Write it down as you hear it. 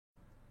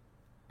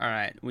All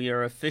right, we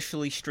are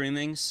officially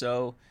streaming,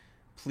 so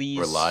We're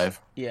please, live.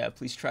 yeah,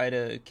 please try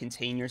to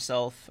contain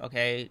yourself.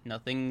 Okay,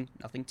 nothing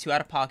too out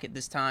of pocket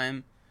this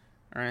time.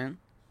 All right.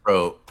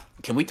 Bro,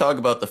 can we talk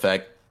about the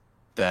fact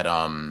that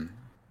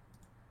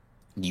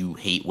you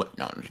hate what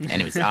no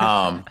anyways,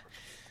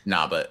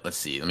 nah, but let's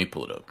see. Let me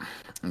pull it up.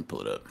 Let me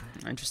pull it up.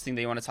 Interesting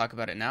that you want to talk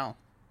about it now.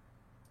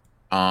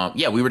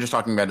 Yeah, we were just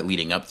talking about it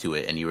leading up to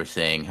it, and you were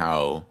saying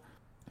how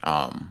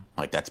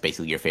like that's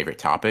basically your favorite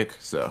topic.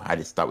 So I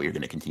just thought we were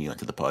gonna continue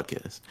onto the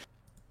podcast.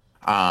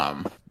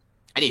 Um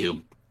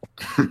Anywho.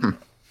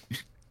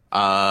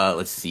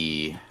 Let's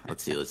see.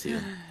 Let's see.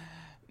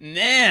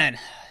 Man,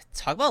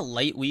 talk about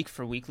light week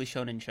for Weekly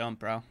Shonen Jump,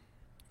 bro.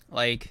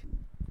 Like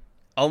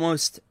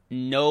almost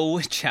no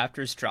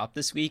chapters dropped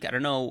this week. I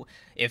don't know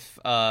if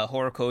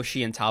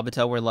Horikoshi and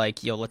Tabata were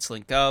like, "Yo, let's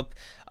link up,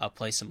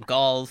 play some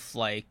golf,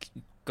 like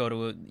go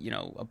to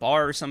a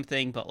bar or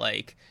something." But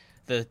like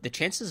the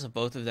chances of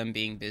both of them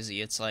being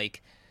busy, it's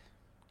like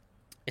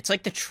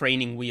the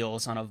training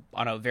wheels on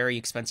a very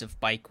expensive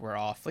bike were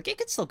off. Like it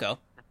could still go,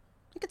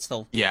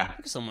 Yeah. it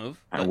could still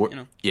move, And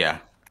but yeah,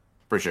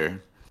 for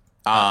sure.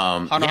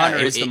 Hunter Yeah, Hunter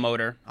is the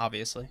motor,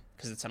 obviously,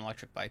 because it's an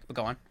electric bike. But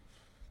go on.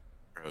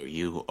 bro,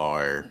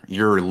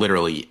 you're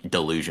literally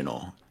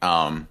delusional.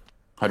 Hunter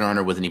x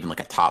Hunter wasn't even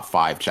like a top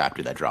five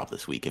chapter that dropped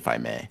this week, if I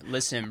may.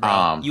 Listen, bro,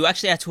 Um, you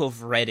actually had to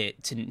have read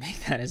it to make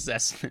that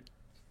assessment.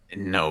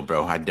 no,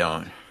 bro, I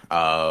don't.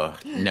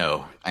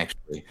 No,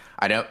 actually,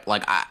 I don't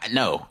like.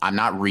 No, I'm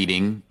not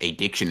reading a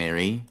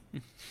dictionary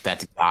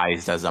that's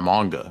guised as a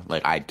manga.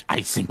 Like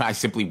I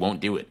simply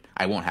won't do it.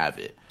 I won't have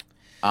it.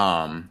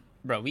 Um,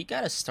 Bro, we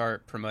gotta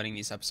start promoting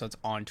these episodes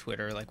on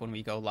Twitter, like when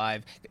we go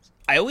live.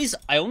 I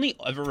only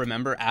ever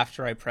remember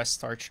after I press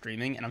start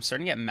streaming, and I'm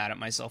starting to get mad at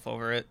myself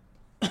over it.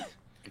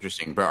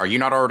 Interesting, bro. Are you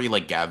not already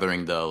like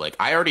gathering the like?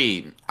 I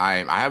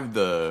have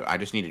the. I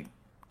just need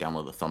to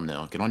download the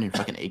thumbnail. Get on your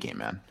fucking A game,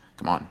 man.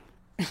 Come on.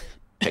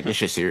 Take this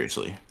shit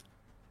seriously.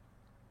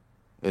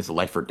 It's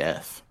life or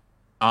death.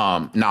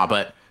 Nah,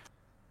 but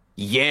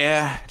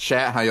yeah,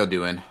 chat. How y'all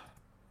doing?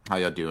 How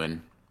y'all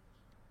doing?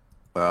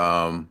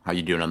 How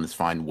you doing on this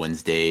fine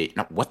Wednesday?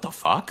 No, what the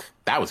fuck?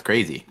 That was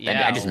crazy.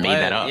 Yeah, I just what? made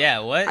that up. Yeah,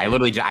 what? I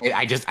literally,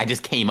 I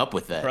just came up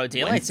with that. Bro,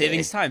 daylight Wednesday.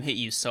 savings time hit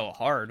you so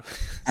hard.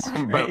 It's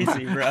Bro,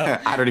 crazy, bro.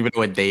 I don't even know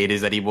what day it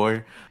is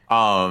anymore.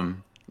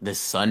 This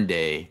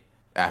Sunday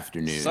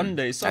afternoon.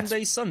 Sunday, That's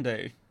Sunday,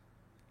 Sunday.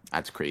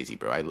 that's crazy,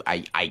 bro.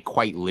 I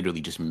quite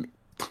literally just not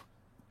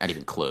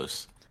even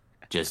close.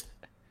 Just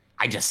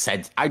I just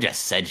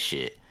said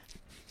shit.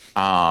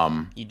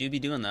 You do be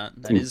doing that.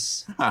 That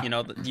is,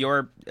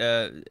 your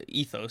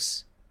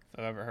ethos. If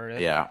I've ever heard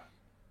it. Yeah.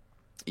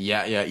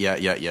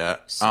 Yeah.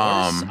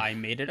 Source, I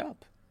made it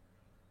up.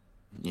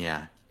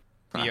 Yeah.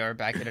 We are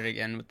back at it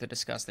again with the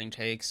disgusting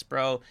takes,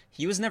 bro.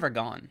 He was never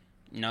gone.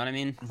 You know what I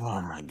mean?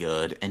 Oh my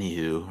god.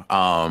 Anywho,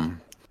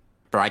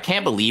 bro, I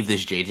can't believe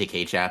this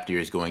JJK chapter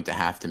is going to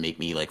have to make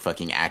me like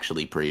fucking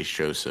actually praise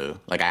Choso.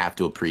 Like I have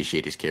to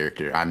appreciate his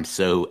character. I'm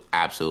so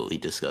absolutely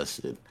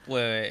disgusted.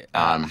 Wait,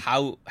 Um,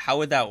 how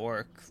would that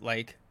work?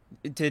 Like,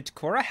 did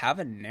Korra have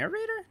a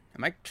narrator?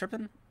 Am I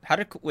tripping?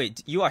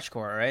 Wait, you watch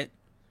Korra, right?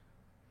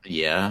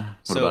 yeah. What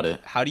So about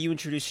it? how do you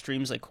introduce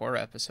streams like Korra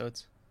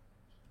episodes?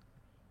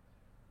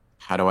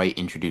 How do I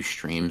introduce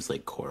streams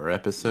like core Group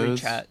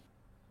episodes? chat.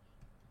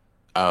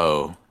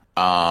 Oh,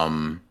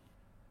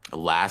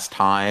 last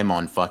time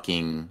on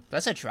fucking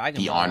That's a Dragon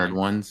the Ball honored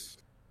one. ones.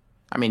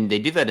 I mean, they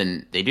do that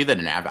in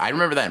I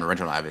remember that in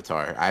original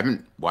Avatar. I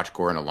haven't watched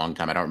Core in a long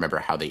time. I don't remember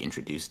how they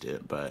introduced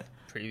it, but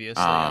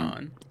Previously um,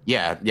 on.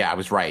 yeah, I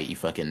was right. You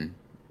fucking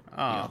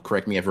Oh,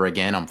 correct me ever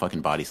again. I'm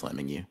fucking body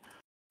slamming you.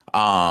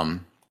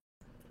 Um,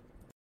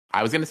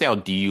 I was gonna say,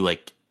 do you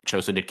like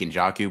Choso did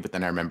Kinjaku, but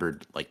then I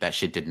remembered like that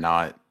shit did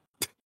not.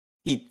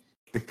 He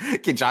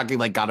Kinjaku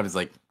like got him as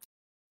like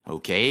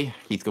okay,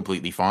 he's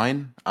completely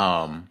fine.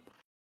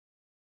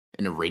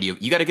 In a radio,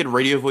 you got a good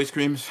radio voice,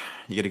 Creams.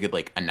 You got a good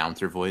like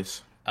announcer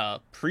voice.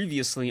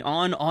 previously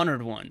on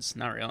Honored Ones.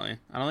 Not really.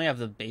 I don't really have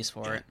the base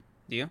for it.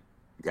 Do you?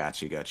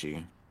 Got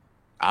you.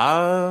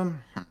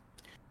 Um,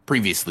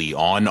 previously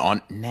on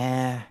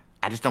nah.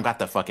 I just don't got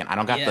the fucking. I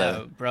don't got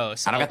Yeah, bro. I don't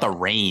So got the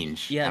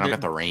range. yeah, I don't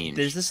got the range.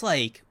 there's this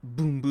like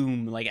boom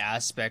boom like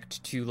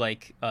aspect to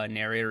like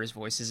narrators'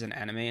 voices in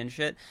anime and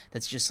shit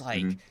that's just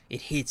like Mhm.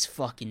 it hits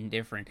fucking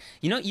different.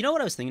 You know what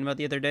I was thinking about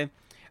the other day?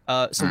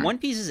 So Mm. One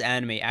Piece's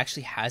anime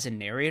actually has a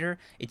narrator.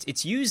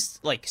 It's used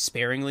like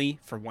sparingly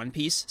for One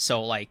Piece,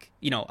 so like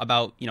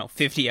about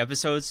 50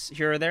 episodes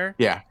here or there,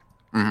 Yeah.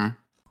 Hmm.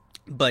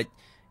 but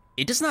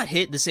it does not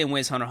hit the same way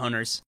as Hunter x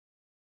Hunter's.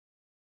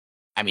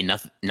 I mean,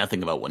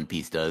 nothing about One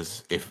Piece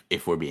does,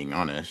 if we're being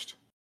honest.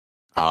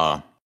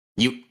 Yeah.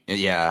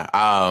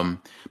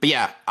 But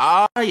yeah,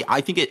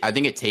 I think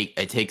it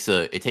takes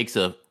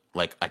a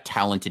like a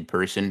talented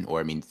person, or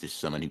I mean, just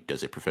someone who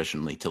does it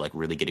professionally to like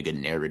really get a good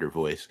narrator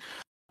voice.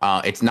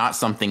 It's not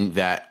something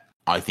that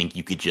I think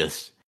you could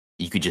just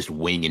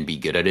wing and be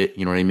good at it.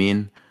 You know what I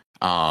mean?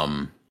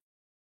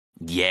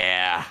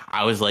 Yeah.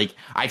 I was like,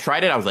 I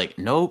tried it. I was like,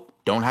 nope,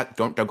 don't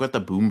get the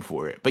boom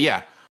for it. But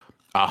yeah,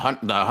 The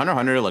Hunter x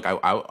Hunter, like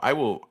I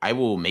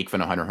will make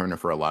fun of Hunter x Hunter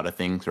for a lot of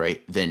things,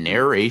 right? The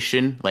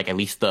narration, like at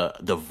least the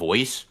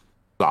voice,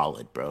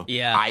 solid, bro.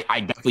 Yeah. I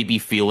definitely be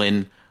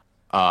feeling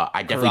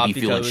I definitely be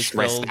Kurapika feeling was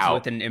stressed filled out.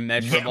 with an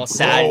immeasurable Yeah,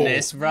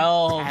 sadness,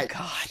 bro. that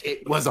God.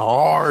 shit was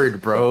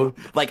hard, bro.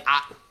 Like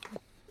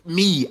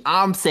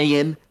I'm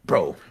saying,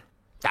 bro,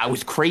 that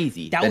was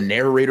crazy. That The was-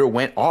 narrator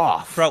went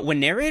off. Bro, when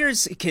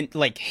narrators can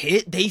like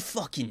hit, they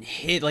fucking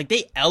hit. Like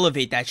they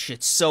elevate that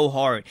shit so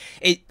hard.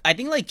 I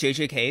think like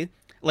JJK,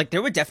 like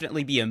there would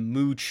definitely be a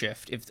mood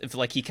shift if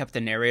like he kept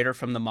the narrator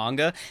from the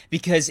manga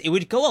because it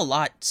would go a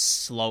lot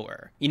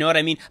slower. You know what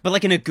I mean? But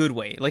like in a good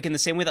way. Like in the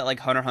same way that like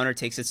Hunter x Hunter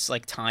takes its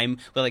like time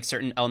with like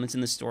certain elements in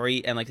the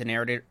story and like the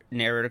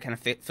narrator kind of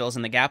fills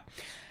in the gap.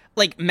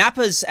 Like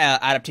Mappa's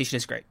adaptation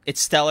is great.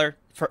 It's stellar,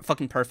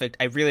 fucking perfect.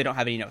 I really don't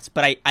have any notes,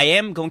 but I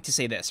am going to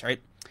say this, right?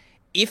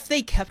 If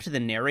they kept the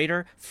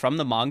narrator from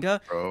the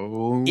manga,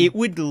 Bro, it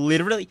would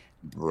literally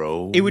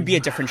it would be a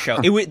different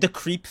show. It would the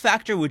creep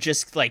factor would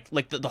just like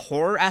the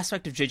horror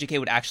aspect of JJK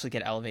would actually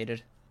get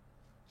elevated.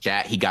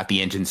 chat, he got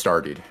the engine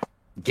started.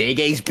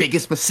 Gege's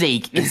biggest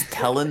mistake is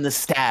telling the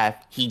staff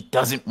he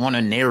doesn't want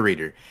a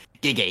narrator.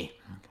 Gege,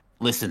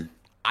 listen,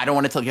 I don't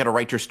want to tell you how to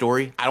write your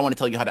story. I don't want to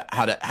tell you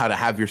how to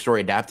have your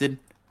story adapted.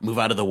 Move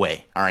out of the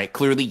way. All right.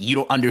 Clearly, you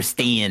don't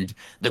understand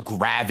the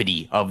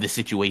gravity of the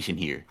situation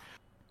here.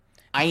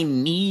 I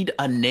need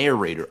a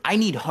narrator. I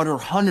need Hunter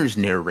x Hunter's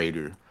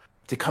narrator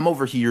to come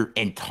over here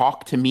and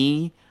talk to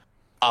me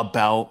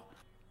about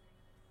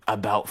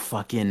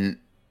fucking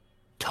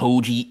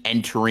Toji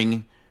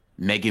entering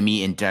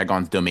Megami and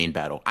Dagon's domain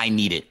battle. I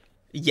need it.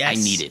 Yes,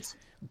 I need it.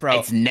 bro.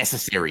 It's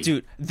necessary.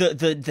 Dude,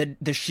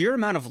 the sheer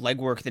amount of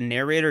legwork the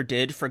narrator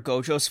did for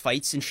Gojo's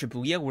fights in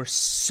Shibuya were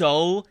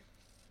so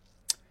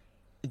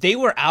they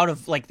were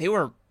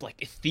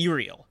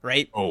ethereal,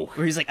 right? Oh.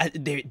 Where he's like,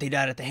 they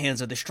died at the hands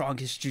of the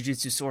strongest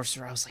jujutsu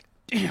sorcerer. I was like,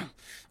 damn,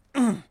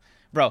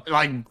 bro.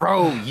 Like,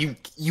 bro, you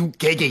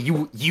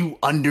Gege, you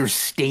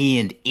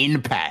understand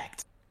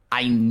impact.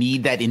 I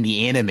need that in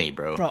the anime,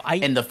 bro.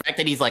 And the fact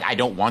that he's like, I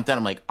don't want that,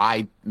 I'm like,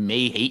 I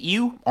may hate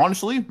you,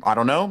 honestly. I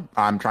don't know.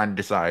 I'm trying to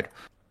decide.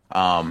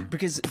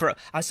 Because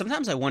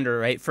sometimes I wonder,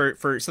 right,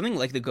 for something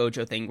like the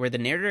Gojo thing, where the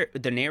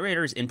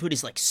narrator's input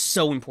is like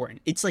so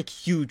important. It's like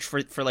huge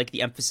for like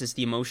the emphasis,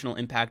 the emotional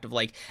impact of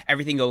like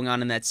everything going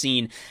on in that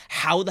scene.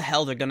 How the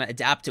hell they're gonna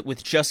adapt it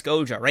with just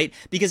Gojo, right?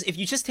 Because if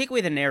you just take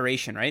away the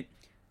narration, right,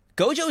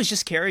 Gojo is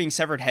just carrying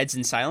severed heads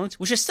in silence,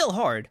 which is still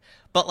hard,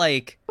 but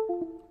like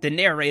the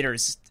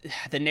narrator's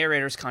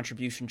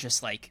contribution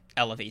just like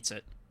elevates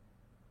it.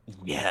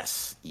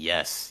 Yes,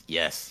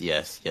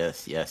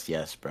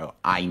 bro.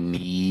 I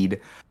need,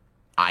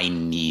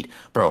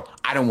 bro.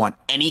 I don't want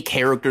any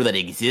character that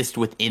exists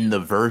within the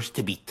verse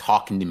to be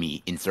talking to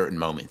me in certain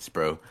moments,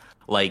 bro.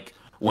 Like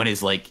when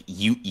it's like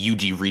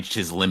Yuji reached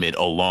his limit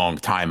a long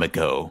time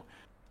ago,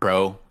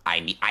 bro.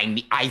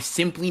 I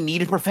simply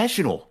need a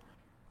professional.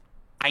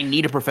 I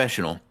need a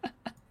professional.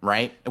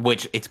 Right?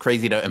 Which it's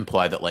crazy to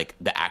imply that like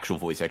the actual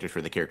voice actors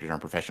for the characters aren't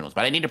professionals,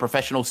 but I need a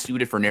professional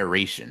suited for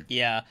narration.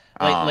 Yeah,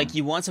 like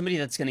you want somebody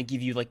that's gonna give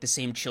you like the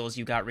same chills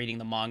you got reading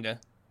the manga.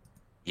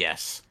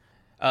 Yes,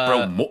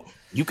 bro.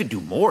 You could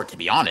do more, to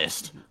be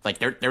honest. Like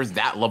there's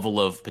that level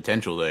of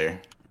potential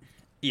there.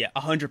 Yeah,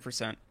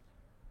 100%.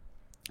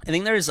 I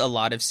think there's a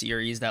lot of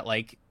series that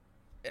like,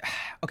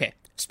 okay,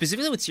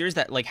 specifically with series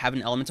that like have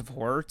an element of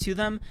horror to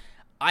them.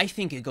 I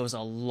think it goes a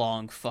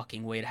long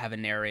fucking way to have a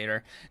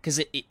narrator because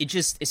it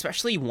just,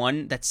 especially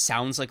one that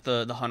sounds like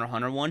the Hunter x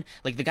Hunter one,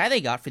 like the guy they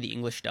got for the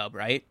English dub,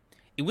 right?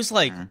 It was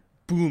like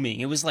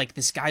booming. It was like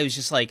this guy was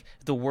just like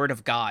the word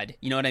of God.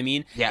 You know what I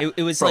mean? Yeah.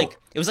 It was like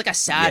a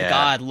sad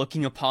God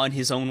looking upon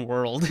his own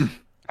world.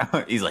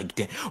 He's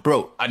like,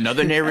 bro,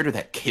 another narrator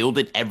that killed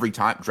it every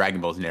time. Dragon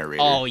Ball's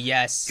narrator. Oh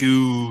yes,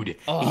 dude,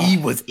 he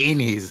was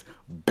in his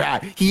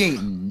bag.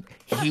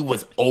 He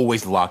was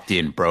always locked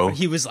in, bro.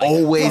 He was like,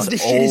 always,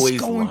 this shit is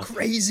going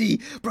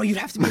crazy, bro. You'd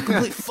have to be a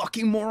complete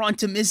fucking moron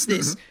to miss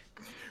this.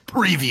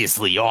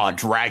 Previously on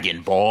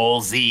Dragon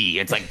Ball Z,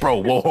 it's like, bro,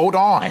 well, hold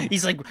on.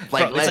 He's like,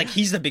 bro, it's like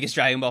he's the biggest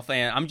Dragon Ball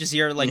fan. I'm just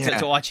here like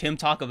to watch him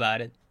talk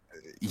about it.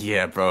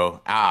 Yeah,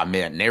 bro.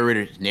 Man,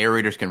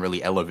 narrators can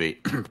really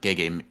elevate.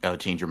 Gege,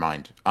 change your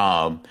mind.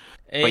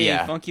 Hey, but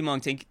yeah. Funky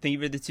Monk, thank you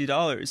for the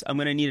 $2. I'm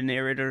gonna need a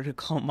narrator to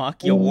call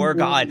Maki a war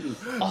god.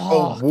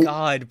 Oh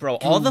god, bro.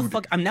 All the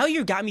fuck. Now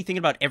you got me thinking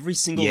about every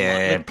single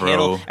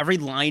panel, every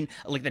line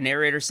like the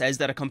narrator says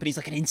that accompanies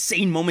like an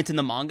insane moment in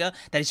the manga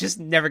that is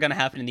just never gonna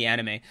happen in the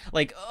anime.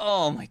 Like,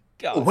 oh my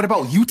god. What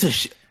about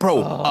Yuta?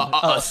 Bro,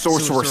 a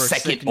sorcerer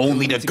second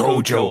only to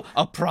Gojo.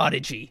 A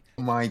prodigy.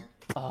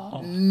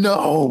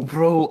 No,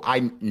 bro.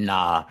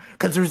 Nah.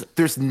 Because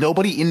there's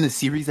nobody in the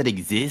series that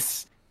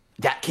exists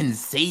that can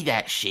say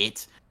that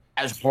shit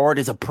as hard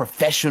as a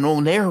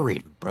professional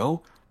narrator,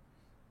 bro.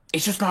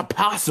 It's just not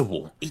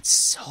possible. It's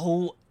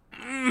so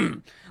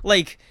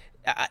like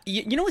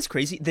you know what's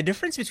crazy? The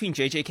difference between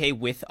JJK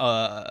with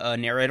a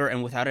narrator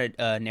and without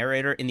a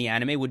narrator in the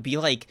anime would be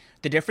like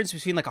the difference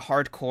between like a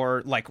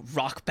hardcore like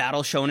rock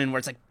battle shonen where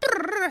it's like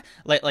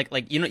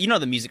you know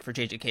the music for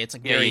JJK. It's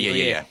like Yeah, very yeah,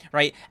 yeah, yeah.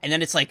 right, and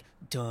then it's like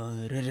da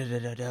da da da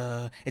da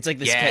da. It's like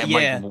this Yeah,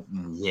 yeah.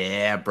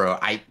 yeah, bro.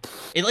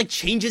 It like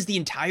changes the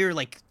entire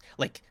like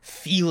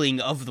feeling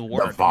of the The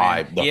work,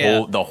 man. vibe,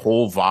 Yeah, the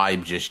whole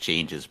vibe just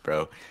changes,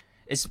 bro.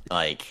 it's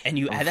Like, and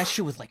you add that oof.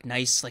 shit with like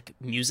nice like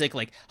music,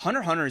 like Hunter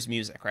x Hunter's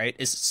music, right?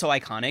 Is so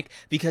iconic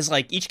because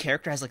like each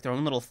character has like their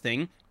own little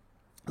thing.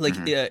 Like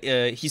Mhm.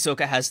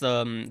 Hisoka has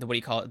the what do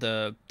you call it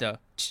the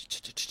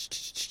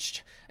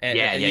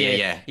Yeah, yeah, yeah,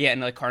 yeah. yeah,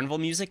 and like carnival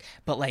music,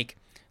 but like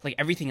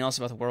everything else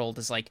about the world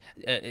is like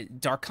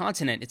Dark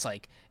Continent. It's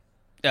like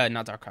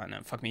not Dark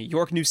Continent. Fuck me,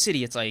 York New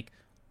City. It's like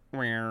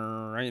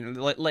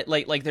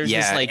like there's this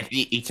Yeah, like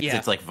each has yeah.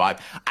 its like vibe.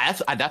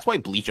 That's why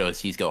Bleach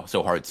OSTs go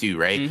so hard too,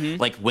 right? Hmm.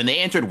 Like when they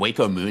entered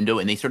Waco Mundo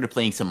and they started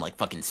playing some like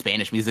fucking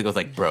Spanish music, I was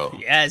like, bro,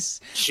 Yes,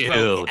 chill,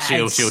 bro, it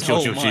chill, adds chill, so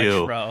chill, chill, much,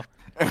 chill. bro.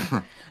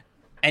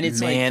 And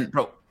it's Man, like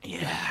bro,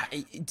 yeah,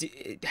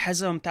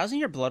 has Thousand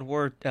Year Blood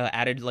War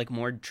added like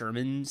more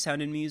German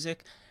sounding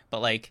music,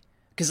 but like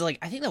because like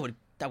I think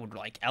that would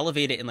like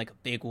elevate it in like a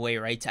big way,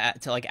 right?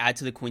 To like add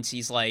to the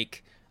Quincy's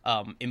like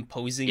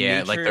imposing yeah,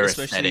 nature, like their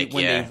especially aesthetic,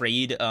 when they yeah,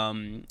 raid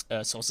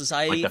Soul like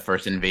Society. the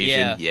first invasion,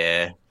 Yeah,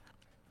 yeah,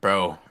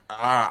 bro.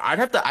 I'd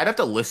have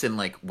to listen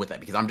like with that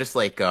because I'm just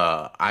like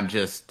I'm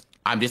just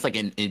like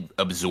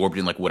absorbed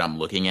in like what I'm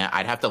looking at.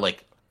 I'd have to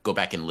like go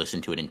back and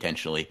listen to it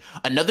intentionally.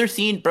 Another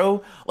scene,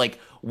 bro, like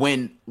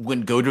when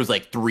Gojo's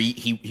like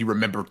he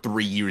remembered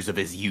 3 years of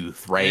his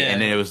youth, right? And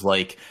yeah, then it was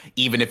like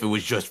even if it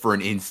was just for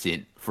an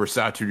instant, for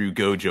Satoru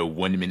Gojo,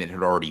 1 minute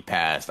had already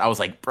passed. I was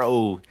like,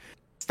 bro,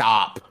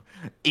 stop.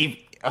 If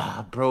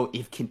bro, bro,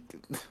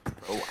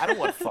 I don't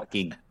want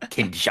fucking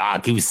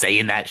Kenjaku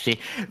saying that shit.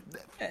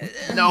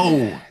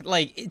 No,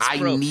 like it's I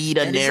bro. need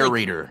a That is like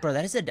narrator. bro.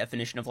 That is the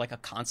definition of like a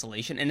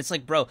consolation, and it's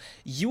like bro,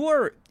 you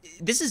are.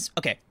 This is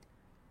okay.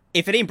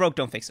 If it ain't broke,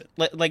 don't fix it.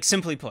 Like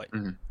simply put,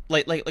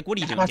 like what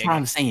are you doing, That's what Giga?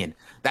 I'm saying.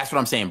 That's what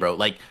I'm saying, bro.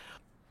 Like,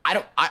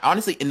 I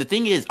honestly, and the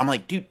thing is, I'm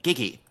like, dude,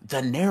 Gigi,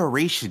 the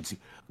narrations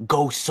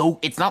go so.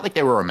 It's not like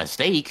they were a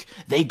mistake.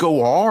 They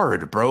go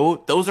hard,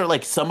 bro. Those are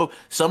like some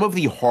of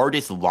the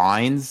hardest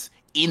lines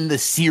in the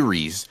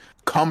series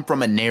come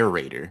from a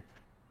narrator.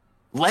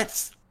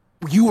 Let's.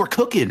 You were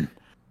cooking.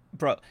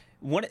 Bro,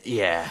 what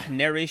Yeah.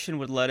 narration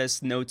would let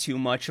us know too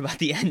much about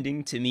the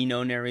ending? To me,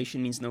 no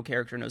narration means no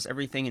character knows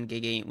everything, and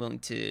Gege ain't willing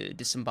to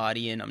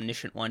disembody an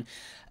omniscient one.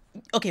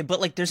 Okay,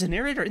 but like, there's a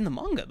narrator in the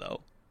manga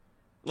though.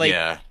 Like,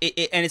 Yeah.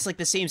 and it's like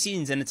the same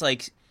scenes, and it's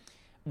like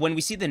when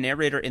we see the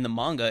narrator in the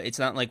manga, it's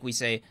not like we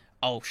say,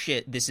 "Oh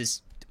shit, this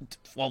is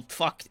well,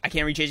 fuck, I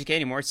can't read JJK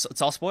anymore.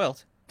 It's all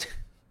spoiled."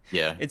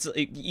 Yeah. It's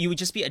you would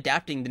just be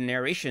adapting the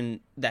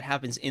narration that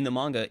happens in the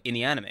manga in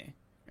the anime,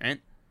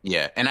 right?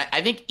 Yeah, and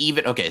I think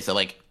even okay, so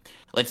like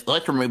let's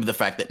remove the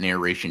fact that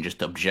narration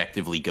just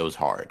objectively goes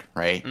hard,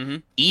 right? Mm-hmm.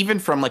 Even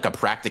from like a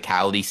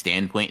practicality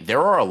standpoint,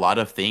 there are a lot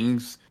of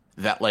things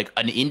that like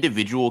an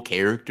individual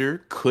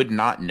character could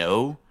not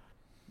know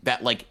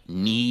that like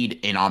need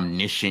an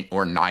omniscient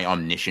or nigh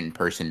omniscient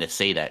person to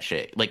say that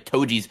shit. Like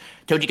Toji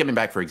coming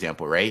back, for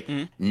example, right?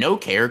 Mm-hmm. No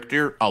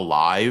character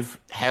alive,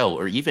 hell,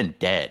 or even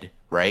dead,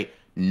 right,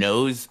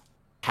 knows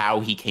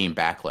how he came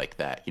back like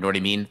that. You know what I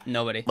mean?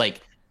 Nobody.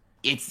 Like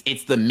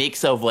it's the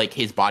mix of like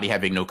his body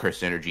having no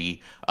cursed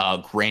energy,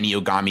 Granny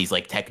Ogami's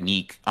like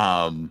technique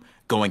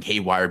going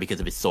haywire because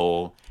of his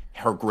soul,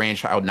 her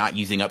grandchild not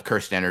using up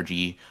cursed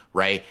energy,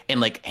 right? And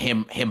like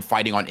him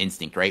fighting on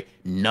instinct, right?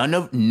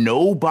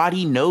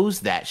 Nobody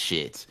knows that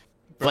shit.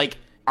 Like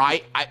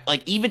I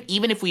like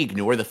even if we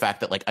ignore the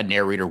fact that like a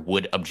narrator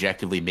would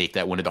objectively make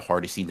that one of the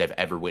hardest scenes I've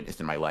ever witnessed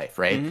in my life,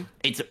 right? Mm-hmm.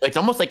 It's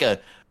almost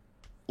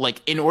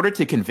like in order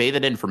to convey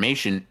that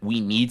information,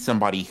 we need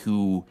somebody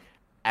who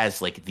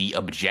as like the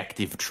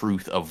objective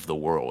truth of the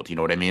world. You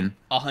know what I mean?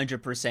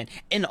 100%.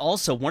 And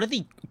also, one of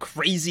the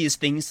craziest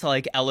things to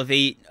like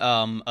elevate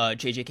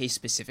JJK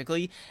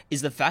specifically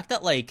is the fact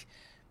that like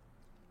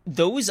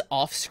those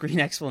off-screen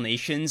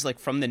explanations like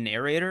from the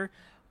narrator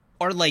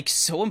are like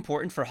so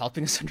important for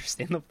helping us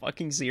understand the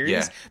fucking series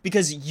Yeah.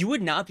 because you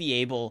would not be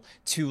able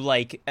to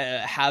like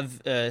have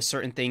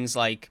certain things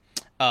like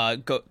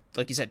go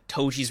like you said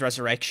Toji's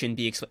resurrection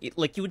be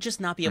like you would just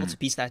not be able to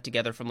piece that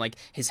together from like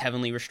his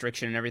heavenly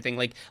restriction and everything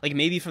like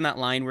maybe from that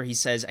line where he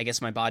says I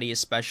guess my body is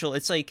special.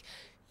 It's like,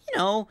 you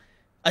know,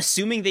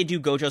 assuming they do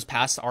Gojo's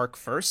past arc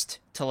first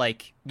to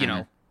like, you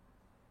know,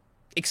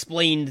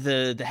 explain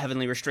the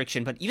heavenly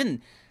restriction, but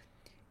even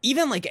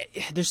like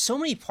there's so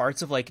many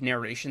parts of like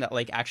narration that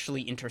like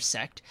actually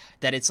intersect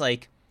that it's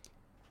like,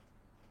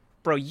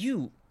 bro,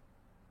 you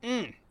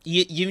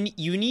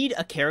need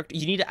a character,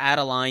 you need to add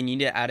a line, you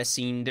need to add a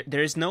scene.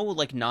 There's no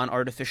like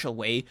non-artificial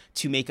way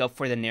to make up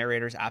for the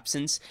narrator's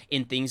absence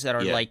in things that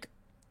are Yeah. like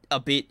a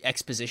bit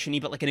exposition-y,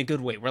 but like in a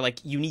good way, where like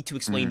you need to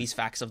explain these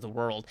facts of the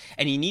world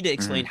and you need to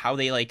explain how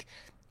they like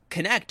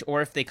connect,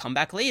 or if they come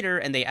back later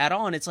and they add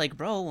on, it's like,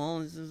 bro,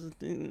 well,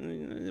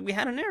 we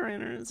had a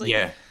narrator. It's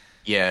like,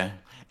 Yeah.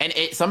 And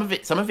some of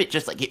it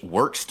just like it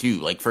works too.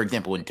 Like for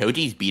example, when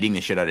Toji's beating the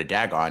shit out of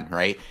Dagon,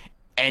 right?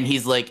 And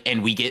he's like,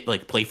 and we get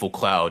like Playful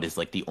Cloud is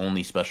like the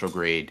only special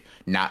grade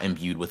not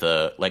imbued with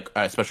a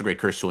special grade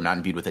curse tool not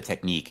imbued with a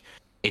technique.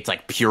 It's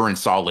like pure and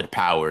solid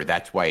power.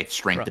 That's why its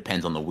strength Bro,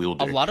 depends on the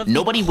wielder. a lot of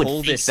Nobody the would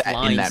fix coldest that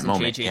lines in that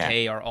moment.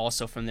 JJK Yeah, are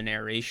also from the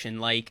narration.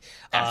 Like,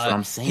 that's what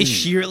I'm saying. his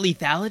sheer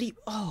lethality.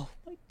 Oh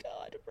my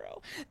god,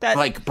 bro. That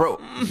Like, bro,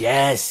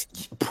 yes,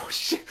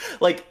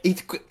 like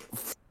it's.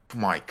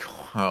 My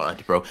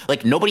God, bro.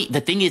 Like nobody. The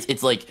thing is,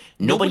 it's like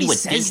nobody would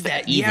says think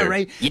that Yeah, either.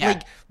 right. Yeah,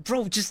 Like,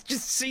 bro, just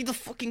say the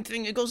fucking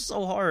thing. It goes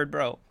so hard,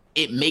 bro.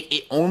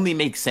 it only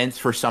makes sense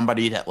for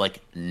somebody that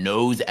like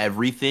knows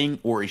everything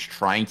or is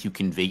trying to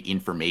convey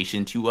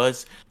information to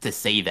us to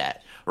say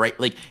that, right?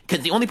 Like,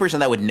 because the only person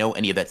that would know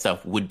any of that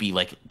stuff would be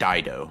like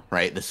Dido,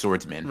 right, the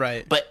swordsman,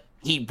 Right. But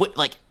he would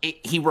like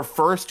he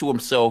refers to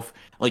himself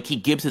like he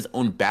gives his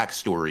own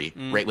backstory,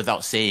 right,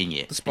 without saying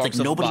it. The It's sparks like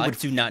of nobody God would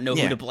do not know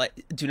yeah. who to bless.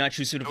 Do not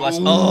choose who to bless.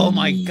 Oh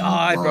my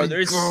god, bro.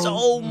 There's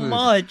so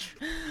much.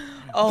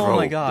 Oh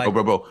my god.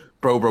 Bro.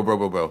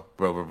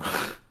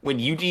 When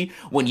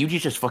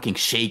Yuji's just fucking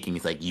shaking,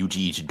 it's like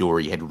Yuji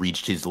Itadori had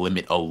reached his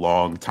limit a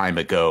long time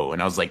ago,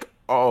 and I was like,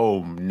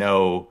 oh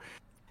no,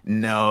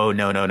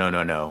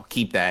 no.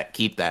 Keep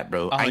that,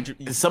 bro.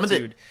 Some of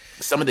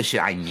the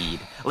shit I need,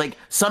 like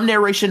some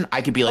narration,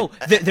 I could be like,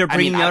 they're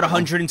bringing out I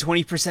don't know.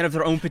 120% of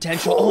their own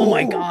potential. Oh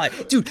my god,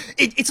 dude!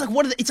 It's like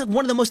one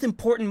of the most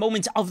important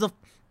moments of the.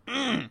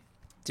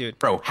 Dude,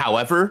 Bro,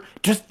 however,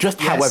 just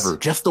however,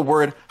 just the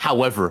word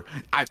however,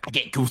 I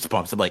get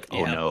goosebumps. I'm like,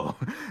 oh Yeah. no,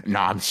 no,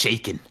 I'm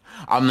shaking.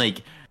 I'm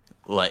like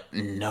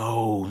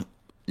no.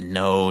 Dude,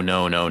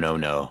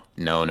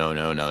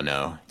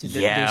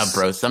 Yeah, there's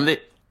bro, some of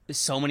it.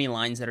 so many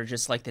lines that are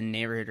just like the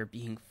narrator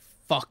being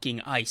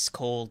fucking ice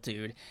cold,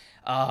 dude.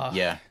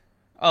 Yeah,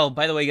 Oh,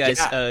 by the way, guys,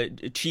 Yeah.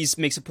 Cheese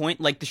makes a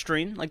point. Like the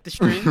stream.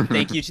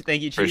 Thank you,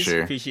 For Cheese.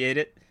 sure. Appreciate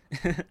it.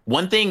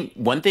 one thing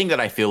that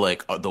I feel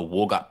like the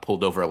wool got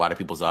pulled over a lot of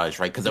people's eyes,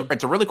 right? Because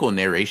it's a really cool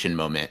narration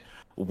moment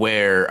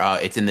where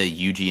it's in the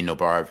Yuji and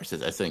Nobara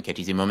versus Esa and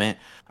Kechizi moment.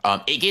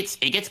 It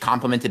gets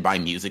complemented by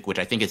music, which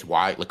I think is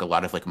why like a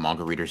lot of like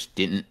manga readers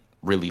didn't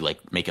really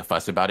like make a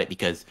fuss about it,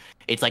 because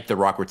it's like the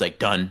rock where it's like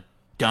dun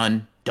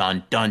dun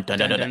dun dun dun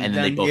dun dun, and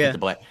then they both yeah. hit the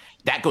black.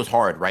 That goes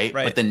hard, right?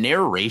 Right. But the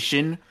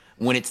narration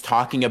when it's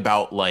talking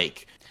about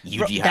like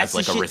Yuji that's has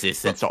like the a shit-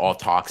 resistance to all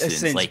toxins,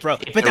 Sense, like bro.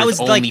 if But that there was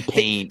only like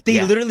pain. they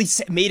Yeah. literally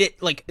made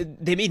it like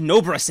they made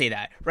Nobara say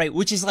that, right?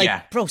 Which is like,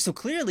 Yeah. bro. So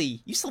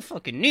clearly, you still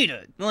fucking need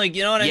it. Like,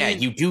 you know what I Yeah,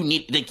 mean? you do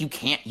need like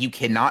you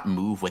cannot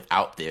move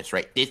without this,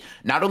 right? This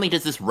not only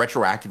does this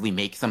retroactively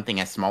make something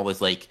as small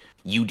as like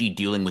Yuji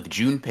dealing with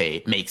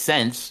Junpei make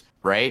sense,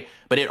 right?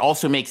 But it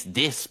also makes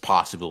this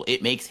possible.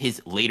 It makes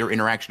his later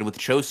interaction with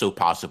Choso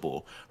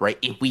possible, right?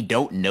 If we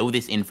don't know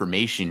this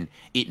information,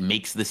 it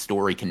makes the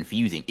story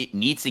confusing. It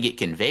needs to get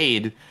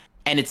conveyed,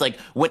 and it's like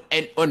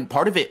when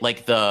part of it,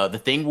 like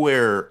the thing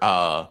where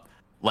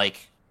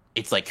like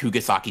it's like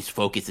Kugasaki's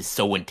focus is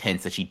so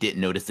intense that she didn't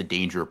notice the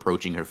danger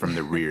approaching her from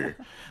the rear.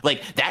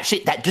 Like that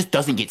shit that just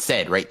doesn't get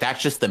said, right?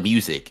 That's just the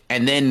music.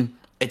 And then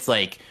it's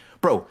like,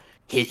 bro,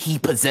 he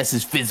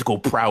possesses physical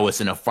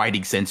prowess and a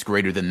fighting sense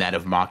greater than that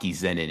of Maki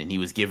Zenin, and he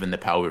was given the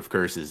power of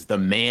curses. The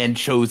man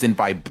chosen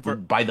by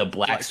the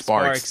Black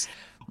Sparks.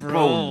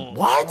 Bro,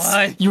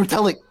 what? You were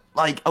telling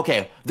like,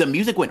 okay, the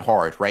music went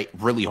hard, right?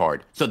 Really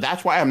hard. So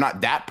that's why I'm not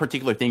that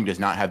particular thing does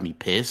not have me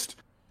pissed.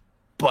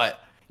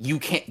 But you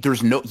can't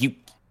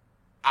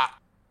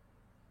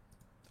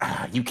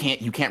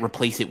you can't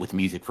replace it with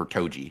music for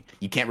Toji.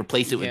 You can't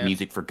replace it with Yeah.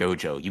 music for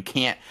Gojo. You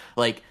can't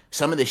like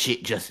some of the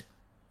shit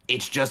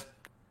it's just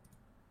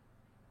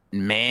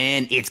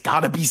man, it's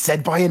gotta be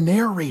said by a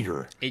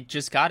narrator. It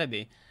just gotta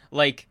be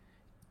like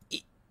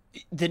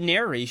the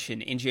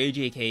narration in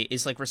JJK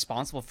is like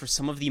responsible for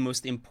some of the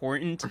most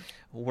important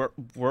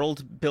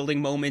world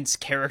building moments,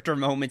 character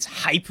moments,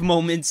 hype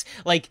moments.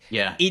 Like,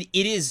 Yeah. it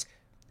is.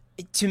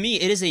 To me,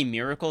 it is a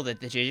miracle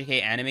that the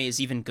JJK anime is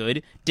even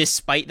good,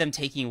 despite them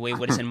taking away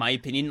what is, in my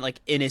opinion,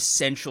 like an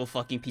essential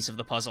fucking piece of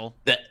the puzzle.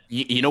 That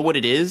you know what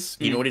it is?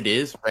 You know what it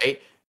is,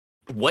 right?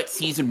 What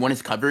season one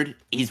is covered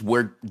is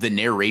where the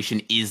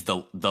narration is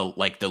the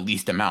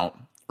least amount,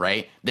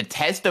 right? The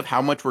test of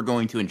how much we're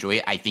going to enjoy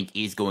it, I think,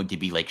 is going to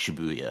be like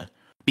Shibuya.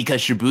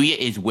 Because Shibuya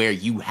is where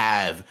you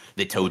have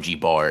the Toji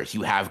bars,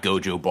 you have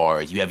Gojo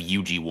bars, you have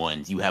Yuji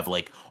ones, you have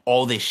like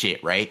all this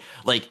shit, right?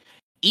 Like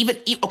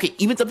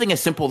even something as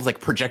simple as like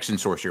projection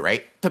sorcery,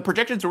 right? The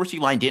projection sorcery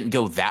line didn't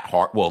go that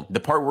hard. Well, the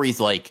part where he's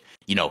like,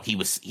 you know, he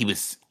was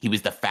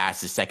the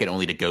fastest, second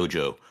only to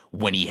Gojo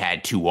when he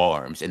had two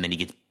arms, and then he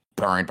gets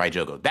burned by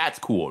Jogo. That's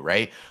cool,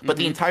 right? But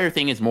the entire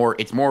thing is more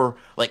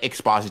like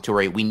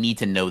expository. We need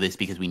to know this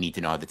because we need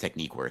to know how the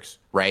technique works,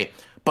 right?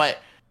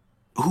 But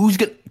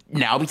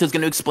Nobita's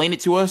gonna explain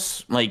it to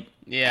us? Like,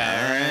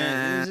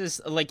 Yeah, it's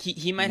just like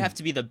he might have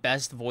to be the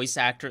best voice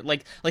actor.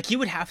 Like he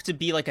would have to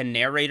be like a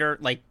narrator,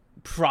 like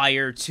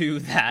prior to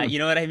that. You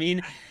know what I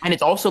mean? and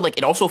it's also like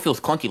it also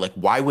feels clunky. Like,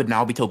 why would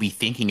Nobito be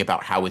thinking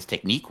about how his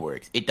technique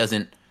works? It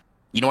doesn't.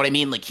 You know what I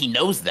mean? Like, he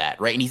knows that,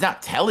 right? And he's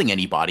not telling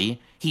anybody.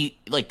 He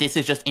like this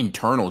is just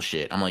internal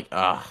shit. I'm like,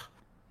 ugh.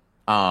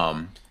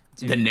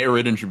 The Dude.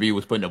 narrator interview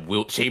was putting up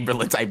Wilt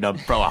Chamberlain type up,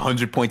 bro,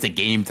 100 points a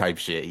game type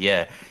shit.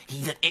 Yeah,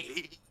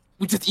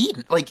 we just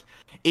eating like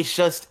it's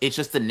just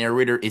the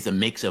narrator is a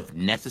mix of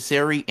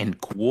necessary and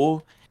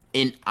cool,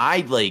 and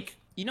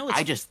You know, I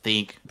it's just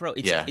think bro,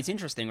 yeah. it's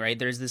interesting, right?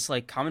 There's this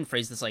like common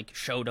phrase that's like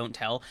show don't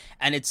tell,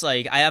 and it's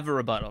like I have a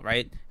rebuttal,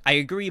 right? I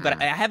agree,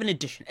 but I have an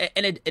addition,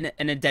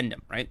 an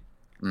addendum, right?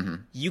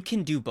 You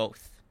can do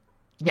both.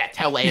 Yeah,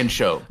 tell and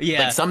show.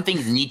 Yeah. Like some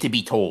things need to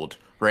be told,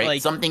 right?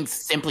 Like Some things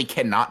simply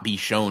cannot be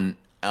shown.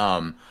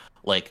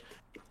 Like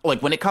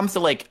when it comes to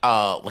like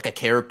a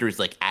character's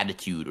like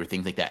attitude or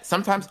things like that.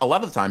 Sometimes a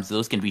lot of the times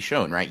those can be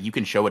shown, right? You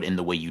can show it in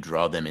the way you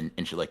draw them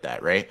and shit like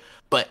that, right?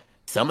 But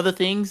some of the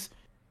things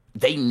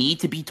they need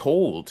to be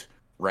told,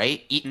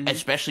 right? mhm.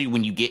 Especially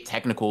when you get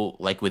technical,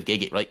 like with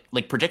Gege,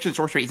 like projection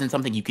sorcery isn't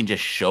something you can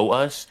just show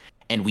us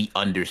and we It-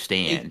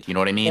 understand. You know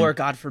what I or mean?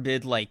 God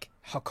forbid, like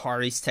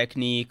Hakari's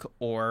technique,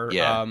 or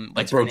Yeah. Like,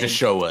 what's her bro, just name?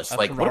 show us.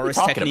 Like, what are we Ferrara's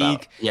talking about?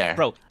 technique, Yeah.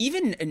 bro.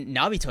 Even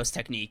Nabito's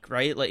technique,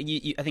 right? Like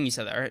I think you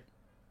said that, right?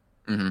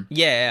 Hmm.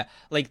 Yeah,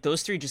 like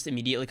those three just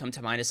immediately come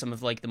to mind as some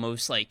of like the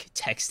most like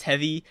text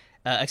heavy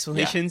Yeah.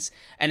 explanations,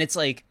 and it's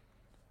like,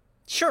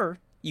 sure,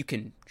 you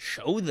can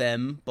show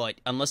them,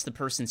 but unless the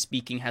person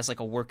speaking has like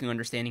a working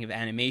understanding of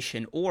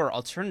animation, or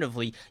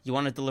alternatively, you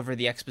want to deliver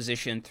the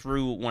exposition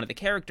through one of the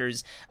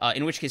characters,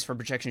 in which case for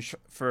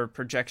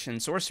projection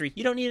sorcery,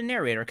 you don't need a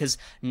narrator because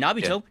Yeah.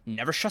 Nabito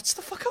never shuts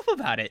the fuck up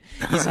about it.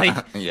 He's like,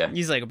 Yeah.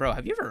 he's like, bro,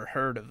 have you ever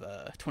heard of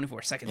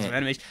 24 seconds of Yeah.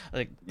 animation?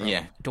 Like, bro,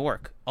 Yeah.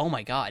 dork. Oh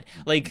my god,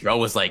 like. Bro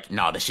was like,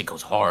 nah, this shit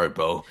goes hard,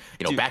 bro.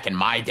 Dude. Back in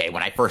my day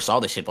when I first saw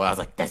this shit, bro, I was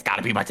like, that's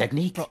gotta be my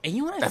technique. Bro, and you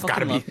know what I That's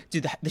gotta fucking love, be.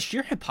 dude? The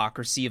sheer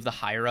hypocrisy of the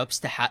higher ups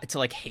to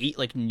like hate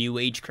like new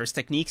age curse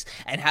techniques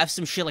and have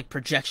some shit like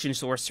projection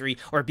sorcery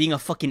or being a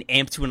fucking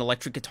amp to an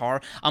electric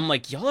guitar. I'm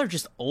like, y'all are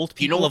just old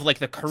You know people of like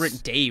the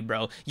current day,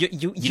 bro.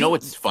 You know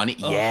what's funny?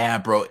 Ugh. Yeah,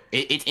 bro.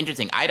 It's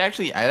interesting. I'd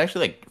actually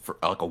like for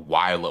like a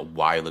while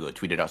ago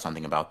tweeted out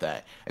something about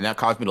that, and that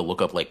caused me to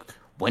look up like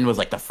when was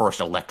like the first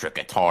electric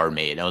guitar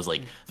made. And it was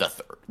like the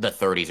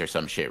 30s or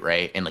some shit,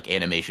 right? And like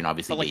animation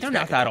obviously But like dates they're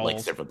back not that like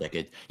old. several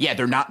decades. Yeah,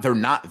 they're not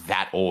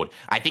that old.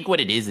 I think what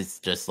it is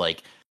just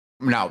like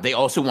now they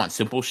also want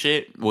simple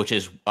shit, which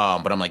is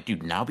but I'm like,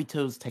 dude,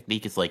 Nobito's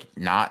technique is like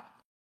not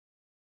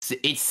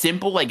it's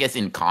simple, I guess,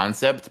 in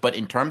concept, but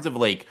in terms of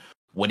like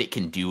what it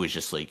can do is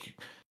just like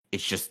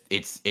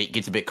it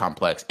gets a bit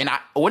complex. And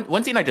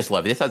one scene I just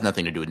love. This has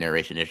nothing to do with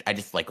narration. I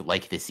just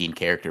like this scene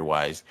character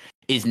wise.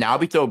 Is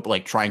Naobito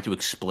like trying to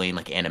explain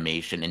like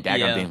animation and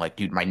Dagon Yeah. being like,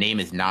 dude, my name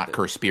is not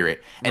Curse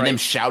Spirit, and them Right.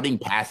 shouting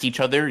past each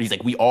other. He's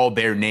like, we all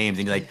bear names,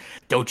 and he's like,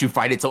 don't you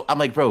fight it? So I'm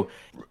like, bro,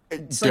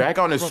 It's like,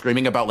 Dragon is bro,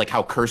 screaming about like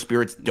how Curse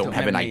Spirits don't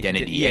have an any-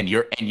 identity, yeah. and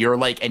you're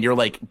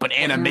like, but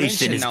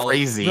animation is now,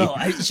 crazy. bro.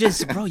 It's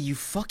just, bro, you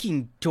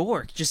fucking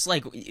dork. Just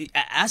like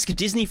ask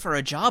Disney for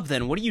a job.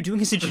 Then what are you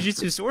doing as a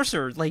jujutsu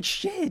sorcerer? Like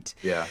shit.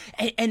 Yeah.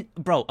 And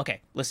bro,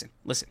 okay, listen.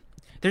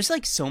 There's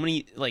like so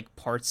many like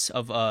parts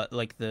of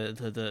like the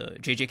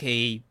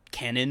JJK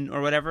canon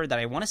or whatever that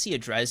I want to see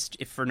addressed,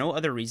 if for no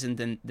other reason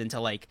than to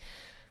like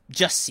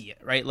just see it,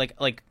 right?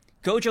 Like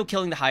Gojo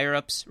killing the higher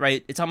ups,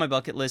 right? It's on my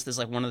bucket list as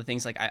like one of the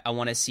things like I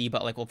want to see,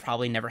 but like will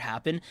probably never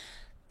happen.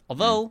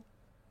 Although,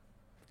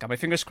 got my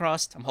fingers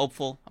crossed. I'm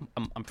hopeful.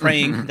 I'm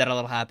praying that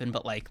it'll happen.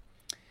 But like,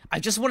 I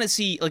just want to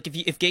see like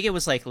if Gege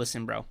was like,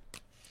 listen, bro,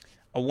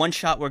 a one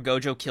shot where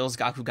Gojo kills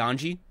Gaku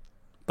Ganji,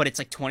 but it's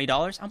like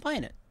 $20, I'm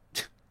buying it.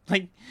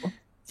 like,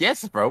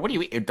 Yes, bro. What do you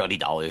mean?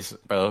 $30,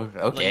 bro.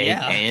 Okay.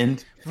 yeah.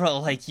 And bro,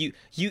 like you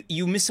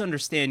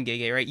misunderstand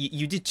Gege, right?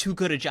 You did too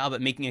good a job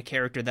at making a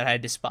character that I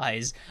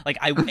despise. Like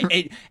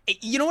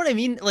you know what I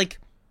mean? Like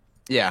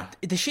yeah,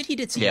 the shit he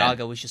did to Yeah.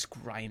 Yaga was just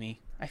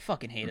grimy. I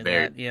fucking hated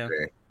very, that. Yeah.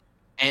 very.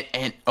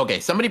 And okay,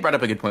 somebody brought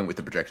up a good point with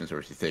the projection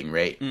sources thing,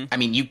 right? I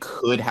mean, you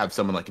could have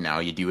someone like now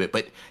you do it,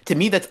 but to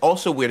me that's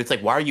also weird. It's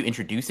like, why are you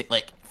introducing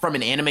like from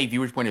an anime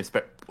viewer's point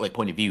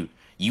of view,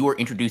 you are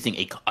introducing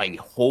a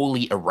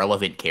wholly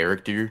irrelevant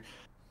character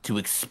to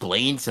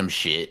explain some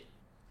shit.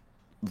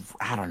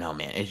 I don't know,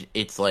 man.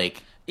 It's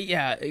like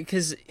Yeah,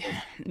 because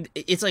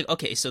it's like,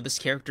 okay, so this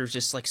character is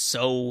just like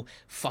so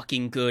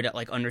fucking good at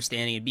like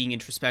understanding and being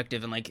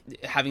introspective and like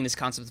having this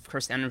concept of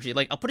cursed energy.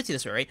 Like, I'll put it to you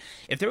this way, right?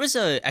 If there was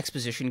a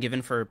exposition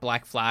given for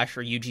Black Flash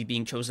or Yuji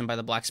being chosen by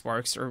the Black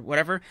Sparks or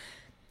whatever,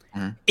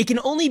 it can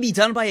only be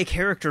done by a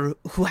character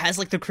who has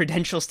like the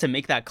credentials to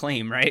make that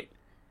claim, right?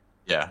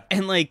 yeah.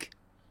 And like,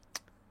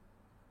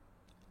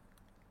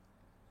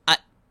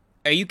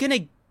 are you gonna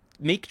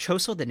make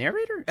Choso the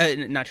narrator?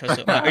 Not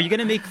Choso. Are you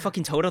gonna make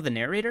fucking Toto the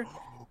narrator?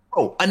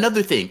 Oh,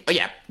 another thing. Oh,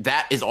 yeah,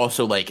 that is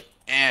also like,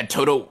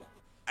 Toto.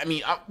 I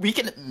mean, we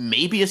can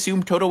maybe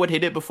assume Toto would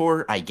hit it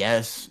before. I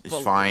guess it's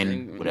Well,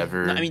 fine,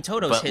 whatever. No, I mean,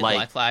 Toto's but hit like,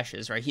 Black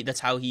Flashes, right? That's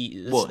how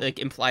he Well- like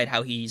implied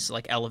how he's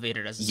like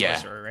elevated as a Yeah.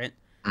 sorcerer, right?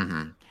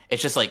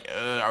 It's just like,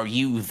 are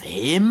you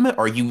him?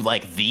 Are you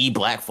like the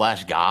Black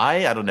Flash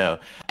guy? I don't know.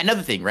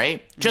 Another thing,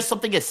 right? Just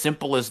something as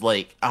simple as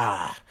like,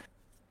 I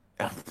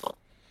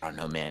don't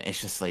know, man.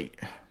 It's just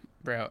like,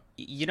 Bro,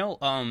 you know,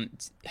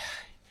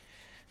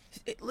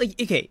 Like,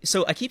 okay,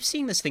 so I keep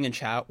seeing this thing in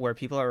chat where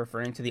people are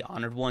referring to the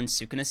Honored One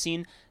Sukuna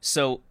scene.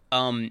 So,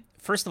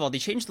 first of all, they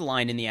changed the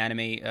line in the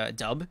anime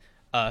dub.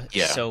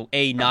 Yeah. So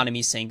A,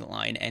 Nanami's saying the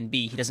line, and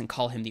B, he doesn't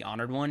call him the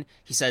Honored One.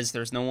 He says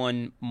there's no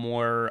one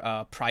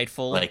more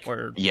prideful Like,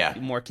 or yeah.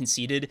 more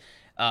conceited.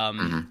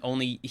 Hmm.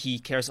 Only he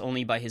cares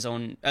only by his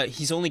own.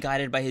 He's only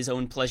guided by his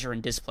own pleasure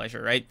and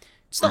displeasure. Right?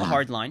 Still a Hmm.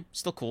 hard line.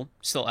 Still cool.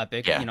 Still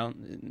epic. Yeah. You know,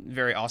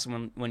 very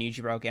awesome when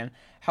Yuji broke in.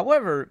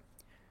 However,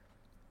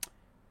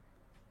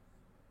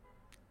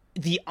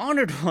 the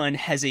Honored One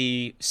has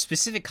a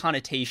specific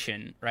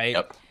connotation, right?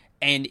 Yep.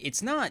 And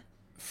it's not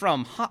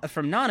from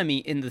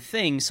Nanami in the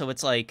thing, so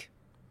it's like,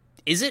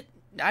 is it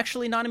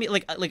actually Nanami?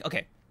 Like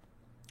okay,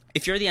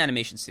 if you're the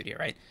animation studio,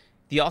 right?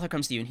 The author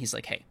comes to you and he's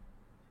like, hey,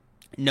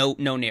 no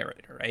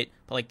narrator, right?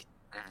 But like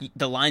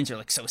the lines are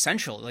like so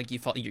essential, like you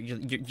fall,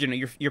 you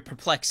know you're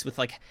perplexed with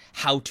like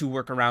how to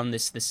work around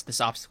this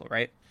obstacle,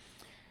 right?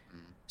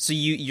 So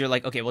you're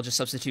like, okay, we'll just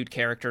substitute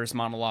characters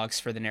monologues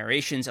for the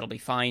narrations, it'll be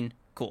fine,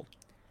 cool.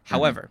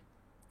 However,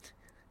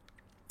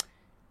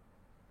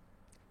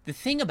 the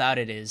thing about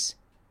it is,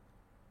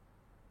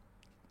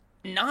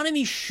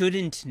 Nanami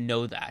shouldn't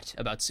know that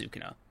about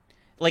Sukuna.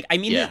 Like, I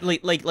mean, Yeah.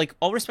 like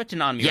all respect to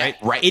Nanami, Yeah, right?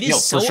 right. It is No,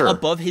 so for sure.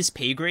 above his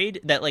pay grade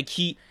that like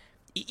you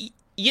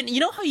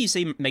know how you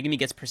say Megami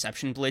gets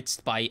perception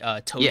blitzed by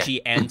Toji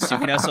Yeah. and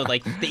Sukuna, so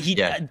like he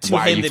Yeah. to Why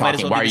are him you they might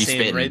as talking? well Why be are the you same,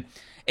 spitting? right?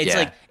 It's Yeah.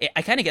 like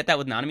I kind of get that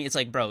with Nanami. It's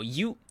like, bro,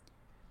 you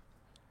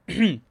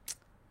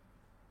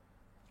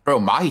Bro,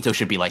 Mahito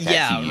should be like that to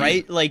yeah, you.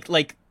 right?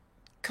 Like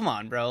come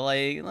on, bro.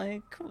 Let's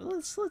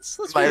be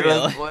Like,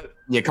 real.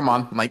 yeah, come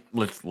on. Like,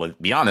 let's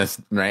be honest,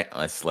 right?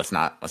 Let's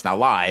not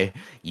lie.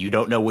 You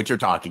don't know what you're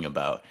talking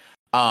about.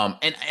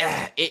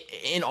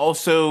 And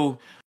also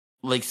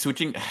like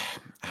switching.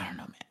 I don't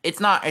know, man.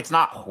 It's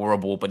not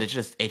horrible, but it's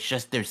just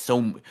there's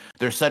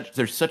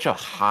such a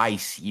high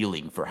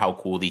ceiling for how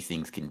cool these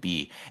things can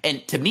be.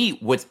 And to me,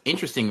 what's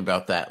interesting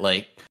about that,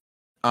 like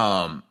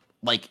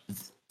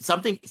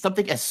something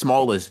as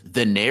small as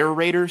the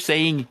narrator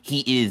saying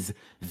he is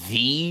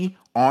the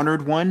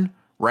honored one,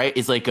 right?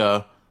 Is like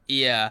a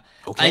Yeah,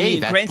 okay. I mean,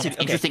 That's granted,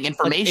 okay, interesting like,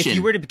 information. if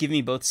you were to give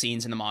me both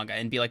scenes in the manga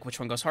and be like, which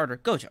one goes harder?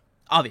 Gojo,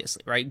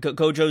 obviously, right?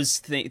 Gojo's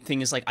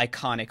thing is like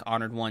iconic,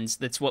 honored ones.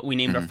 That's what we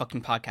named our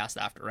fucking podcast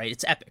after, right?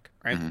 It's epic,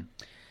 right?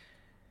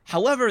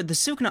 However, the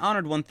Sukuna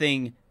honored one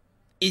thing,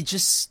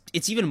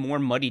 it's even more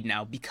muddied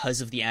now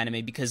because of the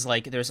anime. Because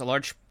like, there's a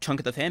large chunk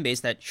of the fan base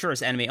that sure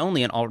is anime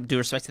only, and all due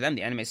respect to them,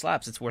 the anime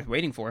slaps. It's worth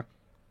waiting for,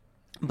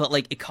 but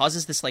like, it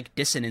causes this like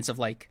dissonance of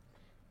like,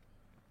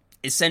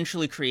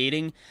 essentially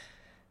creating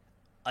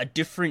a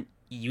different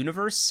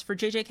universe for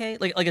JJK.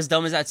 Like as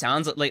dumb as that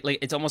sounds, like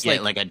it's almost yeah,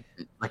 like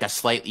like a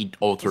slightly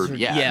altered.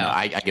 Yeah, Yeah. no,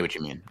 I get what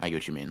you mean. I get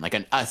what you mean. Like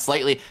a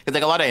slightly, because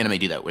like a lot of anime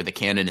do that, where the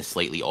canon is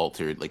slightly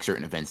altered. Like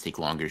certain events take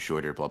longer,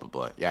 shorter, blah blah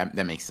blah. Yeah,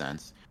 that makes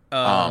sense.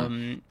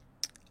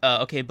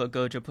 okay, but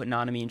Gojo put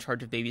Nanami in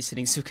charge of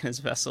babysitting Sukuna's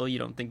vessel. You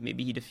don't think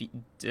maybe he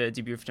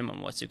debriefed him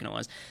on what Sukuna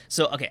was?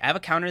 So okay, I have a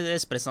counter to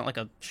this, but it's not like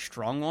a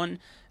strong one.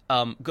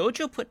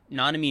 Gojo put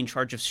Nanami in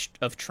charge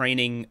of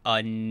training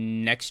a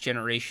next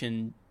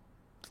generation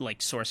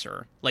like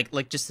sorcerer,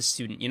 like just a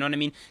student. You know what I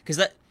mean? Because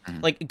that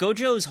like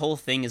Gojo's whole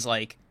thing is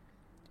like,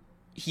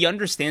 he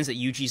understands that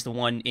Yuji's the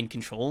one in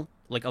control,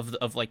 like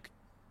of like,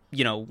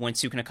 you know, when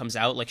Sukuna comes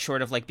out, like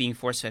short of like being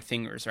force fed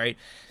fingers, right?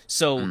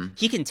 So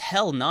he can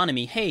tell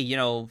Nanami, hey, you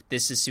know,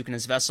 this is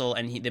Sukuna's vessel,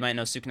 and they might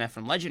know Sukuna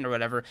from legend or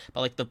whatever, but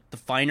like the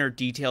finer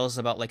details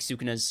about like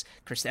Sukuna's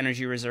cursed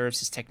energy reserves,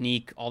 his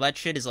technique, all that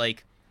shit is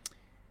like,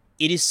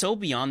 it is so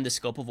beyond the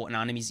scope of what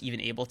Nanami's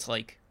even able to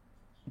like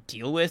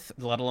deal with,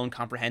 let alone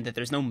comprehend, that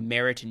there's no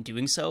merit in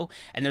doing so.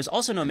 And there's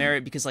also no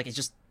merit because like it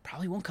just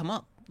probably won't come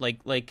up.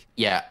 Like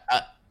Yeah,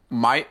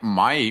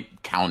 my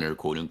counter,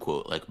 quote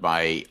unquote, like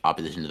my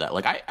opposition to that,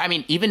 like I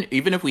mean, even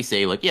if we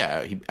say like,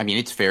 yeah, I mean,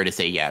 it's fair to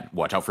say, yeah,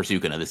 watch out for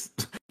Sukuna. This,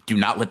 do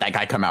not let that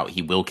guy come out.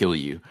 He will kill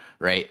you,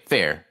 right?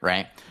 Fair,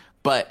 right?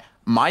 But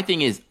my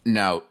thing is,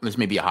 no, this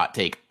may be a hot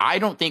take. I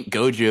don't think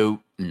Gojo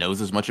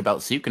knows as much about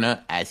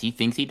Sukuna as he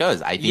thinks he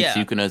does. I think Yeah.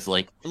 Sukuna's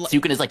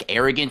like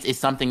arrogance is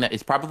something that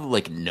is probably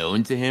like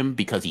known to him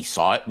because he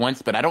saw it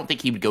once, but I don't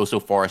think he would go so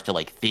far as to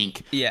like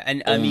think yeah,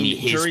 and I only mean,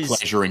 his juries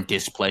pleasure and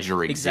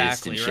displeasure exist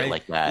exactly and shit right.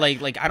 like that.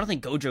 Like I don't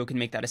think Gojo can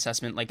make that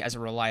assessment like as a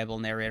reliable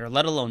narrator,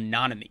 let alone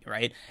Nanami,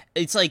 right?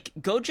 It's like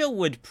Gojo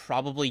would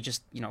probably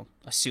just, you know,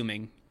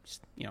 assuming,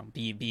 just, you know,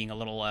 being a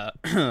little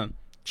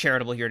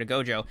charitable here to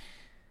Gojo,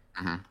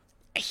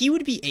 he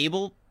would be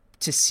able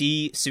to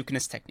see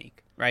Sukuna's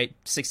technique, right?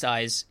 Six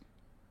eyes.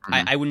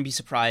 I wouldn't be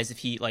surprised if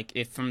he like,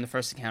 if from the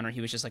first encounter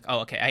he was just like, oh,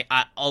 okay,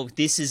 oh,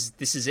 this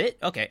is it.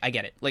 Okay, I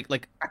get it. Like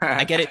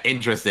I get it.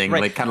 Interesting,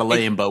 Right. like kind of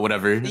lame, but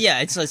whatever. Yeah,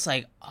 it's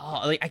like,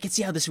 oh, like I can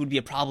see how this would be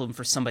a problem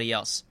for somebody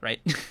else, right?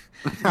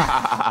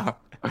 But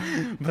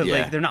Yeah.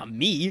 like, they're not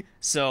me,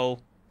 so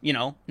you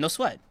know, no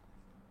sweat.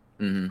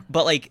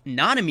 But like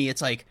Nanami,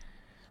 it's like,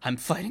 I'm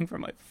fighting for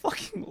my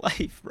fucking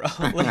life, bro.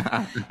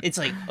 Like, it's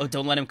like, oh,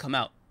 don't let him come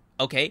out.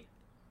 Okay,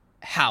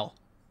 how?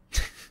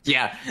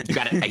 Yeah,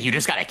 you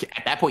just gotta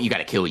at that point you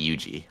gotta kill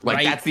Yuji. Like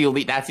Right? that's the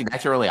elite. That's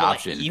your only But like,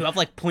 option. you have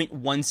like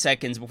 0.1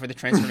 seconds before the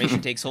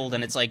transformation takes hold,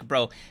 and it's like,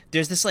 bro,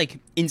 there's this like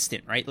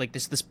instant, right? Like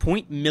this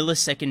point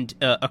millisecond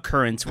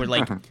occurrence where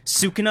like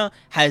Sukuna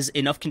has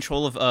enough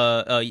control of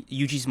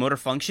Yuji's motor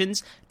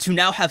functions to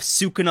now have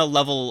Sukuna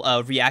level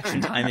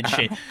reaction time and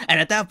shit. And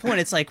at that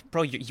point, it's like,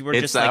 bro, you were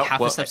just like half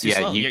a step too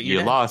slow. You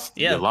You're lost.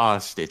 Yeah, You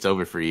lost. It's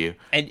over for you.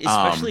 and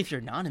especially if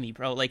you're Nanami,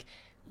 bro, like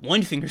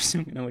one finger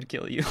Sukuna would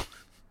kill you.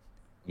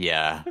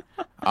 Yeah.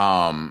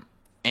 And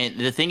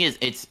the thing is,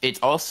 it's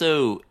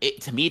also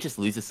to me it just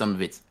loses some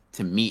of its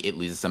it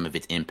loses some of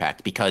its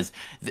impact because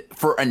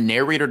for a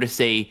narrator to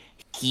say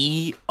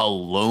he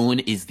alone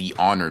is the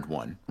honored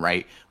one,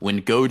 right?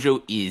 When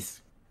Gojo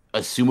is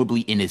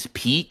assumably in his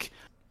peak,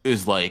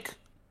 is like,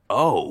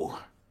 oh,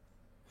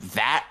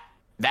 that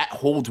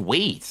holds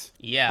weight,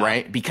 Yeah.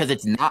 right? Because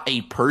it's not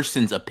a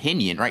person's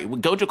opinion, right?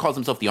 When Gojo calls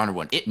himself the honored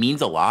one, it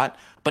means a lot,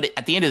 but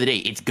at the end of the day,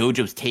 it's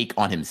Gojo's take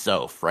on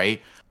himself,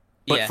 right?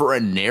 But Yeah. for a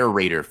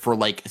narrator, for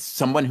like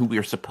someone who we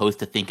are supposed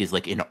to think is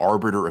like an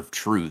arbiter of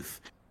truth,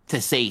 to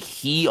say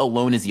he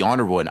alone is the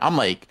honored one, I'm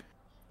like,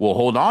 well,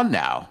 hold on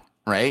now,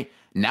 right?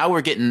 Now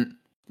we're getting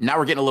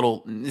a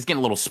little it's getting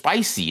a little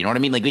spicy, you know what I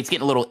mean? Like it's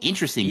getting a little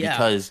interesting Yeah.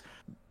 because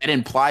it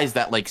implies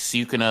that like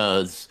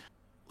Sukuna's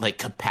like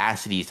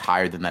capacity is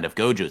higher than that of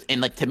Gojo's.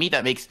 And like to me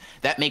that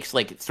makes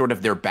like sort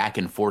of their back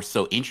and forth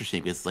so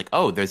interesting because it's like,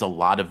 oh, there's a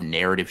lot of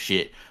narrative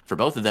shit for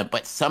both of them,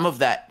 but some of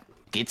that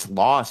gets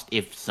lost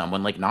if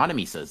someone like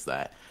Nanami says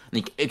that.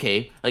 Like,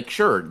 okay, like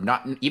sure,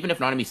 not even if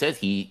Nanami says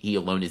he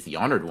alone is the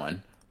honored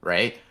one,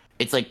 right?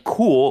 It's like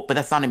cool, but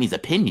that's Nanami's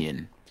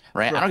opinion,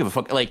 right? I don't give a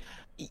fuck. Like,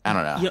 I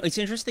don't know. You know, it's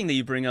interesting that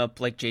you bring up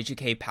like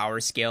JJK power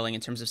scaling in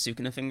terms of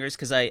Sukuna fingers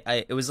because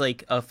it was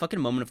like a fucking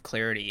moment of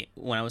clarity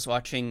when I was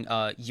watching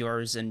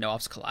yours and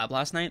Noop's collab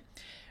last night,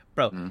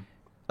 bro.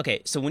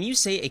 Okay, so when you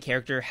say a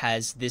character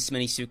has this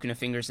many Sukuna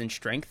fingers in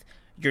strength,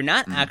 you're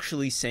not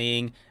actually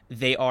saying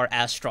they are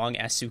as strong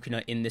as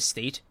Sukuna in this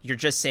state. You're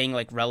just saying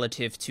like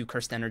relative to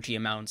cursed energy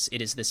amounts, it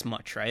is this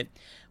much, right?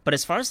 But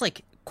as far as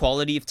like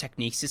quality of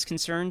techniques is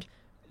concerned,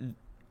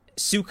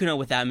 Sukuna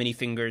with that many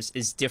fingers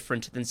is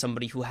different than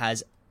somebody who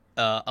has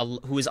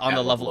who is on That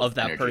the level level of of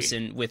that energy.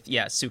 person with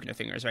Sukuna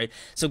fingers, right?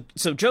 So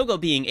Jogo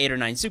being 8 or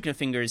 9 Sukuna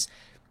fingers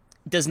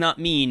does not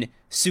mean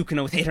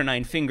Sukuna with 8 or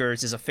 9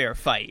 fingers is a fair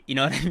fight. You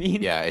know what I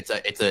mean? Yeah, it's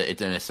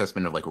an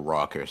assessment of like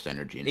raw cursed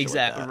energy and shit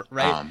Exactly, like that.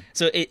 right.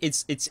 So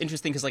it's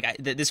interesting because like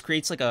this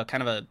creates like a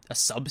kind of a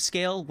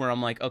subscale where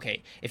I'm like,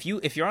 okay, if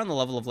you're on the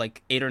level of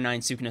like 8 or 9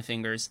 Sukuna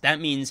fingers, that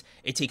means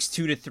it takes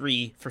 2 to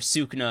 3 for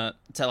Sukuna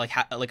to like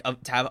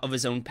to have of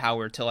his own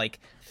power to like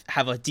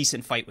have a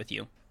decent fight with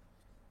you.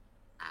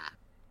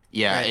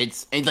 Yeah, Right.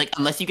 it's like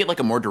unless you get like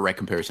a more direct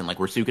comparison, like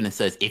where Sukuna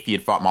says if he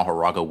had fought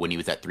Mahoraga when he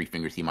was at 3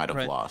 fingers, he might have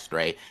Right. lost,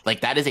 right?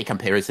 Like that is a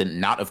comparison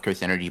not of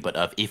curse energy, but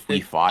of if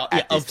we fought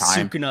at this of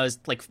time. Sukuna's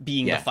like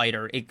being Yeah. the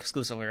fighter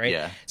exclusively, right?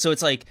 Yeah. So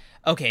it's like,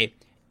 okay,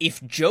 if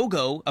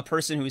Jogo, a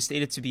person who is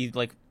stated to be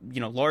like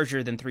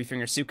larger than 3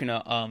 finger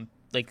Sukuna,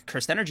 like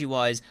cursed energy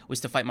wise, was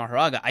to fight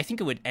Mahoraga, I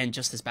think it would end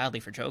just as badly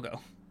for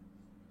Jogo.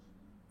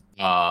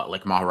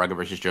 Like Mahoraga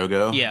versus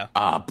Jogo. Yeah.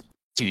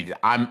 Dude,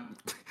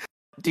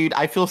 dude,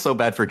 I feel so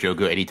bad for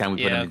Jogo anytime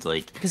we put him into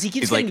like Because he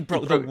keeps he's getting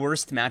the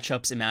worst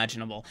matchups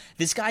imaginable.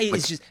 This guy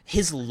is just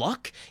his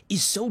luck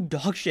is so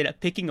dog shit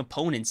at picking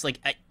opponents. Like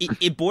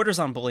it borders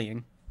on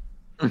bullying.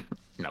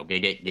 no,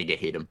 get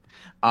hit him.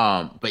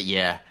 But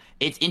yeah,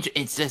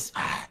 it's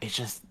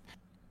just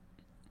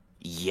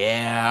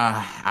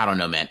yeah, I don't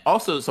know, man.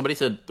 Also, somebody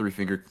said 3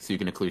 finger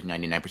Sukuna clears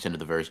 99% of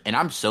the verse, and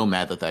I'm so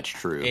mad that that's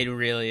true. It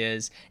really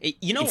is.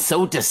 It's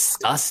so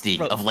disgusting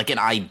Bro. of like an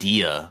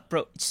idea.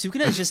 Bro,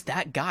 Sukuna is just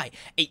that guy.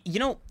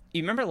 You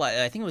remember?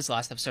 I think it was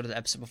last episode of the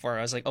episode before.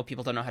 I was like, "Oh,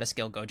 people don't know how to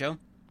scale Gojo."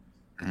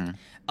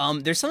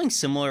 There's something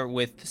similar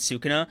with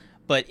Sukuna,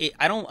 but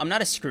I'm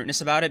not as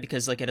scrutinous about it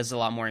because like it is a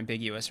lot more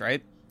ambiguous,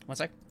 right? One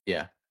sec.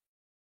 Yeah.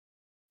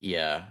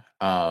 Yeah.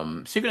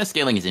 Sukuna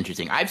scaling is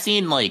interesting. I've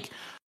seen like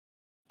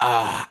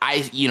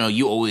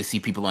you always see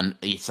people on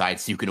each side.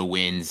 Sukuna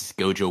wins,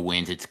 Gojo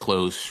wins. It's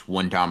close.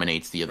 One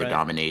dominates, the other Right.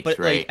 dominates. But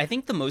right? like, I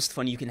think the most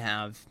fun you can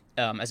have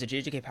as a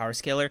JJK power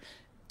scaler,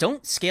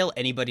 don't scale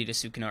anybody to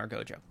Sukuna or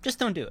Gojo. Just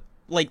don't do it.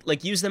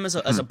 Like use them as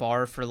a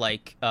bar for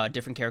like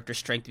different character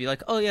strength to be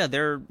like, oh yeah,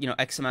 they're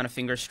X amount of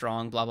fingers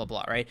strong, blah blah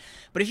blah, right?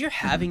 But if you're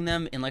having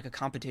them in like a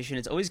competition,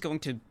 it's always going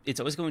to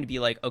be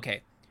like,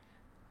 okay,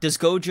 does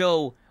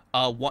Gojo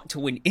want to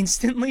win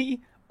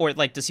instantly, or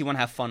like does he want to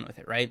have fun with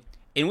it, right?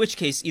 In which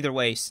case, either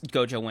way,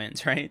 Gojo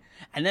wins, right?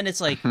 And then it's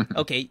like,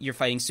 okay, you're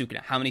fighting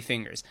Sukuna. How many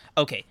fingers?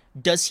 Okay,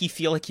 does he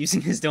feel like using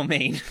his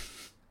domain?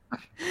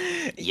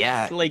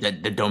 Yeah, like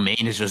the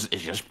domain is just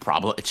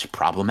it's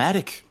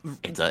problematic.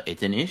 It's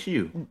an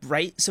issue.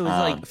 Right? So it's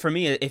like for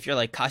me, if you're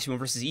like Kashima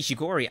versus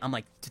Ishigori, I'm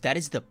like, dude, that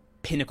is the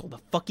pinnacle, the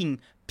fucking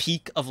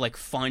peak of like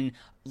fun,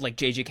 like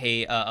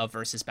JJK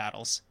versus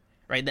battles.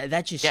 Right?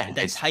 That just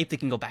that's hype. They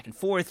can go back and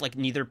forth. Like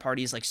neither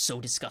party is like so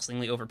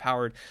disgustingly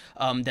overpowered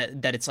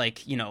that it's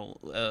like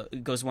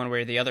goes one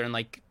way or the other. And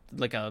like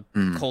like a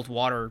cold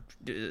water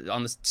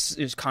on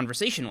this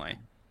conversation way.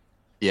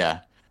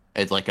 Yeah,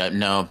 it's like a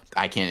no,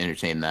 I can't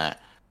entertain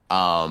that.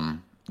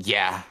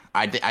 Yeah,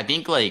 I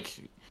think like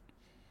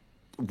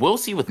we'll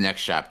see with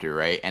next chapter,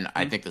 right? And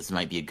I think this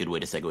might be a good way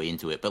to segue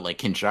into it. But like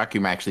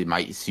Kenjaku actually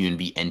might soon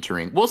be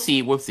entering. We'll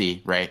see,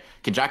 right?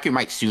 Kenjaku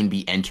might soon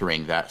be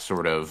entering that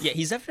sort of. Yeah,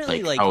 he's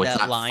definitely like oh, that it's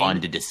not line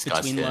fun to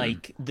discuss between him.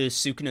 like the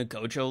Sukuna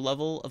Gojo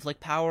level of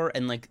like power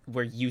and like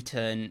where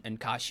Yuta and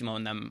Kashimo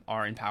and them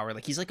are in power.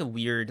 Like he's like a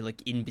weird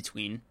like in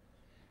between.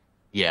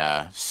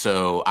 Yeah,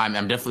 so I'm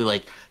definitely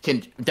like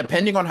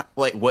depending on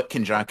like what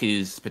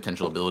Kenjaku's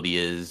potential ability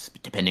is,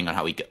 depending on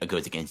how he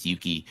goes against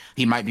Yuki,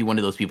 he might be one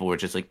of those people where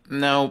it's just like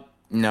no,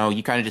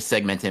 you kind of just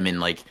segment him and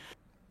like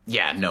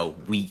yeah, no,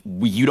 we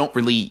you don't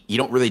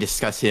really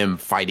discuss him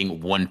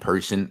fighting one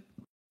person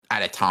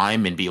at a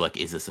time and be like,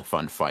 is this a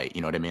fun fight?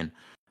 You know what I mean?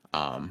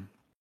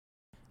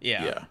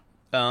 Yeah.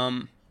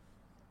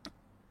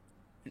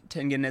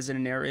 Tengen as a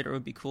narrator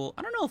would be cool.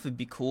 I don't know if it'd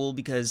be cool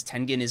because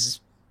Tengen is.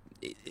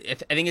 I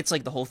think it's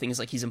like the whole thing is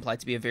like he's implied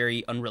to be a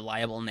very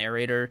unreliable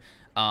narrator,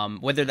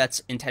 whether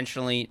that's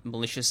intentionally,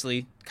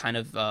 maliciously, kind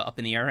of up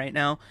in the air right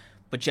now.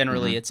 But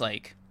generally, it's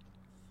like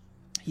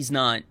he's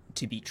not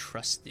to be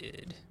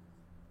trusted.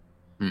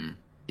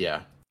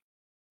 Yeah.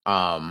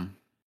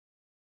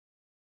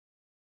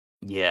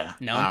 Yeah.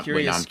 Now I'm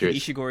curious. Could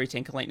Ishigori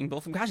tank a lightning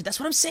bolt from Kashi? That's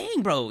what I'm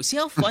saying, bro. See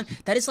how fun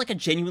that is? Like a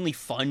genuinely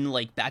fun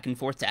like back and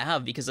forth to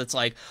have because it's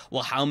like,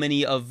 well, how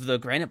many of the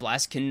Granite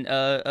Blast can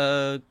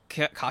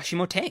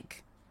Kashimo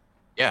tank?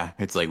 Yeah,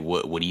 it's like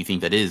what do you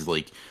think that is?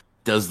 Like,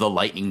 does the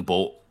lightning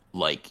bolt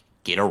like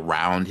get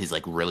around his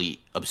like really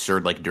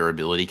absurd like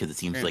durability because it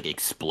seems to like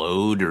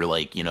explode or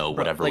like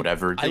whatever.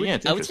 I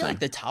would say like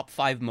the top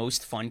 5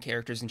 most fun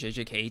characters in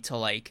JJK to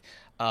like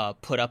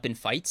put up in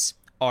fights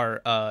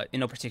are in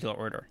no particular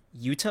order: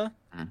 Yuta,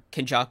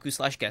 Kenjaku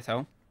 /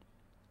 Geto,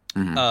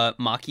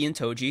 Maki and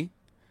Toji,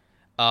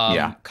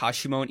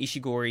 Kashimo and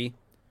Ishigori,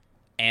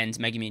 and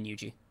Megumi and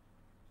Yuji.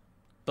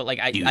 But like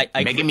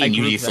Megumi and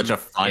Yuji is such a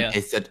fun. Yeah.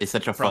 It's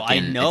such a bro,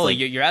 fucking. I know like,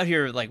 you're out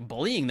here like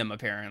bullying them.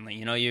 Apparently,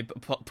 you're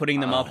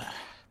putting them up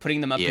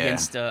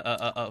against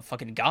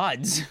fucking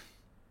gods.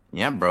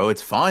 Yeah, bro,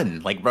 it's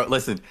fun. Like, bro,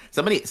 listen,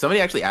 somebody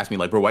actually asked me,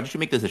 like, bro, why did you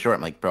make this a short?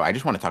 I'm like, bro, I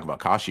just want to talk about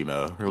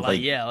Kashimo. Or, like,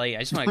 I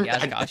just want to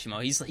gas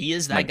Kashimo. He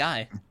is that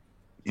guy.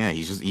 Yeah,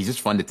 he's just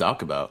fun to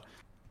talk about.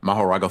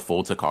 Mahoraga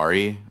full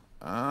Takari.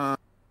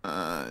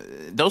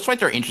 Those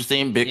fights are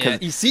interesting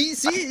because you see,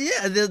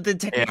 the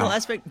technical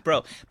aspect,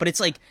 bro. But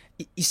it's like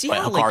you see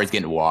how Hikari's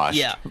getting washed.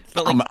 Yeah,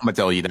 but like, I'm gonna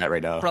tell you that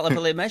right now. Bro,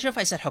 but imagine if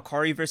I said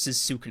Hikari versus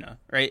Sukuna,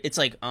 right? It's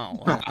like, oh,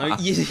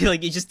 well, you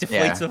just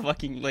deflates the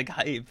fucking like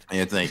hype.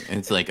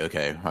 It's like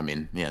okay. I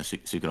mean, yeah,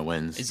 Sukuna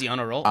wins. Is he on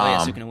a roll? Oh yeah,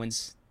 Sukuna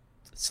wins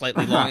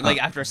slightly long,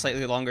 like after a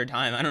slightly longer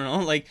time. I don't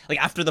know, like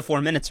after the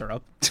 4 minutes are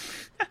up.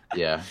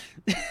 Yeah,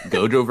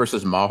 Gojo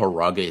versus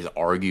Mahoraga is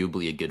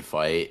arguably a good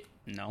fight.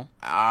 No.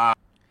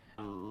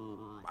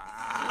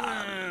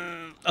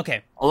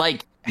 Okay.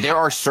 Like there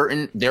are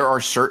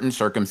certain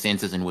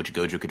circumstances in which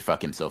Gojo could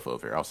fuck himself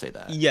over. I'll say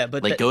that. Yeah,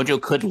 but like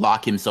Gojo could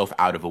lock himself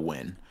out of a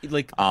win.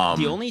 Like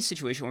the only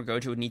situation where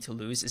Gojo would need to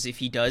lose is if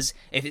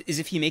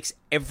he makes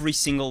every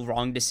single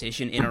wrong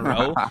decision in a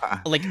row.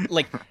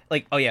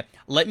 like oh yeah,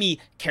 let me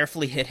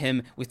carefully hit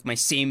him with my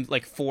same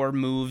like 4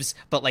 moves,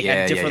 but like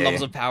at different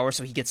levels of power,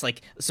 so he gets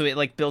like it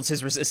like builds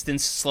his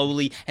resistance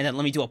slowly, and then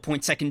let me do a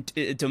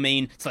 0.2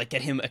 domain to like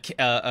get him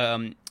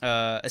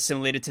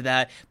assimilated to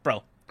that,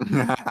 bro.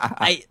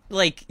 I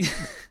like.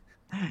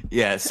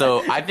 Yeah,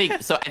 so I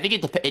think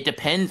it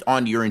depends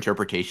on your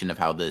interpretation of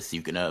how the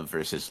Sukuna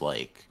versus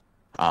like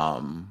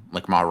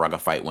Mahoraga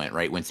fight went,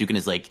 right? When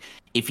Sukuna's like,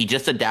 if he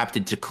just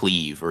adapted to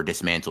cleave or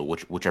dismantle,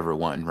 whichever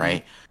one,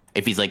 right?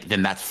 If he's like,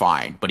 then that's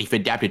fine. But if he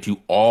adapted to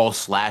all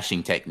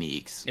slashing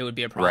techniques, it would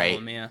be a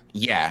problem, right? Yeah.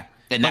 Yeah,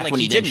 and that's when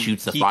he then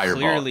shoots the fireball.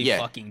 He clearly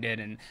fucking did,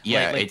 and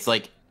it's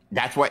like.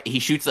 That's why he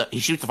shoots the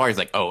fire. He's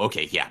like, oh,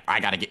 okay, yeah, I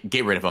gotta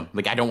get rid of him.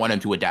 Like, I don't want him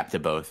to adapt to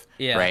both.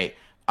 Yeah. Right.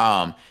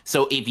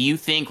 So if you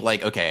think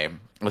like, okay,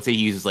 let's say he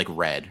uses like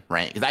red,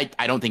 right? Because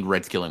I don't think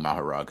red's killing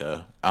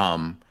Mahoraga.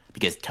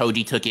 Because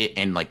Toji took it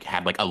and like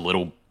had like a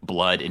little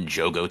blood, and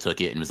Jogo took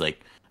it and was like,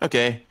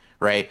 okay,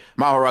 right.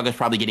 Mahoraga's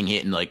probably getting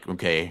hit and like,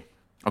 okay,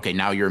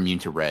 now you're immune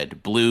to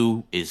red.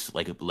 Blue is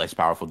like less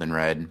powerful than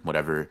red,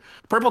 whatever.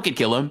 Purple could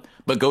kill him,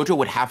 but Gojo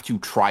would have to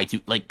try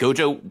to like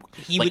Gojo.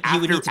 He would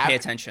need to pay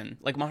attention.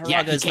 Like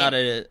Mahoraga is not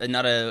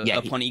a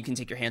opponent you can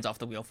take your hands off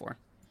the wheel for.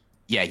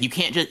 Yeah, he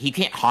can't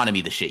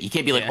Hanami the shit. You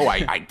can't be like, oh,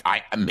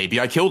 I maybe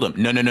I killed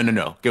him. No,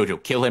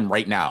 Gojo, kill him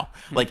right now.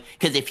 Like,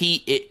 because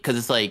because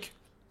it's like,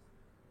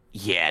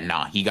 yeah,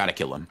 nah, you gotta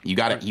kill him. You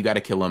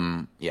gotta kill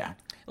him. Yeah.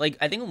 Like,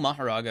 I think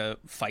Mahoraga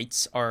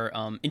fights are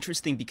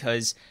interesting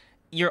because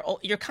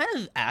you're kind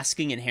of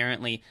asking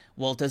inherently,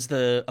 well, does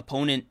the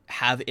opponent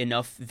have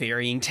enough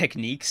varying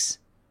techniques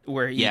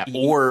where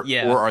or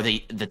are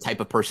they the type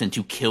of person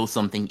to kill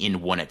something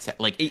in one attack?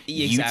 Like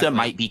exactly. Yuta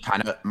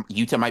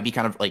might be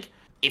kind of like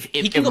He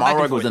if can go back and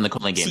Malrog was forth. in the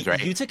Kulin See, games, right?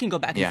 Yuta can go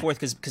back and Yeah, forth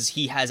because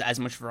he has as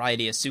much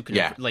variety as Sukuna,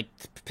 yeah, like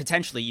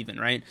potentially even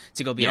right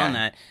to go beyond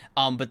yeah.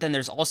 that. But then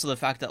there's also the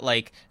fact that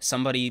like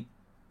somebody,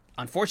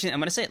 unfortunately, I'm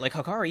gonna say it, like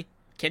Hakari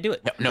can't do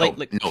it. No,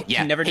 no, Can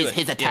yeah. never do His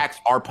it. Yeah. attacks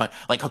are punch.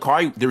 Like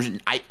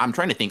Hakari, I'm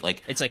trying to think.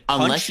 Like, It's like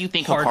unless punch, you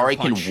think hard Hakari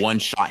punch, can one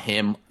shot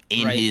him right?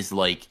 in his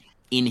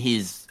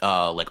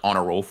like on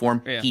a roll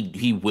form, Yeah.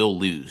 he will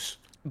lose.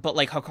 But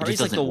like It Hakari's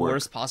just like the doesn't work.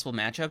 worst possible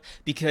matchup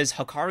because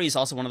Hakari is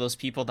also one of those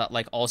people that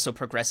like also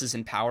progresses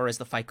in power as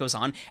the fight goes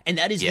on, and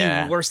that is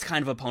Yeah. the worst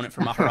kind of opponent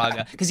for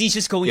Maharaga because he's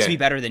just going to Yeah. be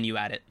better than you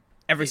at it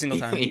every single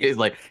time. He's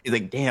like,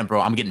 damn,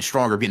 bro, I'm getting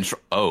stronger,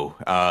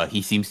 Oh,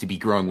 he seems to be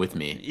growing with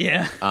me.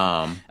 Yeah.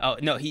 Um, Oh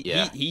no,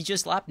 yeah. he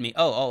just slapped me.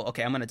 Oh,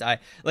 okay, I'm gonna die.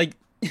 Like,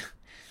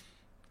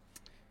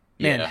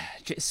 man, yeah,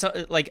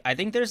 so like I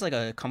think there's like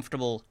a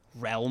comfortable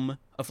realm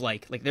of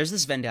like there's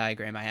this Venn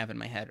diagram I have in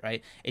my head,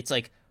 right? It's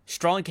like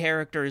strong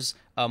characters,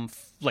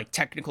 like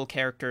technical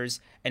characters,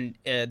 and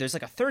there's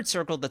like a third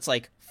circle that's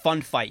like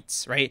fun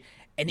fights, right?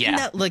 And in Yeah.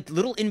 that like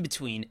little in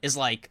between is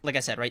like I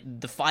said, right,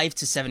 the 5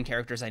 to 7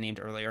 characters I named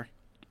earlier,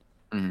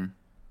 mhm.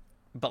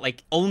 but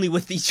like only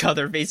with each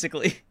other,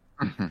 basically.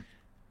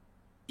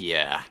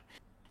 Yeah,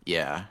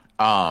 yeah.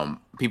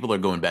 People are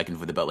going back and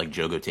forth about like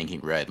Jogo tanking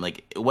red,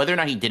 like whether or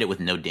not he did it with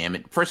no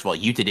damage. First of all,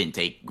 Yuta didn't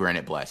take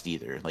Granite Blast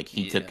either. Like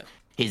he took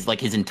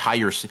his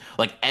entire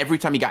like every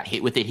time he got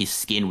hit with it, his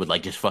skin would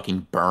like just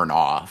fucking burn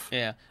off.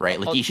 Yeah. Right.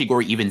 Like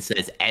Ishigori even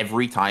says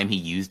every time he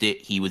used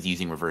it, he was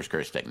using reverse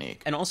curse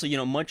technique. And also,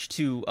 much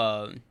to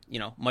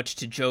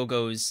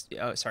Jogo's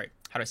sorry,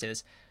 how do I say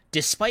this?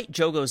 Despite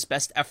Jogo's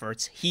best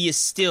efforts, he is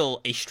still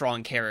a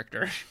strong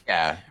character.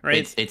 Yeah,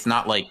 Right? It's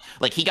not like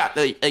he got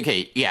the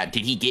okay. Yeah,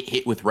 did he get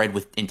hit with red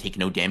with and take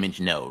no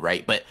damage? No,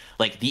 right. But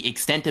like the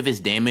extent of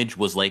his damage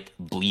was like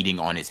bleeding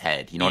on his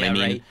head. You know what I Yeah,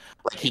 mean? right.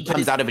 Like he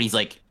comes out of it, he's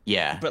like,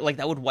 yeah, But like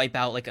that would wipe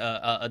out like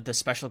the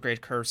special grade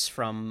curse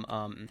from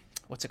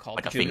what's it called?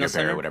 like a Juvenile finger bear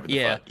Center? or whatever.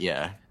 Yeah. Fuck.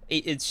 Yeah,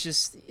 It's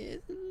just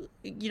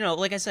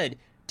like I said,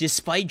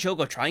 despite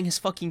Jogo trying his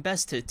fucking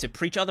best to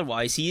preach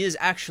otherwise, he is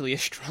actually a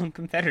strong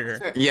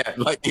competitor.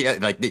 despite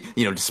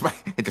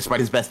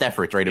his best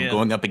efforts, right, of Yeah.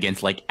 going up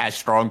against like as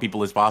strong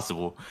people as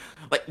possible.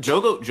 Like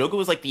Jogo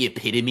was like the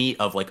epitome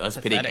of like us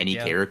pitting Pathetic, any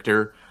yeah.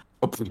 character.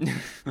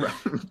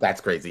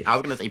 That's crazy. I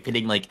was gonna say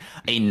pitting like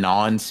a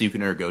non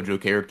Sukuna or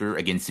Gojo character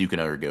against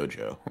Sukuna or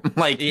Gojo.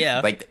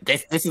 Yeah. like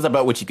this is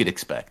about what you could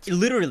expect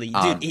Literally,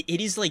 Um, dude,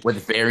 it is like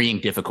with varying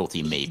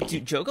difficulty, maybe.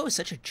 dude, Jogo is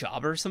such a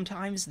jobber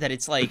sometimes that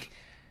it's like,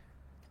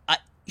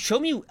 show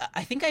me.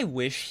 I think I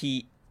wish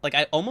he. Like,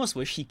 I almost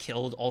wish he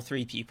killed all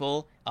 3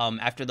 people.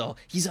 After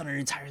he's on an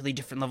entirely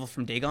different level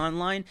from Dagon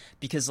line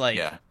because, like,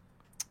 Yeah,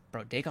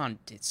 bro, Dagon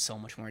did so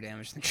much more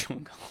damage than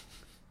Jogo.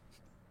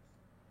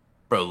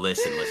 bro.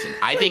 Listen.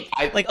 I think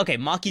Like, okay,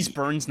 Maki's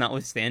burns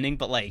notwithstanding,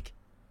 but like,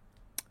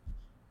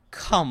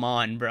 come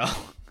on, bro.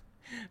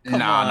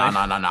 Come on.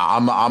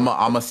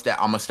 I'm a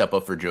step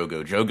up for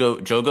Jogo.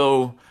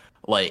 Jogo,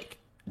 like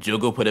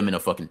Jogo put him in a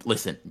fucking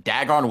listen.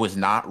 Dagon was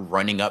not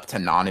running up to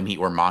Nanami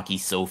or Maki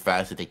so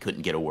fast that they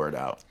couldn't get a word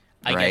out.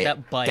 I right? get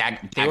that,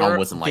 but Dagon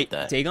wasn't like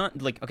that. Dagon,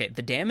 like, okay,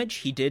 the damage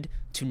he did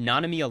to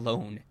Nanami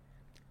alone,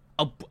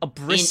 a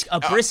brisk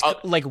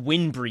like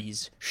wind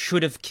breeze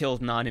should have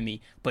killed Nanami,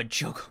 but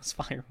Jogo's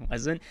fire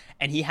wasn't,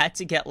 and he had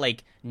to get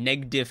like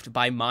neg diffed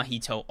by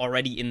Mahito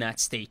already in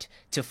that state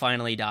to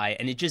finally die,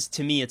 and it just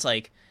to me it's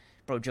like,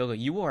 bro, Jogo,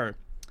 you are,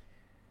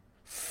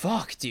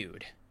 fuck,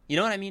 dude. You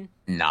know what I mean?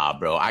 Nah,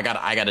 bro, I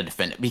gotta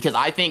defend it because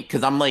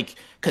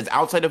because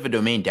outside of a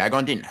domain,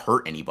 Dagon didn't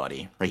hurt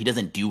anybody, right? He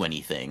doesn't do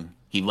anything.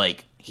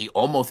 He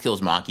almost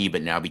kills Maki,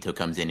 but Naobito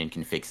comes in and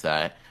can fix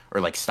that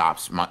or like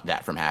stops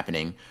that from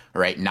happening,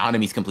 right?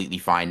 Nanami's completely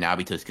fine,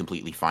 Naobito's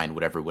completely fine,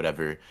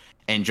 whatever.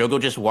 And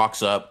Jogo just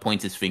walks up,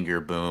 points his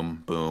finger,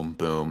 boom, boom,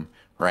 boom,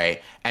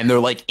 right? And they're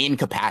like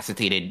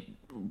incapacitated.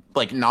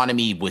 Like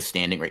Nanami was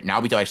standing, right?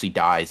 Naobito actually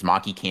dies.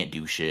 Maki can't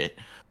do shit.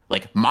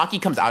 Like Maki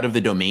comes out of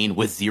the domain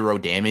with 0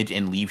 damage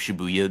and leaves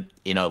Shibuya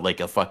in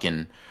a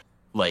fucking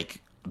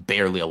like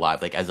barely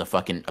alive, like as a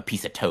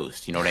piece of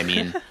toast. You know what I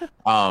mean?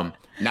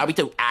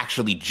 Naobito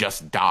actually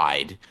just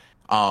died.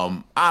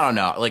 I don't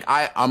know. Like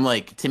I'm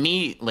like, to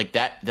me, like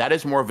that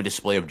is more of a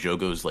display of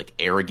Jogo's like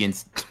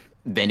arrogance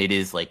than it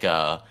is like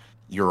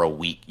you're a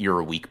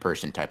weak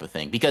person type of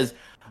thing. Because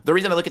the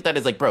reason I look at that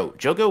is like, bro,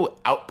 Jogo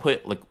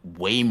output like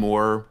way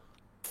more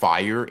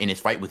fire in his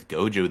fight with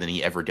Gojo than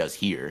he ever does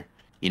here.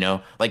 You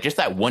know, like just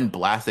that one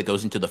blast that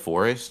goes into the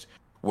forest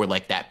where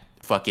like that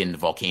fucking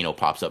volcano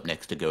pops up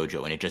next to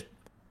Gojo and it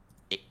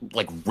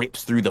like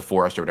rips through the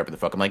forest or whatever the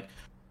fuck. I'm like,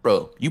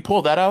 bro, you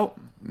pull that out,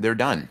 they're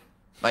done.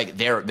 Like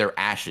they're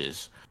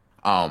ashes.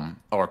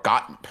 Or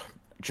got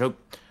joke.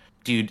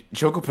 Dude,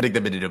 Choco putting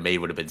them in a domain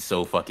would have been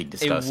so fucking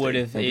disgusting. It would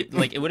have,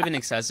 it would have been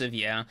excessive,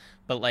 yeah.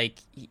 But like,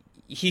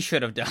 he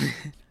should have done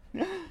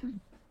it.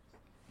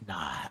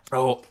 Nah,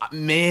 bro,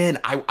 man,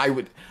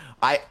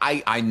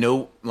 I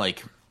know,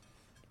 like,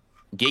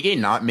 Gege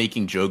not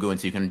making Jogo and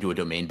Sukuna do a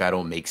domain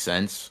battle makes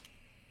sense,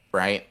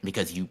 right?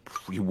 Because you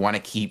want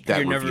to keep that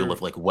You're reveal never-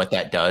 of like what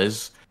that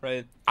does.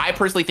 Right. I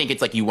personally think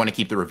it's like you want to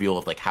keep the reveal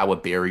of like how a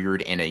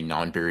barriered and a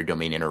non-barriered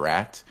domain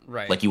interact.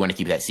 Right. Like you want to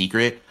keep that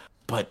secret.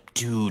 But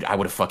dude, I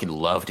would have fucking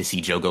loved to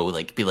see Jogo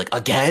like be like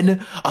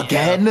again,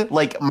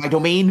 like my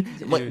domain,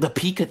 like Dude. the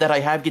peak that I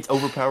have gets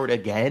overpowered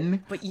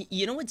again. But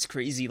you know what's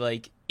crazy?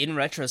 Like in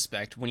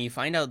retrospect, when you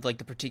find out like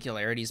the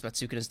particularities about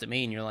Sukuna's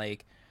domain, you're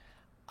like,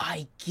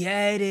 I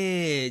get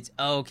it.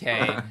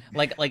 Okay.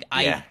 Like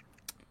Yeah.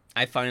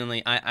 I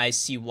finally I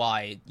see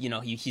why,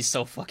 he's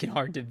so fucking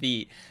hard to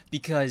beat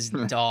because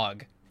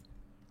dog.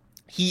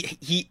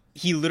 He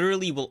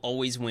literally will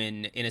always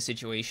win in a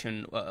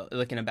situation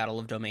like in a battle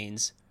of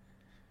domains.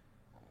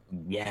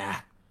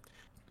 Yeah.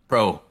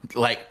 Bro,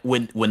 like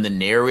when the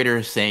narrator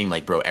is saying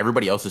like, bro,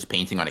 everybody else is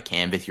painting on a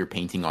canvas, you're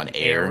painting on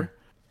air.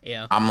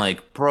 Yeah. I'm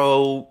like,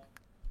 bro,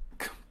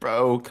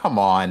 come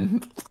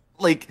on.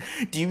 Like,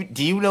 do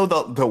you know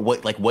the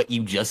what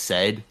you just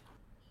said?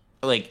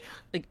 Like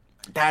Like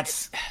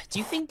that's do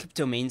you think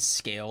domains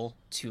scale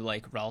to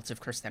like relative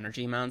cursed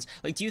energy amounts?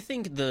 Like do you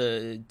think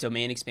the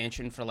domain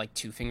expansion for like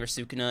 2-finger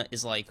Sukuna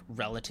is like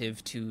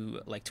relative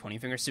to like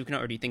 20-finger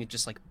Sukuna, or do you think it's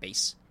just like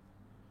base?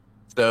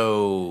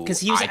 so Because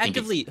he was I think it's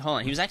actively hold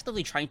on, he was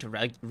actively trying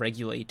to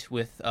regulate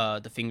with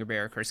the finger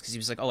bearer curse because he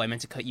was like, oh, I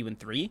meant to cut you in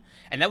 3,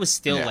 and that was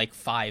still yeah, like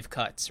 5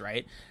 cuts,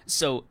 right?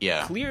 So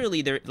yeah,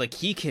 clearly there like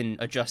he can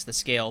adjust the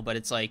scale, but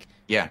it's like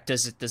yeah,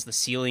 does the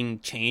ceiling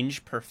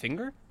change per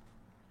finger?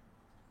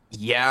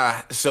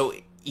 yeah. So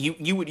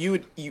you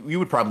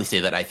would probably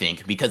say that I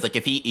think because like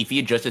if he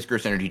adjusts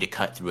Curse energy to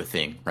cut through a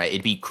thing, right?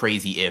 It'd be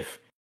crazy if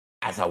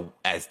as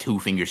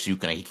 2-finger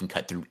Sukuna he can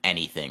cut through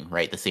anything,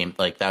 right? The same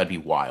like that would be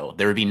wild.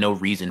 There would be no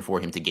reason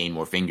for him to gain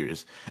more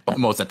fingers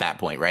almost at that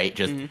point, right?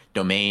 Just Mm-hmm.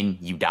 domain,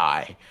 you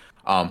die.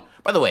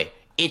 By the way,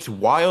 it's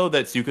wild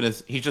that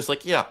Sukuna's he's just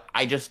like, yeah,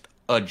 I just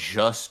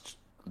adjust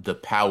the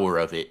power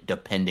of it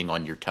depending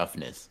on your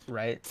toughness.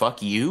 Right.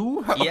 Fuck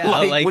you? Yeah,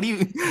 like, like, what do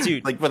you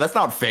dude. like? But that's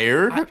not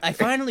fair. I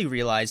finally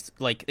realized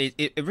like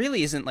it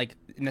really isn't like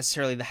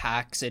necessarily the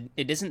hacks. It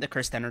isn't the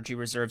cursed energy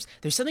reserves.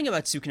 There's something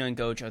about Sukuna and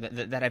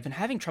Gojo that I've been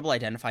having trouble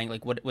identifying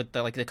like what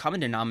the like the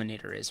common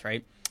denominator is,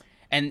 right?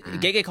 And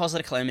Gege calls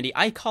it a calamity.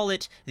 I call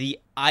it the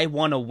I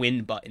wanna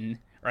win button,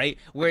 right?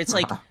 Where it's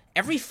like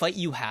every fight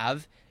you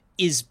have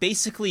is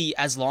basically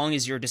as long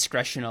as your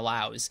discretion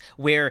allows,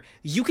 where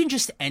you can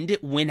just end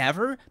it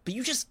whenever, but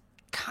you just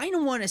kind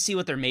of want to see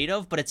what they're made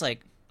of. But it's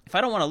like, if I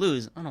don't want to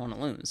lose, I don't want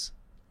to lose.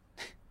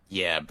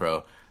 Yeah,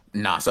 bro.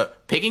 Nah, so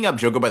picking up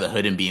Jogo by the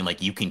hood and being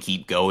like, "You can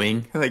keep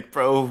going," like,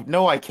 bro,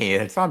 no, I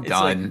can't. I'm It's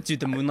done. like, dude,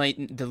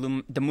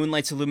 the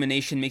moonlight's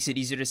illumination makes it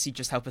easier to see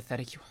just how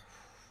pathetic you are.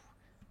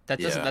 That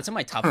doesn't. Yeah. That's in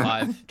my top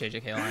 5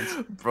 JJK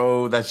lines.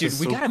 Bro, that's Dude,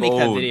 just we so gotta cold. make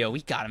that video.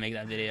 We gotta make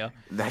that video.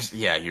 That's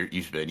yeah,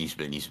 you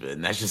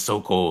spin. That's just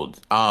so cold.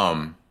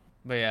 But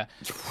yeah,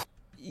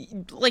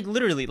 like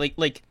literally,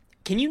 like,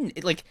 can you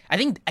like? I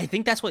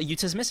think that's what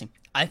Yuta's missing.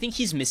 I think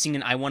he's missing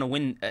an I want to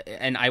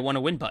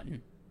win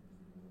button.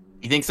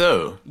 You think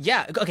so?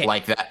 Yeah. Okay.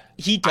 Like that?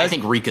 He does. I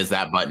think Rika's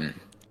that button.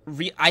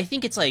 I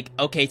think it's like,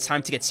 okay, it's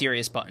time to get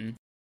serious button.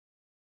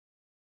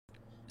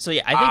 So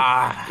yeah,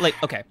 I think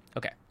like okay.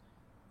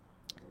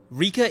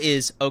 Rika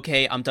is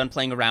okay. I'm done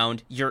playing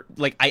around. You're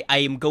like I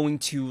am going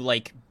to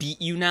like beat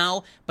you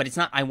now, but it's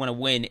not I want to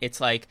win. It's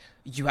like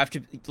you have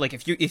to like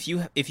if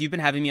you've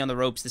been having me on the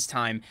ropes this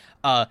time,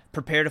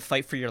 prepare to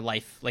fight for your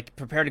life. Like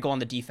prepare to go on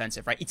the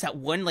defensive, right? It's that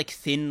one like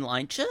thin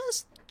line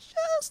just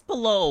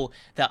below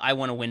that I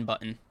want to win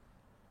button.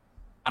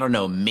 I don't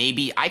know.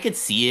 Maybe I could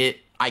see it.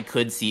 I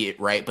could see it,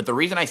 right? But the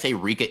reason I say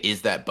Rika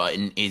is that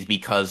button is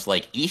because,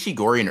 like,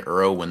 Ishigori and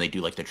Uro, when they do,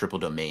 like, the triple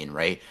domain,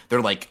 right?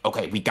 They're like,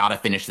 okay, we gotta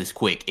finish this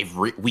quick.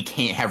 We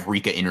can't have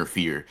Rika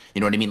interfere.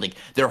 You know what I mean? Like,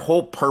 their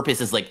whole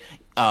purpose is, like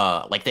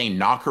they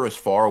knock her as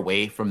far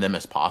away from them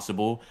as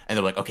possible. And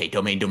they're like, okay,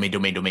 domain.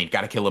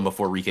 Gotta kill him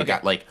before Rika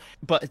got, like...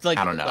 But it's like,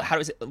 I don't know. How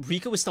is it?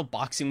 Rika was still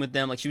boxing with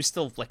them. Like, she was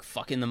still, like,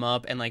 fucking them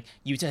up. And, like,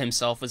 Yuta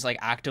himself was, like,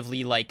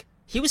 actively, like...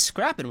 He was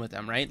scrapping with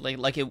them, right? Like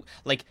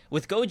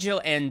with Gojo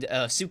and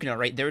Sukuna,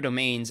 right? Their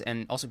domains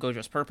and also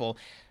Gojo's purple,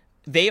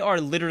 they are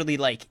literally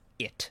like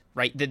it,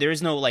 right? There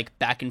is no like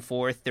back and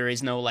forth. There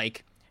is no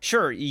like.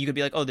 Sure, you could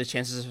be like, oh, the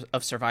chances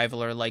of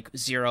survival are like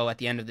 0 at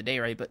the end of the day,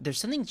 right? But there's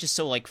something just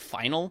so like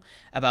final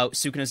about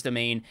Sukuna's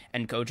domain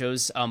and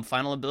Gojo's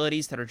final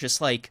abilities that are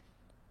just like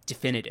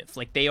definitive.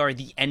 Like they are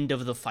the end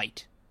of the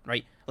fight,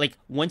 right? Like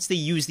once they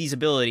use these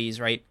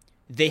abilities, right?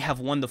 They have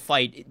won the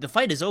fight. The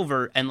fight is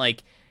over, and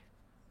like.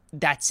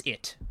 That's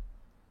it.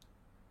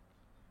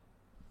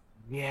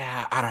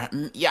 Yeah, I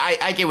don't. Yeah,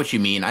 I get what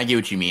you mean. I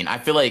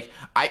feel like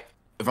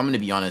if I'm gonna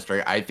be honest,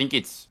 right, I think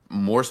it's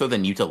more so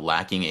than Yuta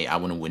lacking a I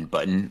want to win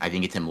button. I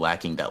think it's him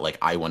lacking that like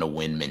I want to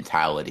win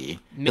mentality.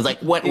 Because like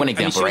one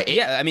example, right?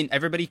 Yeah, I mean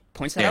everybody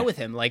points that out with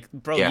him. Like,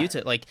 bro,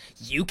 Yuta, like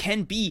you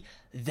can be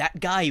that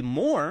guy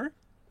more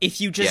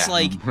if you just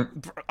like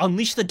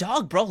unleash the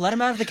dog, bro. Let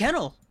him out of the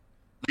kennel.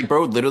 Like,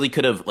 bro literally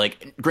could have,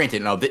 like,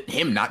 granted, no,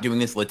 him not doing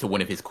this led to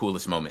one of his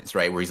coolest moments,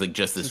 right? Where he's like,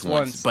 just this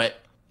once. But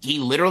he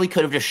literally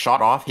could have just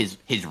shot off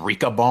his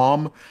Rika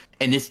bomb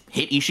and just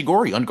hit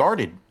Ishigori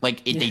unguarded.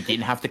 Like they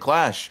didn't have to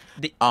clash.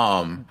 The,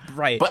 Um,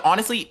 right. but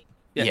honestly,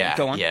 Yeah.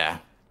 Go on. yeah.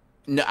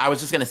 No, I was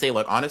just gonna say,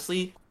 like,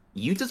 honestly,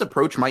 Yuta's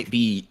approach might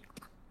be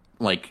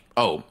like,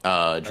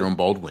 Jerome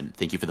Baldwin,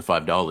 thank you for the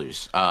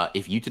 $5.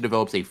 If Yuta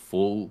develops a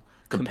full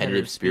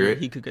competitive spirit,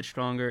 He could get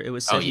stronger. It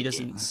was oh said he yeah,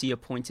 doesn't see a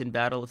point in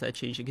battle. If that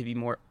changed, it could be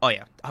more. Oh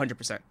yeah,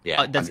 100%.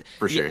 yeah, That's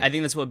for sure. I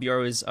think that's what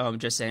Bioro was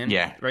just saying.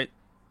 Yeah. Right.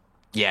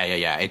 Yeah.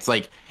 And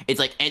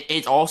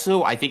it's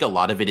also, I think a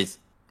lot of it is,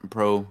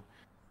 bro.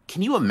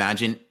 Can you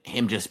imagine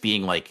him just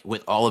being like,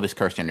 with all of his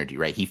cursed energy,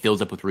 right? He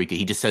fills up with Rika.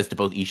 He just says to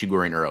both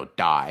Ishiguro and Uro,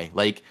 die.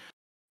 Like,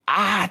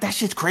 that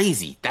shit's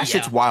crazy. That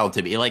shit's wild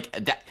to me. Like,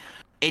 that,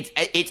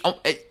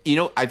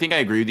 I think I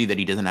agree with you that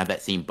he doesn't have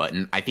that same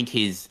button. I think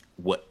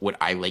what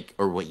I like,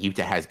 or what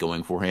Yuta has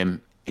going for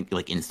him,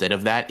 like, instead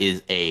of that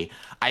is I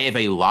have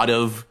a lot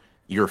of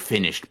you're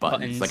finished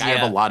buttons. Like I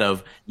have a lot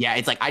of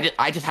it's like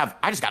I just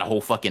got a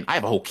whole fucking I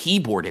have a whole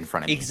keyboard in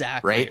front of me.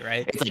 Exactly.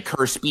 Right. It's like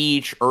Curse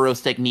Speech,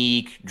 Uro's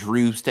technique,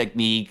 Drew's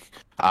technique.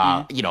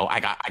 I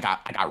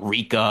got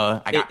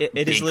Rika. I got it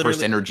is literally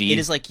cursed energy. It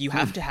is like you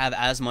have to have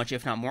as much,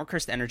 if not more,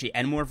 cursed energy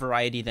and more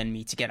variety than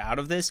me to get out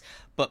of this.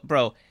 But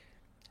bro,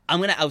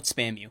 I'm gonna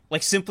outspam you.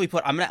 Like, simply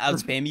put, I'm gonna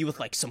outspam you with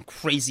like some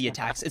crazy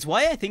attacks. It's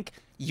why I think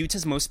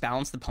Yuta's most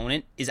balanced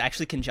opponent is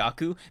actually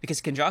Kenjaku,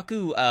 because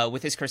Kenjaku,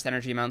 with his cursed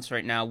energy amounts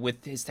right now,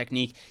 with his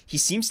technique, he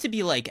seems to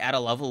be like at a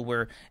level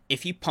where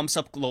if he pumps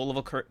up low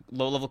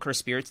level cursed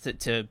spirits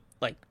to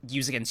like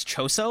use against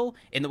Choso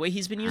in the way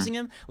he's been using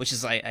him, which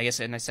is like, I guess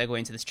a nice segue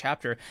into this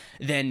chapter,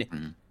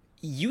 then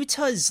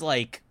Yuta's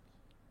like,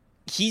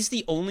 he's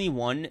the only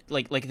one,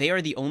 like they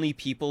are the only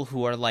people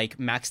who are like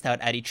maxed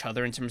out at each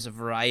other in terms of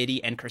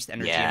variety and cursed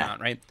energy amount,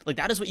 right? Like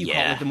that is what you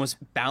call like the most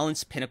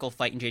balanced pinnacle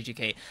fight in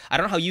JJK. I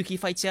don't know how Yuki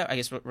fights yet. I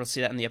guess we'll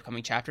see that in the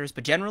upcoming chapters.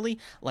 But generally,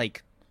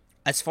 like,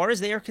 as far as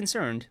they are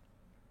concerned,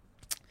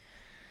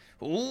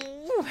 ooh,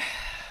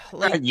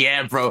 like,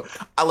 yeah, bro.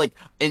 I like,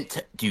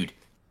 dude.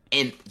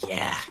 And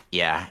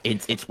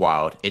it's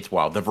wild. It's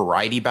wild. The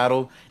variety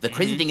battle. The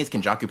crazy thing is,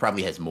 Kenjaku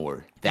probably has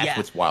more. That's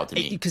what's wild to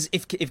me. Because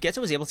if Geto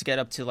was able to get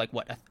up to like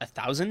what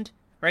 1,000,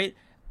 right?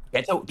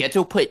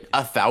 Geto put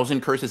 1,000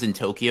 curses in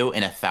Tokyo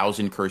and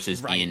 1,000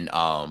 curses in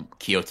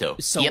Kyoto.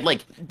 So he had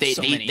like they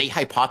many.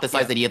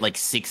 hypothesized that he had like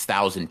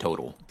 6,000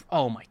 total.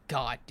 Oh my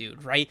god,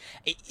 dude! Right?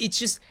 It's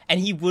just, and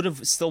he would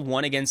have still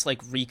won against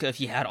like Rika if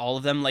he had all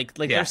of them. Like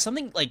there's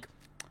something like.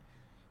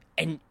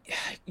 And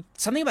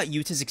something about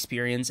Yuta's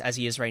experience as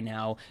he is right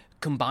now,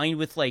 combined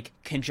with like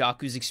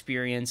Kenjaku's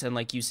experience and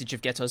like usage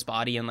of Geto's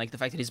body and like the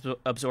fact that he's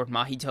absorbed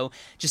Mahito,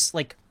 just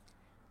like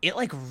it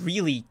like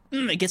really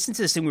it gets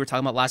into this thing we were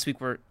talking about last week,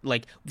 where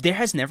like there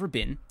has never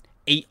been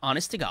a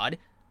honest to god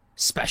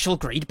special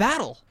grade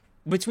battle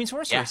between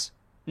sorcerers.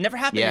 Never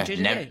happened in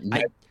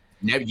JJK.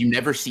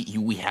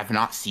 We have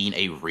not seen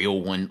a real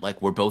one,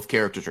 like where both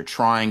characters are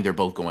trying, they're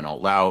both going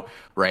all out,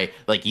 right?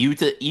 Like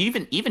Yuta,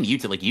 even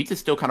Yuta, like Yuta's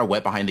still kind of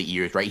wet behind the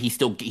ears, right? He's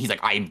like,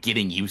 I'm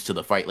getting used to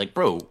the fight. Like,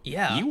 bro,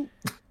 you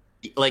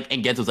like,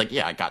 and Gento's like,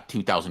 yeah, I got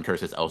 2,000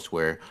 curses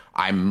elsewhere.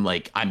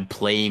 I'm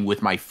playing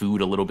with my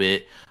food a little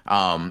bit,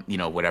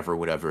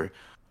 whatever.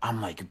 I'm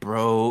like,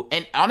 bro.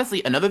 And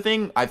honestly, another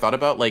thing I thought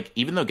about, like,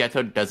 even though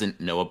Geto doesn't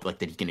know like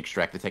that he can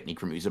extract the technique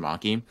from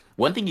Uzumaki,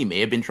 one thing he may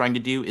have been trying to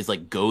do is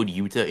like goad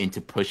Yuta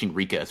into pushing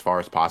Rika as far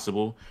as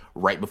possible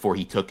right before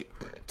he took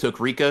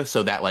Rika,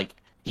 so that like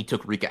he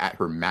took Rika at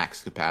her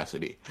max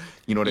capacity.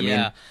 You know what I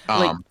mean?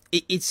 Like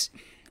it's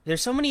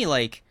there's so many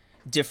like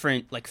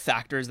different like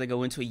factors that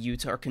go into a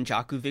Yuta or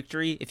Kenjaku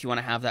victory if you want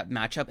to have that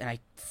matchup. And I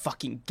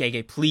fucking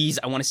Gege, please,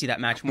 I want to see that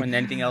match more than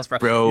anything else,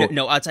 bro.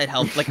 No outside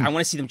help. Like I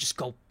want to see them just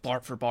go bar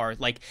for bar.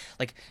 Like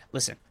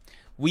listen,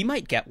 we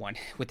might get one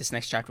with this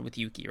next chapter with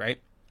Yuki, right?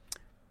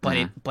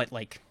 But but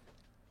like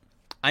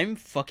I'm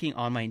fucking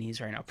on my knees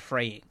right now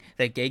praying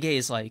that Gege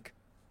is like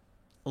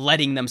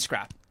letting them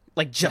scrap.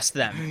 Like just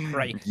them,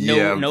 right?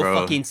 No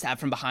fucking stab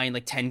from behind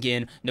like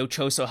Tengen, no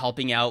Choso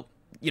helping out,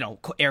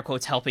 air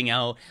quotes helping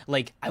out.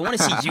 Like I want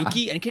to see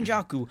Yuki and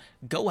Kenjaku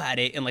go at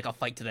it in like a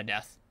fight to the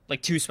death,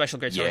 like two special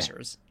grade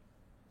sorcerers.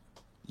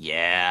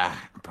 Yeah,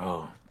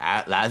 bro.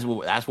 That's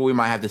what we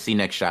might have to see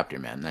next chapter,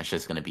 man.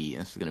 That's gonna be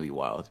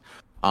wild.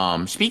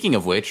 Speaking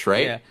of which,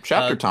 right? Yeah.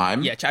 Chapter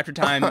time. Yeah, chapter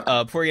time.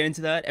 Before we get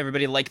into that,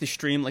 everybody like the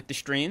stream.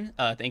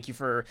 Thank you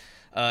for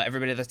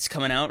everybody that's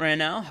coming out right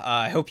now.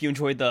 I hope you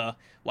enjoyed the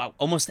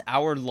almost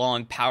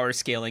hour-long power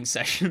scaling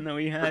session that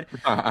we had,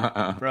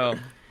 bro.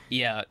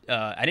 Yeah,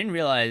 I didn't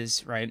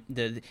realize, right?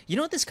 You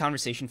know what this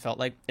conversation felt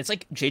like? It's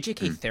like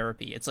JJK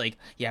therapy. It's like,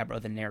 yeah, bro,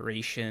 the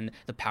narration,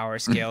 the power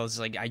scales.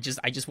 Like, I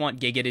just want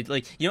Gege to,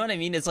 like, you know what I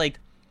mean? It's like,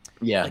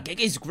 yeah, like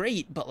Gege's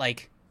great, but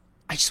like,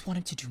 I just want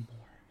him to do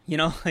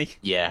more. Like,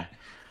 yeah,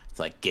 it's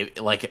like,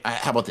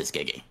 how about this,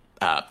 Gege?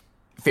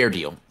 Fair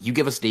deal. You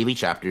give us daily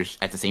chapters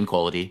at the same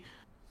quality.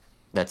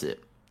 That's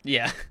it.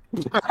 Yeah.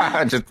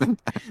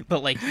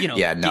 But like,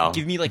 yeah, no.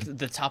 Give me like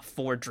the top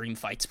 4 dream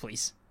fights,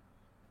 please.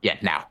 Yeah,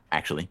 now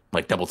actually,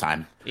 like double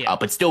time. Yeah,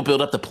 But still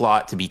build up the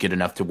plot to be good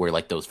enough to where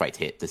like those fights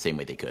hit the same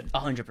way they could.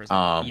 100%.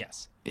 Um,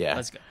 Yes. yeah.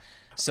 Let's go.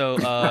 So,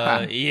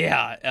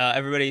 yeah,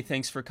 everybody,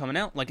 thanks for coming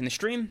out, liking the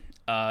stream.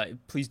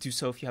 Please do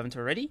so if you haven't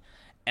already.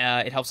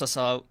 It helps us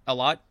out a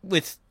lot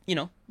with,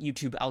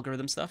 YouTube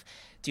algorithm stuff.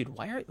 Dude,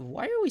 why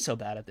are we so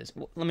bad at this?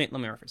 Let me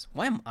reference.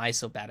 Why am I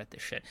so bad at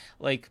this shit?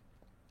 Like,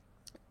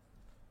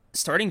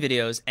 starting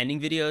videos, ending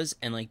videos,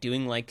 and like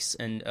doing likes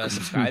and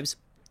subscribes,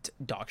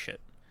 dog shit.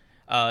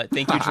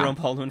 Thank you, Jerome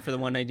Baldwin, for the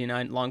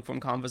 199 long form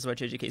convos about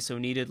JJK so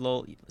needed.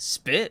 Lol,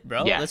 spit,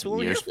 bro. Yeah, That's what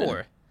we're you're here spitting.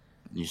 for.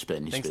 You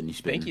spin, you Thanks. spin, you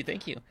spin.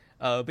 Thank you.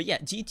 But yeah,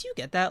 do you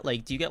get that?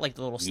 Like, do you get like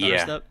the little stutter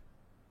Yeah. step?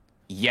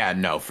 Yeah,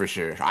 no, for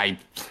sure.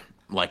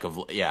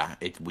 Yeah,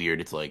 it's weird.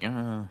 It's like,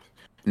 no,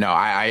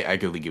 I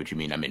totally get what you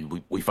mean. I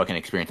mean, we fucking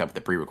experienced that with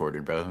the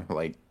pre-recorded, bro.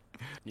 Like,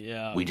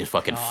 Yeah. we just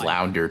fucking God.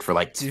 floundered for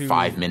like Dude,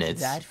 5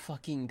 minutes. that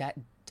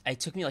it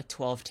took me like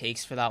 12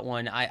 takes for that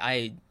one.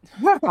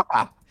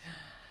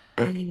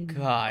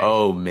 God.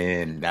 Oh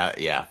man,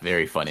 yeah,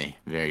 very funny,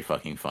 very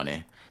fucking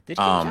funny. Did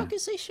Um, Kenjaku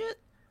say shit?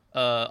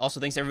 Also,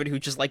 thanks to everybody who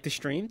just liked the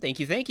stream. Thank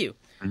you.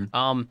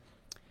 Mhm.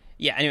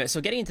 Yeah. Anyway, so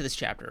getting into this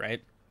chapter,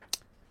 right?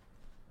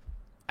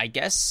 I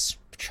guess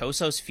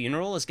Choso's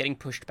funeral is getting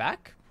pushed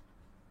back.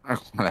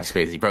 That's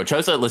crazy, bro.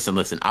 Choso,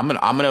 listen. I'm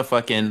gonna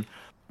fucking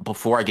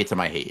before I get to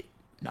my hate.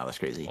 No, that's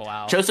crazy.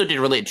 Wow. Choso did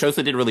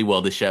really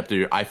well this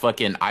chapter.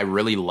 I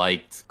really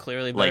liked.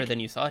 Clearly better Like- than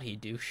you thought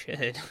he'd do.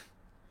 Shit.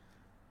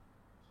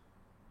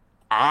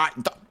 I,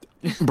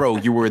 bro,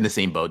 you were in the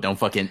same boat. Don't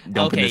put Okay.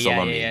 this all Yeah.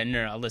 on me.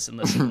 No. Listen.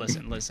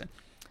 Listen.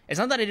 It's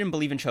not that I didn't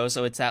believe in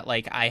Choso. It's that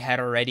like I had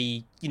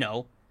already,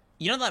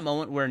 that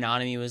moment where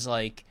Nanami was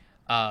like,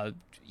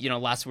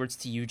 last words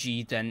to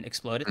Yuji, then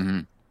exploded.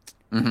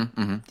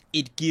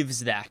 It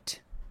gives that.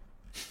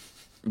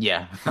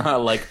 Yeah,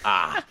 like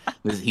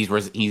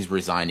he's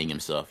resigning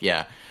himself.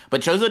 Yeah,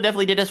 but Chozo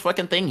definitely did his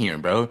fucking thing here,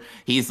 bro.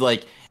 He's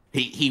like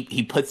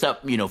he puts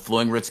up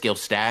flowing red scale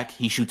stack.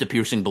 He shoots a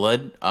piercing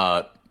blood.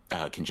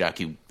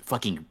 Kenjaku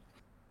fucking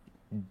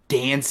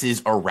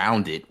dances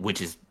around it,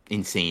 which is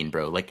insane,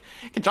 bro. Like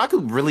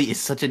Kenjaku really is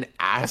such an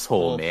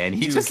asshole, Oh, man.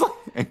 He's dude. just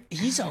like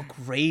He's a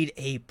grade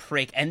A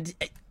prick, and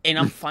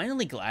I'm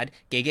finally glad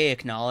Gege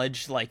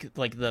acknowledged like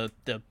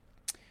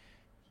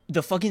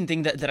the fucking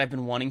thing that I've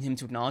been wanting him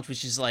to acknowledge,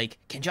 which is like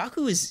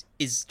Kenjaku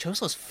is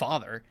Choso's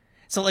father.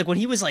 So like when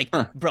he was like,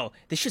 bro,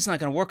 this shit's not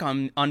gonna work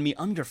on me.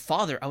 I'm your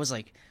father. I was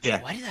like,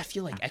 Yeah. why did that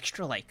feel like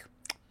extra like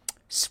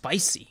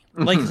spicy?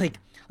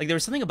 Like there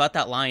was something about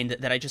that line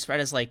that I just read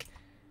as like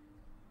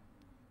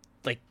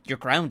you're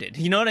grounded.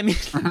 You know what I mean?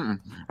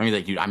 I mean,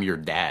 like, dude, I'm your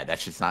dad.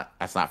 That's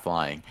not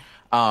flying.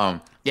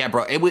 Yeah,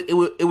 bro. It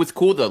was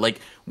cool though. Like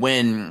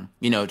when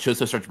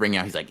Choso starts bringing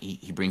out, he's like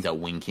he brings out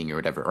Wing King or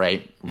whatever,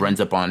 right? Runs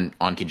up on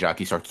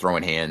Kijaki, starts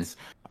throwing hands.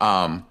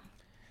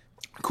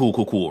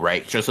 Cool,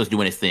 right? Choso's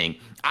doing his thing.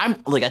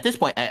 I'm like at this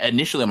point,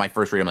 initially on my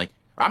first read, I'm like,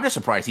 I'm just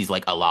surprised he's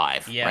like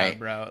alive, Yeah, right?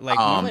 bro. Like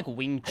more like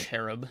winged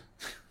cherub.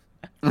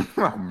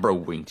 Bro,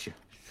 Wing King.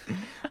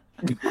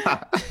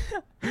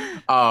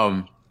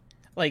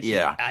 Like,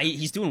 Yeah.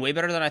 he's doing way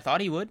better than I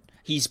thought he would.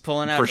 He's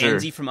pulling out For sure.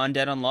 Enzi from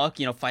Undead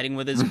Unluck, fighting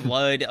with his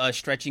blood,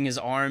 stretching his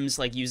arms,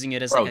 like using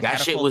it as Bro, like a that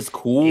shit catapult. was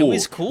cool. It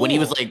was cool. When he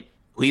was like,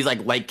 he's like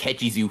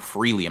Kechizu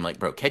freely. I'm like,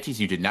 bro,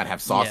 Kechizu did not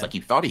have sauce Yeah. like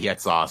you thought he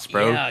had sauce,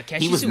 bro. Yeah,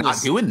 He was Kechizu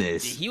not doing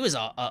this. He was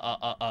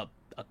a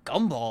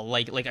gumball,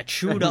 like a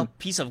chewed up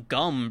piece of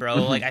gum, bro.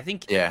 Like I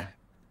think, Yeah.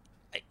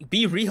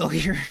 be real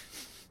here.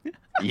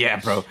 Yeah,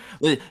 bro.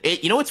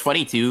 You know what's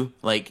funny too?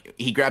 Like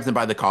he grabs him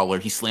by the collar,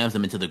 he slams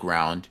him into the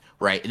ground,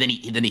 right? And then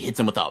he hits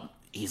him with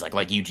he's like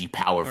Yuji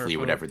powerfully or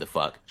whatever the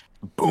fuck.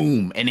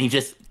 Boom! And he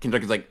just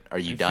Kentucky's like, "Are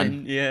you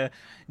done?" Yeah,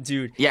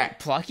 dude. Yeah.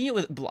 blocking it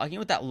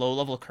with that low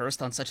level curse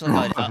on such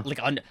like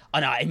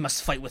I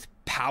must fight with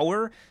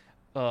power.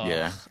 Ugh,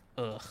 Yeah.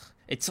 Ugh.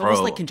 It's almost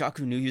Bro. like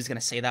Kenjaku knew he was gonna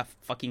say that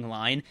fucking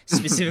line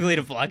specifically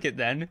to block it.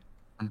 Then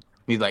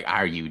He's like,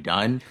 "Are you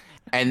done?"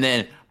 And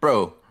then,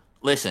 bro,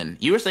 listen,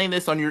 you were saying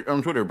this on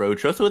Twitter, bro.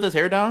 Choso with his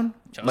hair down,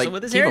 Choso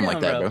with his keep hair him down,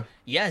 like that, bro.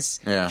 Yes,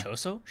 Yeah.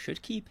 Choso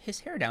should keep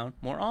his hair down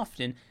more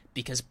often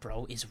because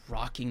bro is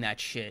rocking that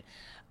shit.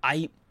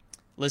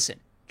 Listen,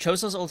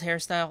 Choso's old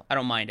hairstyle, I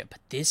don't mind it, but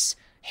this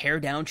hair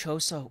down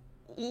Choso,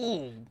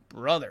 ooh,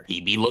 brother. He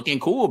be looking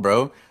cool,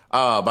 bro.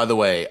 By the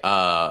way,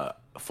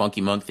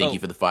 Funky Monk, thank Oh. you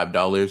for the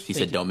 $5. He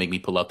said, you. "Don't make me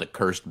pull out the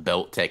cursed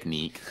belt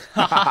technique."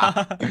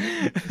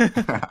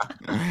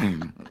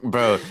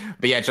 Bro,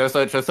 but yeah,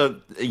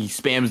 Choso, he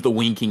spams the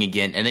Wing King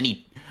again, and then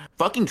he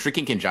fucking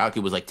tricking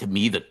Kenjaku was like to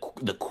me the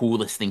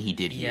coolest thing he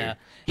did here. Yeah.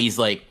 He's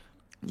like,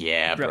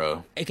 yeah,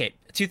 bro. Okay,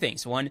 two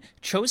things. One,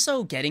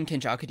 Choso getting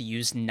Kenjaku to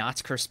use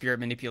not curse spirit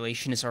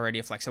manipulation is already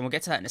a flex, and we'll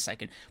get to that in a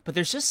second. But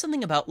there's just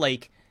something about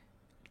like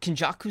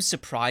Kenjaku's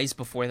surprise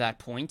before that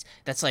point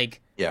that's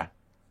like, Yeah.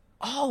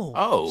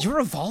 oh, you're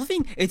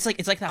evolving. It's like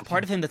that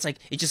part of him that's like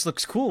it just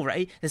looks cool,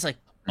 right? It's like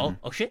oh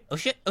shit.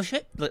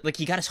 Like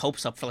he got his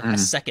hopes up for like a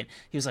second.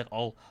 He was like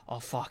oh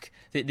fuck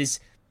this.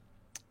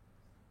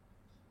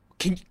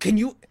 Can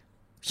you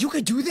You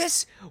could do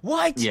this?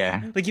 What?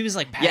 Yeah. Like he was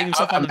like patting Yeah,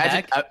 himself on the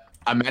back.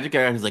 a magic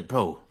guy who's like,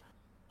 bro,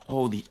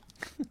 holy,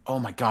 oh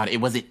my god, it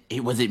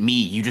wasn't me.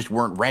 You just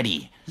weren't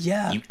ready.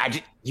 Yeah.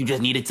 You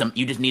just needed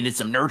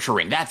some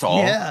nurturing. That's all.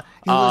 Yeah.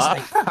 He was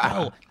like,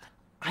 bro,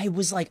 I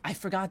was like, I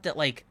forgot that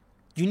like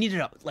you needed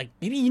a like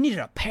maybe you needed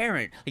a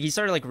parent. Like he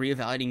started like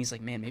reevaluating. He's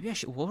like, man, maybe I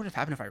should. What would have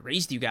happened if I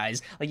raised you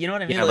guys? Like you know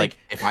what I mean? Yeah, like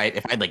if I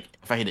had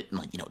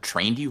like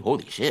trained you,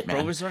 holy shit, man.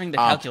 bro was running the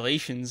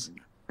calculations.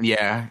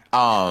 Yeah.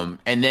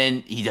 And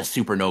then he does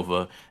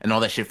supernova and all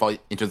that shit falls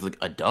into like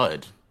a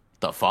dud.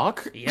 The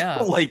fuck? Yeah.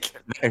 like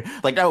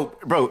no,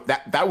 bro,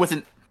 that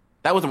wasn't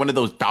one of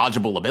those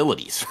dodgeable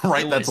abilities,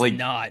 right? It That's was like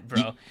not,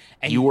 bro.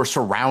 And you were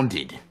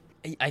surrounded.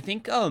 I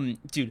think,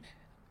 dude,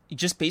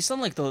 just based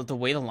on like the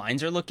way the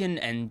lines are looking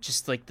and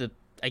just like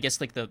I guess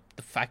like the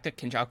fact that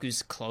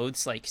Kenjaku's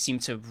clothes like seem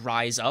to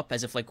rise up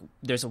as if like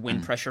there's a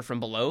wind pressure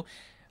from below,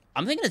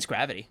 I'm thinking it's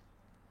gravity.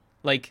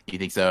 Like, You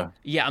think so?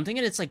 yeah, I'm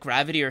thinking it's like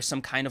gravity or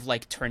some kind of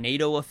like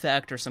tornado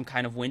effect or some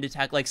kind of wind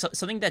attack, like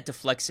something that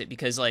deflects it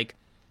because like,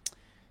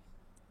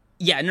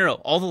 yeah, no,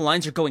 all the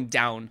lines are going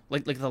down.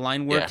 Like the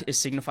line work Yeah. is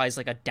signifies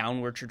like a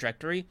downward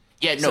trajectory.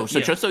 Yeah, no. So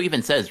yeah. Choso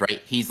even says,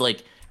 right? He's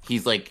like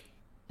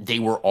they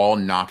were all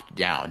knocked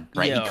down,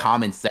 right? Yeah. He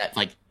comments that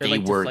like They're, they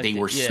like, were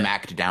deflected, yeah.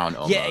 smacked down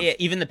almost. Yeah.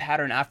 Even the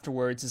pattern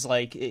afterwards is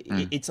like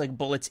it's like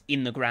bullets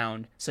in the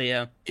ground. So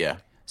yeah. Yeah.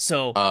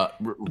 So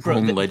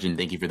Rome Legend,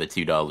 thank you for the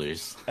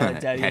 $2.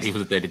 Daddy Daddy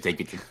was there to take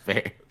it to the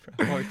fair.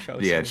 poor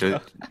Choso, Yeah,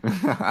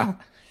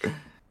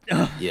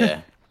 bro.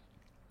 yeah.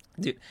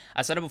 Dude,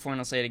 I said it before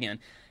and I'll say it again.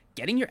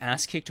 Getting your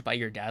ass kicked by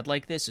your dad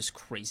like this is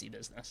crazy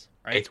business,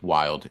 right? It's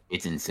wild.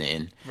 It's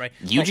insane. Right.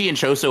 Yuji and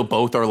Choso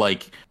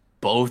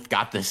both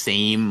got the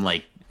same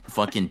like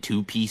fucking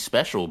 2-piece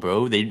special,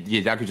 bro.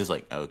 Yaku's just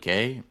like,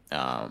 okay,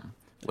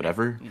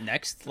 whatever.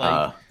 Next,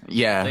 like,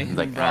 Yeah, like, he's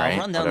like, bro, all I'll right,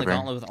 run down the whatever.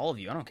 gauntlet with all of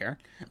you. I don't care.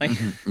 Like,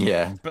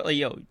 Yeah, but like,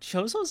 yo,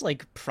 Choso's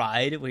like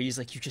pride, where he's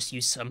like, you just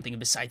used something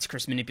besides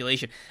curse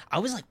manipulation. I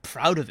was like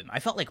proud of him. I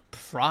felt like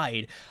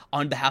pride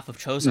on behalf of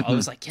Choso. I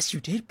was like, yes,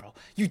 you did, bro.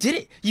 You did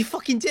it. You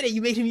fucking did it.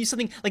 You made him use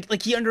something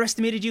like he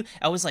underestimated you.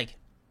 I was like,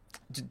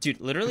 dude,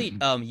 literally,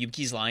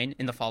 Yuki's line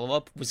in the follow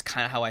up was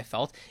kind of how I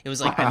felt. It was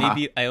like,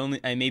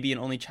 I may be an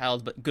only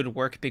child, but good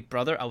work, big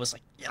brother. I was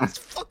like, yeah, let's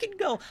fucking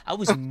go. I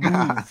was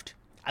moved.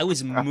 I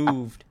was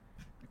moved.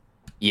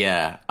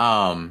 yeah.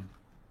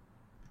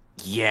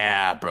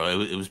 Yeah,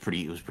 bro, it was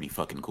pretty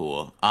fucking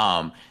cool.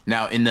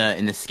 Now in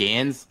the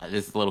scans,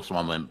 this is a little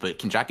small moment, but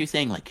Kenjaku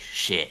saying like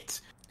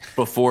shit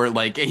before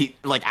like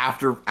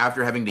after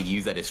having to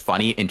use that is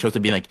funny, and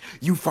Choso being like,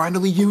 "You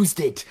finally used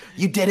it,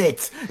 you did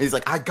it." And he's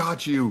like, "I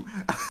got you."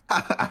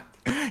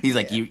 He's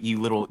like, "You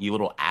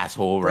little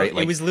asshole," right?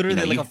 Like, it was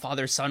literally like you- a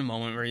father son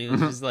moment where he was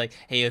just like,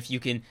 "Hey, if you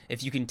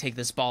can take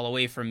this ball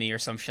away from me or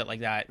some shit like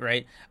that,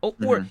 right?" Oh,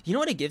 or you know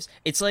what it gives?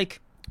 It's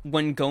like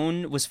when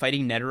Gon was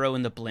fighting Netero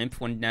in the blimp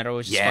when Netero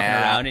was just fucking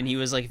Yeah. around and he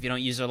was like, if you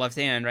don't use your left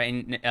hand, right?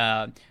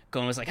 And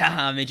Gon was like,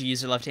 haha, I made you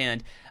use your left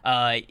hand.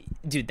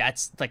 Dude,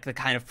 that's like the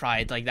kind of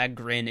pride, like that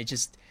grin. It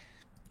just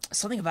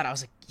something about it. I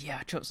was like,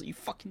 yeah, Choso, you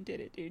fucking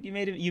did it, dude. You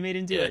made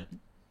him do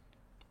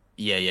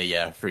Yeah. it.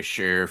 Yeah, for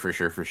sure. It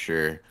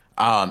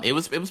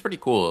was pretty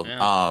cool. Yeah.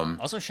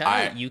 Also, shout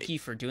out Yuki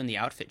for doing the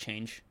outfit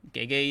change.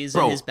 Gege is in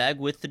Bro, his bag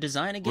with the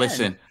design again.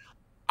 Listen,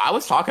 I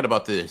was talking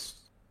about this.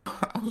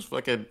 I was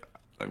fucking.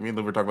 I mean,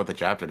 we were talking about the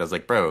chapter, and I was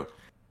like, bro,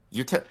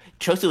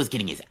 Choso was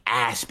getting his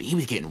ass beat. He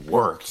was getting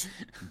worked,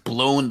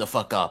 blown the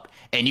fuck up,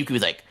 and Yuki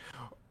was like,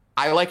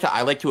 I like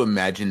to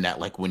imagine that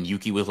like when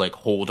Yuki was like,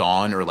 hold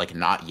on, or like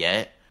not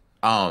yet.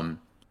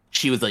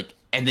 She was like,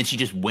 and then she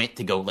just went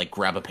to go like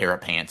grab a pair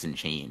of pants and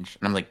change,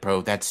 and I'm like,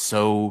 bro, that's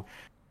so.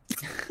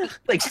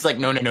 Like she's like,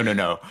 no. She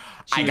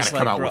I was gotta come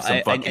like, out bro, with some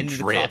I fucking need a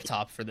drip. crop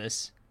top for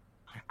this.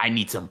 I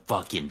need some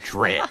fucking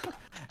drip.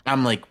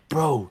 I'm like,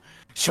 bro,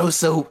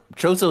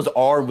 Choso's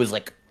arm was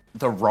like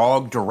the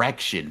wrong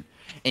direction.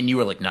 And you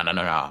were like,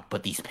 no.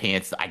 But these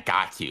pants, I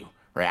got to.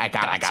 Right?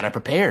 I gotta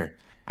prepare.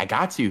 I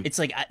got to. It's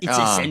like it's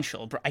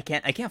essential, bro. I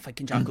can't fight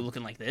Kenjaku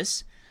looking like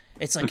this.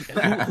 It's like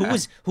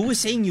who was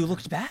saying you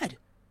looked bad?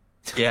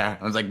 Yeah.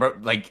 I was like, bro,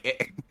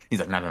 like he's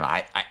like, no.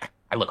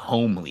 I look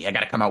homely. I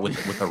gotta come out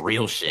with the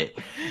real shit.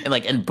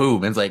 And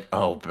boom. And it's like,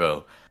 oh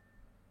bro.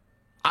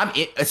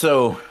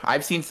 So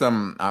I've seen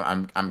some.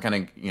 I'm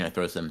kind of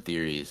throw some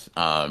theories.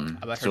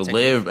 About her So technique?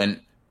 Liv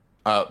and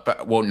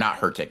but well, not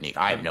her technique.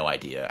 I have no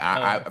idea.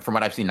 From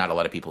what I've seen, not a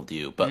lot of people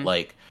do. But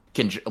like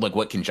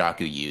what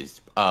Kenjaku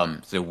used.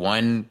 So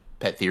one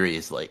pet theory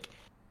is like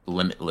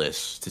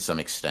limitless to some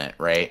extent,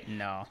 right?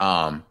 No.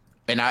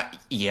 And I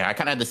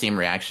kind of had the same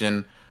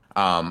reaction.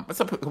 What's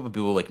up? A couple of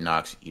people like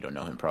Nox, you don't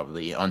know him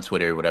probably on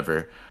Twitter or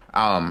whatever.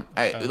 I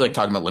like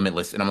talking about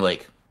limitless, and I'm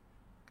like,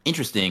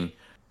 interesting.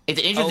 It's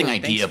an interesting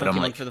idea, but I'm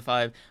like, for the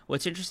 5.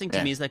 What's interesting to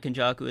Yeah. me is that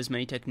Kenjaku has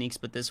many techniques,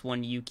 but this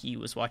one Yuki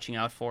was watching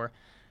out for.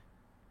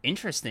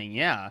 Interesting,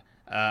 yeah.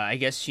 I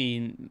guess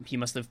he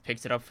must have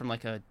picked it up from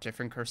like a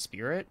different curse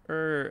spirit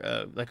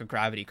or like a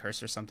gravity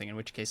curse or something. In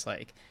which case,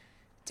 like,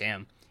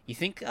 damn, you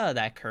think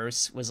that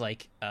curse was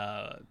like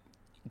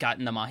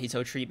gotten the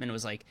Mahito treatment?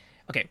 Was like,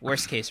 okay,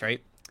 worst case,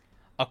 right?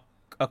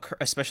 A,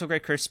 a special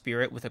grade cursed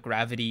spirit with a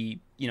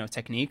gravity,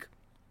 technique,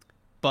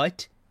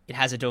 but it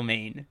has a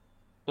domain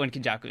when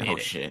Kenjaku Oh hit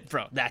it. shit,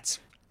 Bro, that's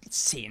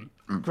insane.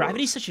 bro,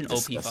 Gravity's such an OP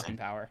disgusting. fucking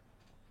power.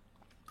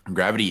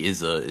 Gravity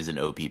is an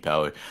OP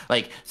power.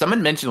 Like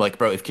someone mentioned, like,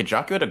 bro, if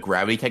Kenjaku had a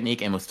gravity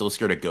technique and was still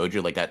scared of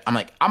Gojo like that, I'm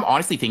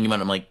honestly thinking about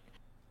it, I'm like,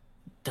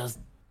 does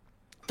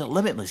the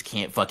Limitless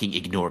can't fucking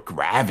ignore Yeah,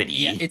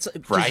 gravity, it's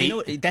because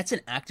right? that's an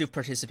active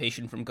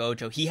participation from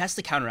Gojo. He has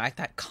to counteract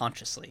that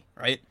consciously,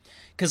 right?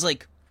 Because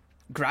like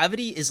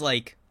gravity is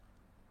like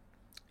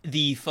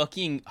the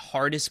fucking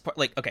hardest part.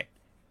 Like, okay,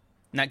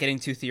 not getting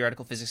too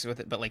theoretical physics with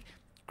it, but like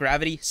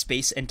gravity,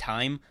 space, and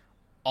time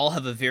all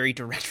have a very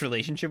direct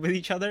relationship with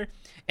each other.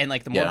 And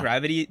like the more Yeah.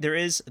 gravity there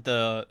is,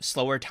 the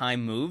slower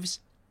time moves.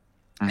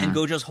 And Hmm.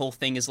 Gojo's whole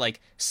thing is like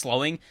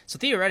slowing. So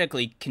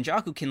theoretically,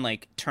 Kenjaku can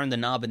like turn the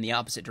knob in the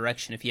opposite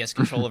direction if he has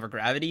control over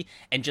gravity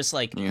and just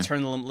like Yeah.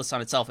 turn the limitless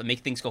on itself and make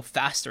things go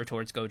faster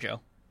towards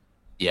Gojo.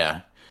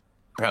 Yeah.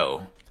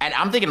 Bro. And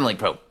I'm thinking like,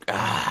 bro,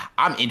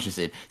 I'm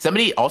interested.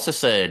 Somebody also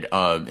said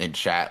in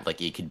chat like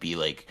it could be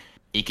like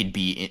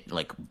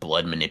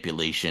blood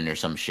manipulation or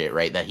some shit,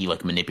 right? That he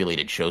like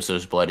manipulated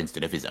Choso's blood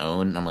instead of his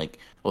own. And I'm like,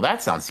 well,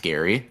 that sounds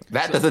scary.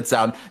 That doesn't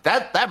sound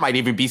that might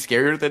even be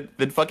scarier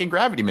than fucking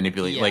gravity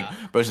manipulate. Like,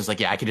 Yeah. bro's just like,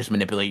 yeah, I could just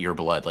manipulate your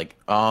blood. Like,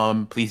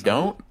 please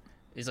don't.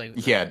 He's like,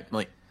 Yeah,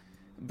 like,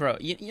 bro,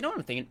 you know what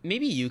I'm thinking?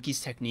 Maybe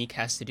Yuki's technique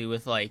has to do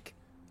with like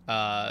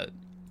uh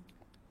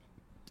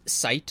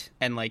sight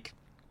and like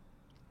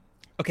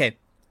okay,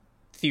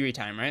 theory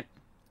time, right?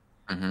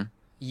 hmm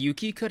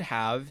Yuki could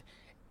have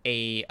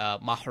a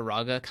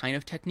Maharaga kind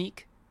of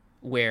technique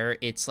where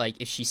it's like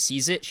if she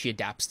sees it, she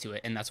adapts to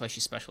it, and that's why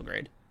she's special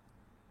grade.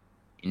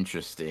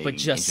 interesting. But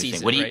just Interesting.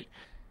 sees it, What do you right?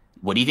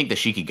 what do you think the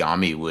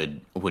Shikigami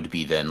would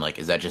be then? Like,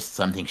 is that just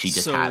something she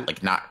just So had?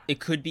 Like, not. it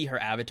could be her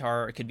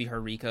avatar, it could be her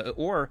Rika,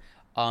 or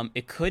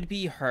it could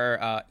be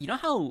her. You know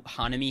how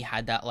Hanami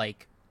had that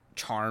like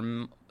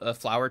charm,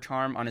 flower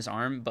charm on his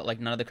arm, but like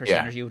none of the cursed Yeah.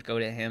 energy would go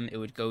to him; it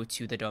would go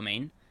to the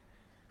domain.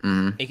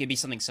 Mhm. It could be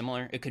something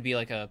similar. It could be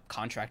like a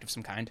contract of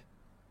some kind.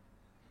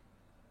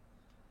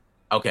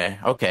 Okay,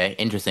 okay,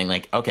 interesting.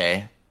 Like,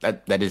 okay,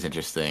 that is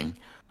interesting.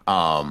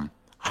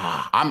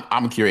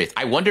 I'm curious.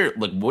 I wonder.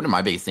 Like, one of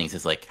my biggest things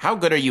is like, how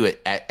good are you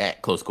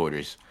at close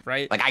quarters?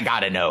 Right? Like, I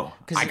gotta know.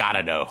 'Cause I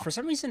gotta know. For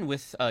some reason,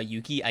 with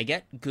Yuki, I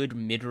get good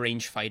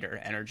mid-range fighter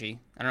energy.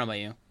 I don't know about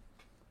you.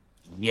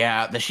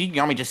 Yeah, the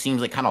Shikigami just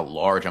seems like kind of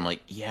large. I'm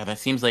like, yeah, that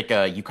seems like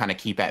you kind of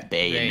keep at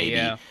bay, and Yeah, maybe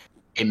yeah.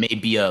 it may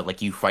be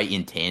like you fight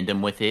in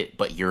tandem with it,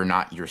 but you're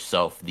not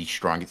yourself the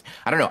strongest.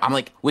 I don't know. I'm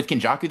like with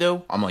Kenjaku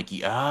though. I'm like,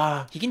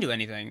 yeah, He can do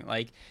anything.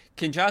 Like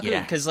Kenjaku,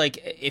 yeah, because like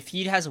if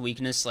he has a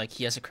weakness, like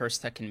he has a curse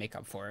that can make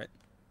up for it.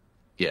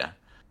 yeah.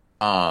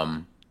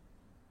 Um,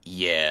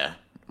 yeah,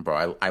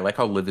 bro. I like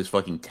how Liv is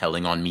fucking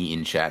telling on me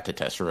in chat to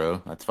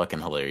Tessero. That's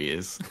fucking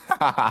hilarious.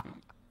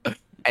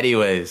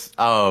 Anyways,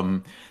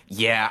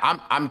 yeah,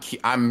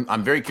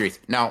 I'm very curious.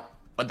 Now,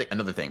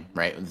 another thing,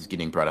 right? This is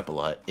getting brought up a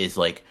lot. Is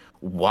like,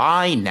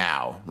 why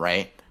now,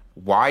 right?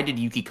 Why did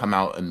Yuki come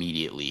out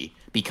immediately?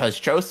 Because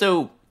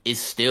Choso is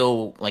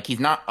still like he's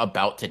not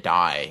about to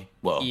die.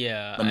 Well,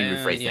 Yeah, let me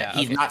rephrase yeah, that.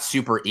 He's okay. not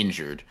super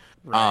injured.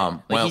 Right.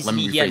 Like Well, let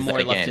me he had rephrase more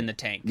that left again. in the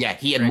tank. Yeah,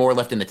 he had Right. more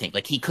left in the tank.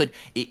 Like he could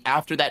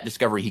after that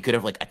discovery, he could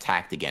have like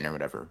attacked again or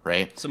whatever,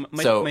 right? So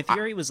my So my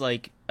theory was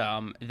like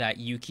that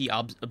Yuki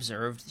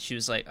observed. She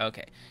was like,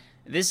 okay,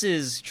 this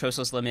is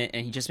Choso's limit,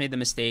 and he just made the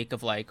mistake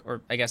of like,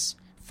 or I guess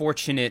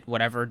fortunate,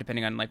 whatever,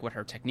 depending on like what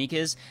her technique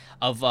is,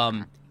 of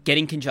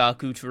getting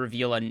Kenjaku to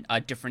reveal a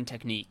different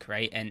technique,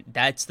 right? And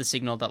that's the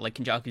signal that like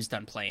Kenjaku's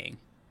done playing,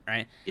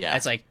 right? Yeah.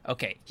 It's like,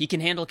 okay, he can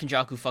handle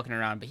Kenjaku fucking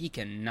around, but he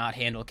cannot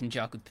handle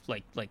Kenjaku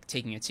like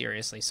taking it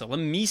seriously. So let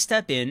me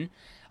step in.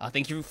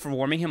 Thank you for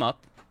warming him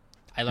up.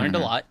 I learned a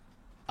Mhm. lot.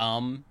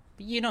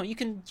 You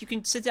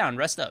can sit down,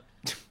 rest up.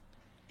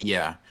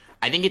 Yeah.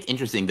 I think it's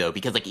interesting though,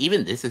 because like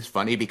even this is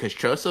funny because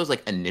Choso's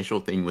like initial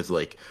thing was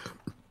like,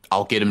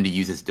 I'll get him to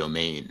use his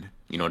domain.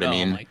 You know what I Oh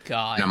mean? my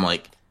god, And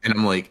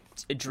I'm like,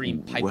 it's a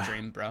dream, pipe wha-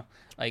 dream, bro.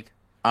 Like,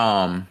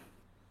 um,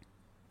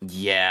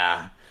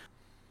 yeah.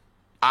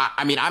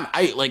 I mean,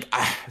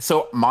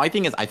 so my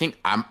thing is, I think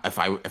if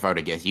I were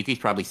to guess, Yuki's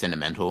probably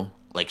sentimental.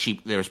 Like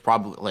there's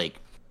probably like,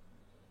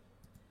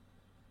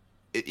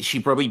 she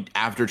probably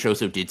after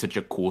Choso did such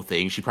a cool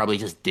thing, she probably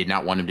just did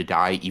not want him to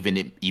die,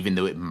 even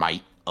though it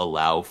might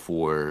allow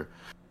for.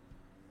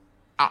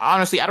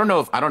 Honestly, I don't know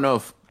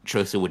if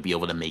Choso would be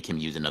able to make him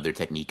use another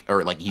technique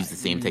or like use the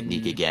same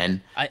technique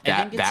again. I That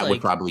think it's that like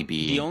would probably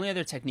be the only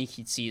other technique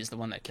he'd see is the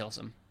one that kills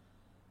him.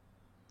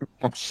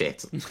 oh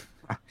shit.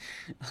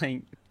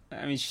 Like,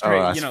 I mean, Oh, straight,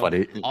 that's you know,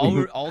 funny.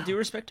 all due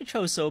respect to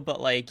Choso,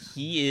 but like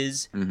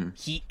Mhm.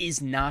 he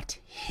is not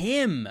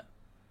him.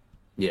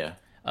 Yeah.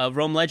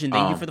 Rome Legend,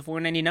 thank you Um, for the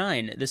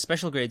 4.99. The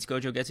special grades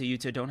Gojo, Geto,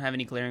 Yuta don't have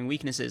any glaring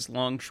weaknesses.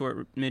 Long,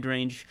 short, mid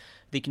range,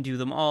 they can do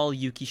them all.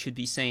 Yuki should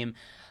be same.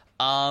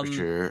 For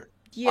sure.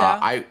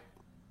 Yeah,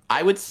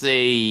 I would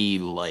say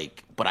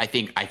but I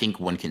think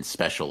one can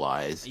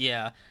specialize.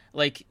 yeah.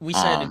 Like we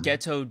said, Um,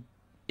 Geto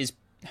is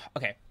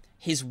okay,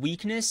 his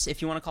weakness,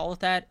 if you want to call it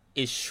that,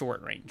 is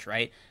short range,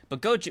 right?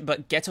 But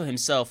Geto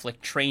himself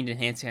like trained in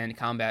hand-to-hand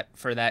combat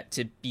for that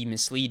to be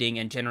misleading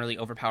and generally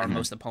overpower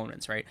most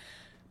opponents, right?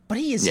 But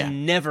he is Yeah.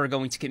 never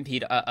going to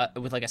compete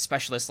with like a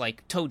specialist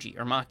like Toji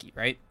or Maki,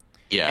 right?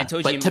 Yeah, And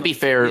Toji, but to be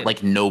fair, yeah,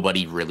 like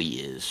nobody really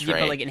is, yeah, right?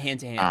 but like in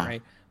hand-to-hand,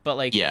 right? But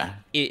like Yeah.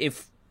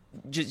 if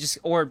just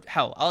or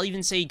hell, I'll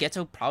even say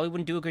Geto probably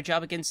wouldn't do a good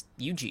job against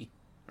Yuji,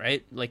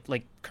 right? Like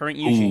current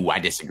Yuji. Ooh, I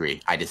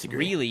disagree. I disagree.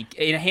 Really,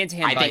 in a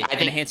hand-to-hand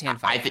fight, in a hand-to-hand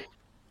fight.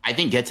 I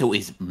think Geto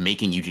is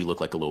making Yuji look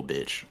like a little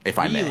bitch, if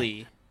I may.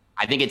 Really?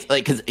 I think it's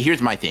like, because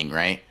here's my thing,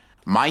 right?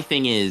 My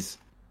thing is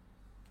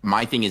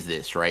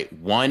this, right?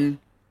 One,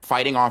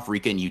 fighting off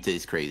Rika and Yuta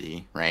is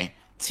crazy, right?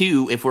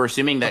 Two, if we're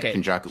assuming that Okay,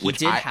 Kenjaku, he which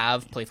did I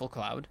have Playful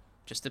Cloud,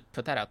 just to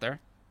put that out there.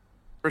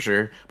 for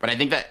sure, but I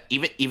think that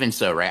even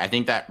so, right? I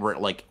think that we're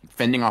like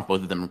fending off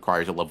both of them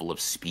requires a level of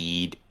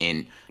speed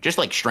and just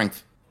like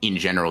strength in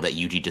general that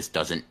Yuji just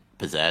doesn't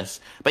possess.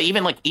 But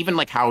even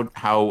like how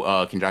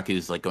Kenjaku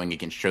is like going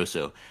against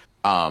Choso,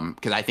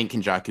 because I think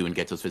Kenjaku and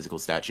Geto's physical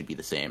stats should be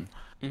the same.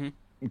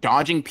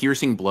 Dodging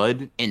piercing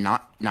blood and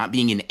not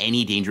being in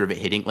any danger of it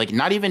hitting, like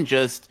not even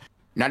just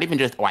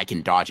oh I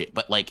can dodge it,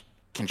 but like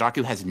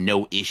Kenjaku has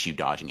no issue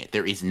dodging it.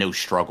 There is no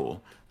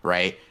struggle,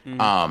 right?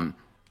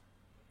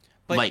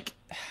 But Like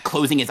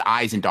closing his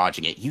eyes and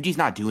dodging it. Yuji's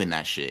not doing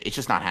that shit. It's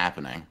just not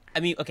happening. I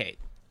mean, okay,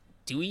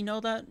 do we know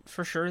that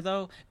for sure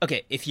though?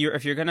 Okay, if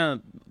you're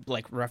gonna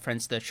like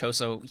reference the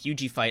Choso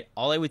Yuji fight,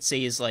 all I would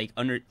say is like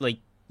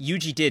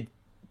Yuji did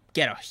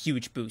get a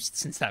huge boost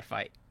since that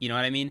fight. You know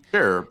what I mean?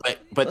 Sure,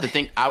 but the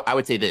thing I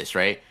would say this,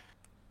 right?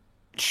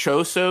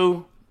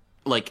 Choso,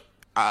 like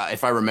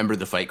if I remember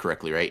the fight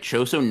correctly, right?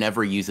 Choso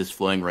never uses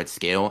flowing red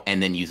scale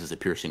and then uses a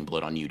piercing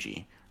blood on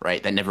Yuji,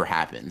 right? That never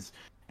happens.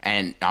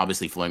 And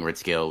obviously, flowing red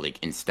scale like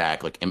in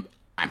stack like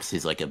amps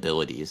his like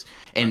abilities,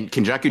 and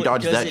Kenjaku But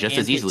dodges does that it just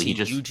as amp it easily. to He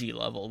just Yuji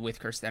level with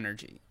cursed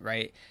energy,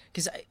 right?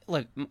 Because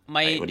look,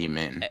 my Wait, what do you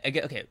mean?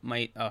 okay,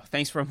 my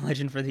thanks from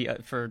Legend for the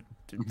other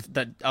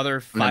Another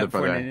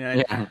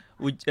 5.99. yeah.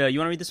 Would you want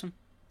to read this one?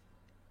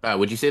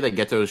 Would you say that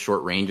Geto's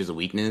short range is a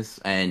weakness,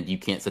 and you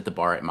can't set the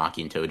bar at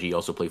Maki and Toji?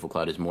 Also, Playful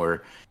Cloud is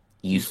more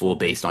useful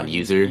based on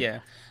user. Yeah,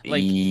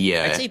 like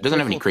Yeah, I'd say it doesn't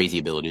have any Playful- crazy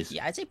abilities.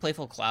 Yeah, I'd say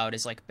Playful Cloud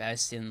is like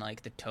best in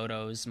like the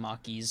Totos,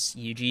 Makis,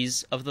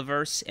 Yujis of the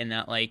verse, and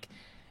that like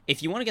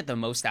if you want to get the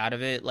most out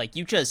of it, like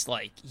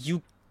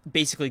you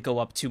basically go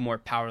up 2 more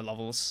power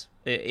levels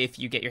if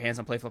you get your hands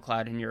on Playful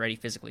Cloud and you're already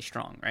physically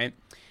strong, right?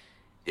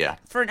 Yeah,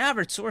 For an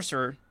average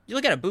sorcerer, you'll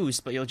get a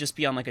boost, but you'll just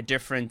be on like a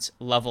different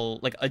level,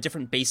 like a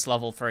different base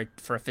level for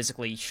a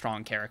physically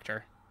strong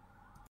character.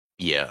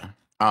 yeah.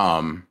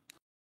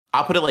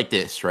 I'll put it like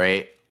this,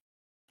 right?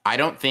 I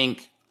don't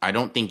think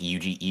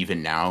Yuji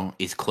even now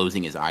is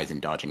closing his eyes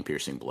and dodging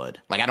piercing blood.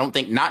 Like I don't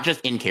think, not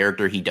just in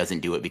character he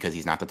doesn't do it because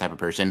he's not the type of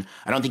person.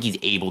 I don't think he's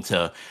able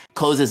to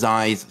close his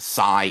eyes,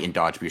 sigh, and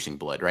dodge piercing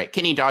blood, right?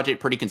 Can he dodge it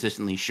pretty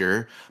consistently?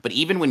 Sure. But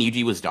even when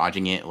Yuji was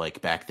dodging it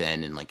like back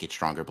then and like get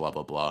stronger, blah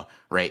blah blah,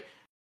 right?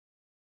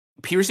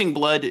 Piercing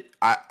blood,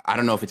 I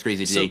don't know if it's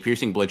crazy today. So-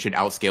 Piercing blood should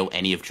outscale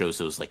any of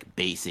Choso's like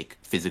basic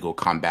physical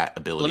combat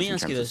abilities. Let me in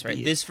ask you terms this, of right?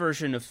 speed. This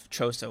version of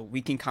Choso,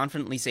 we can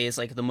confidently say is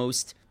like the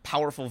most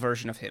powerful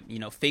version of him. You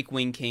know, fake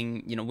Wing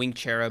King, you know, Wing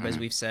Cherub, as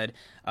we've said.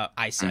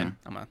 I said,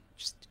 I'm gonna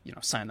just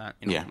sign that,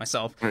 Yeah.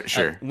 myself.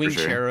 Sure, for Wing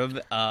sure. Cherub,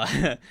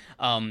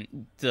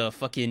 the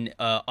fucking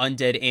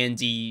Undead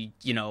Andy,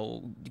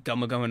 Goma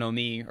Goma no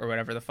Mi or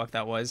whatever the fuck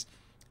that was.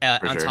 On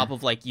sure. top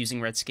of like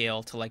using Red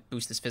Scale to like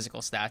boost his physical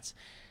stats.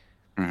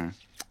 Mm-hmm.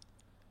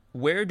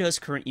 Where does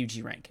current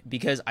UG rank?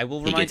 Because I will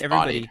He remind gets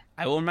everybody. bodied.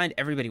 I will remind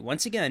everybody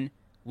once again.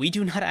 We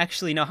do not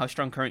actually know how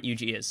strong current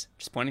UG is.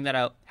 Just pointing that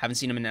out. Haven't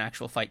seen him in an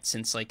actual fight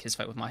since like his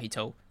fight with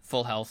Mahito.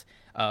 Full health,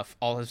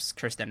 all his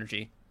cursed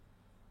energy.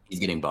 He's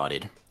getting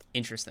bodied.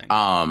 Interesting.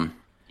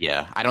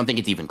 Yeah, I don't think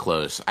it's even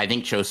close. I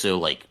think Choso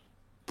like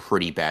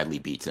pretty badly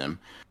beats him.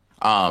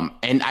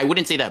 And I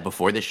wouldn't say that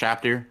before this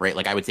chapter, right?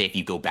 Like I would say if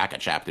you go back a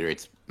chapter,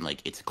 it's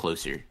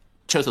closer.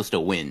 Choso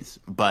still wins,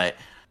 but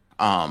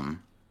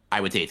I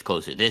would say it's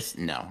closer. This,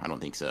 no, I don't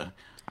think so.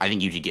 I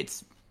think Yuji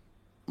gets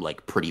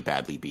like pretty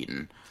badly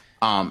beaten.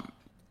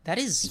 That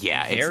is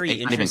Yeah, it's very not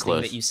even interesting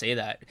close. that you say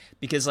that,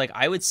 because like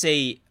I would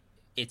say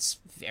it's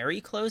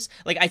very close.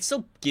 Like I'd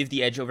still give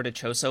the edge over to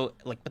Choso,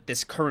 like, but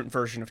this current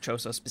version of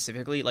Choso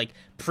specifically, like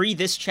pre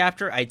this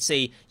chapter, I'd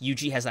say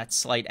Yuji has that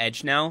slight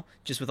edge now,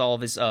 just with all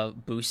of his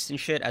boosts and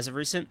shit as of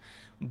recent.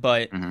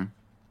 But Mm-hmm.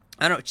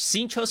 I don't know,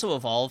 seeing Choso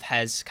evolve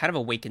has kind of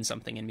awakened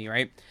something in me,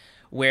 right?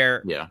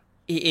 Where Yeah.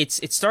 it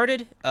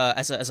started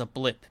as a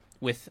blip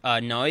with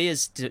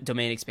Naoya's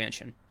domain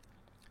expansion,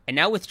 and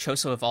now with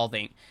Choso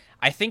evolving,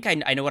 I think I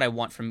know what I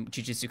want from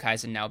Jujutsu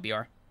Kaisen now.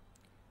 BR,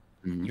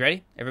 Mhm. you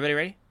ready? Everybody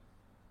ready?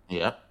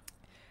 Yep.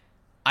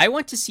 I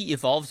want to see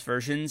evolved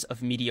versions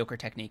of mediocre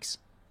techniques.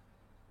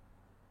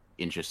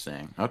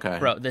 Interesting. Okay.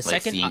 Bro, the like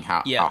second- seeing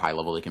how high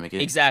level they can make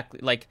it. Exactly,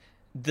 like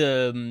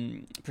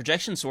the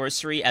projection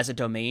sorcery as a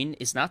domain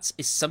is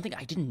something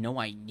I didn't know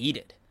I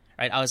needed.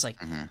 Right? I was like,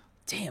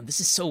 damn, this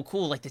is so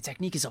cool. Like the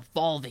technique is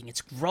evolving,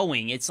 it's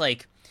growing. It's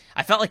like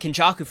I felt like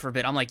Kenjaku for a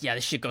bit. I'm like, yeah,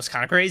 this shit goes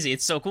kind of crazy.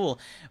 It's so cool,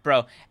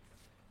 bro.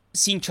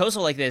 Seeing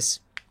Choso like this,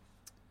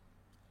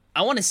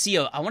 I want to see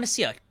a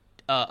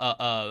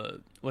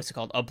what's it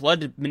called? A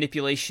blood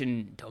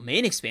manipulation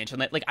domain expansion.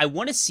 Like I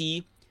want to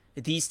see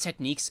these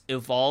techniques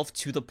evolve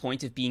to the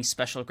point of being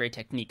special grade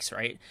techniques,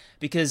 right?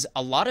 Because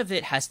a lot of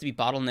it has to be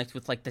bottlenecked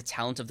with like the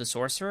talent of the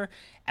sorcerer,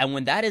 and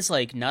when that is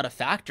like not a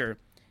factor,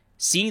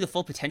 seeing the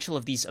full potential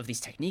of these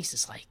techniques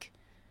is like,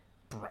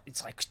 bro,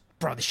 it's like,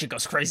 bro, this shit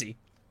goes crazy.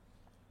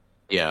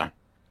 Yeah.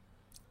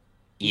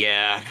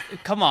 Yeah.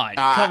 Come on.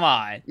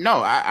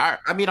 No, I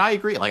mean I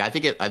agree. Like I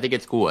think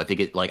it's cool. I think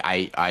it like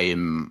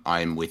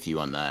I'm with you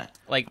on that.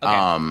 Like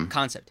okay,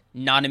 concept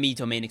Nanami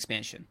domain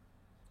expansion.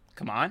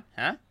 Come on,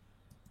 huh?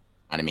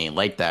 I mean,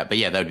 like that, but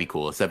yeah, that would be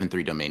cool. A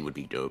 7/3 domain would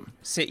be dope.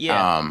 So,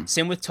 yeah,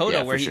 same with Toto,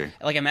 yeah, where he sure.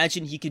 like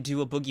imagine he could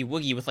do a boogie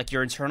woogie with like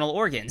your internal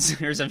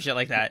organs or some shit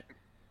like that.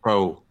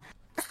 Bro,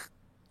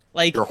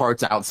 like your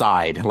heart's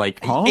outside.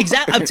 Like, huh?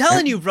 Exactly. I'm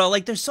telling you, bro.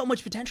 Like, there's so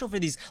much potential for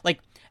these. Like,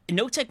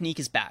 no technique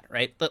is bad,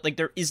 right? But like,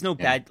 there is no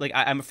bad. Like,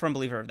 I'm a firm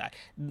believer of that.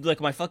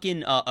 Like, my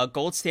fucking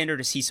gold standard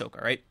is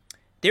Hisoka, right?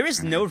 There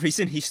is no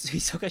reason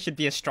Hisoka should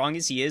be as strong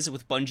as he is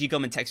with bungee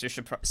gum and texture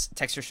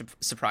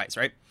surprise,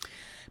 right?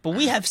 But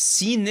we have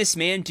seen this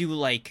man do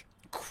like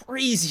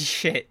crazy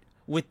shit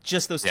with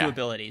just those two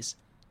abilities.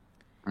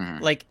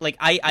 Like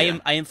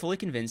I am fully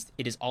convinced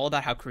it is all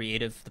about how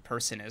creative the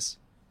person is.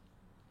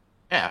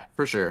 Yeah,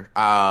 for sure.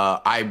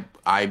 I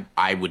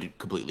would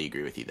completely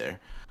agree with you there.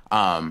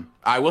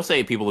 I will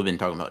say people have been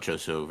talking about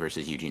Choso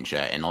versus Eugene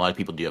Chet, and a lot of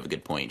people do have a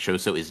good point.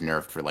 Choso is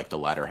nerfed for like the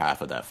latter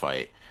half of that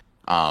fight.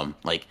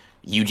 Like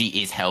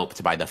Yuji is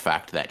helped by the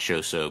fact that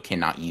Choso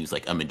cannot use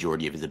like a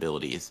majority of his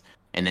abilities,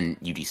 and then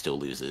Yuji still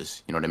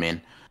loses. You know what I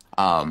mean?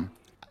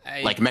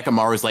 Like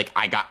Mechamaru's like,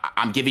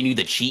 I'm giving you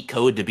the cheat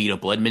code to beat a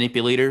blood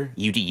manipulator.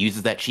 Yuji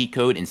uses that cheat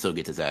code and still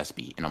gets his ass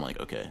beat, and I'm like,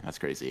 okay, that's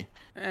crazy.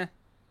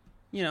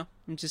 You know,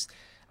 I'm just,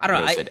 I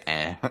don't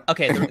know.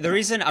 Okay, the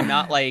reason I'm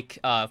not like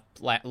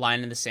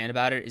lying in the sand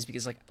about it is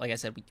because like I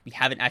said, we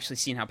haven't actually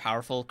seen how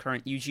powerful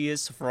current Yuji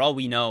is. So for all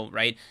we know,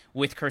 right,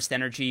 with cursed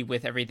energy,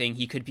 with everything,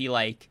 he could be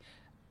like,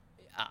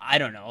 I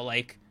don't know,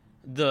 like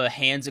the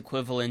hands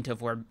equivalent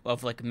of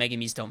like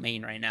Megami's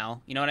domain right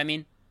now. You know what I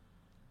mean?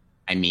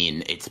 I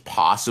mean, it's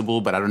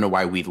possible, but I don't know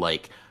why we'd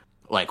like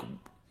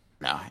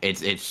no,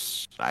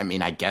 it's I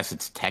mean, I guess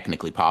it's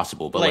technically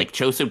possible, but like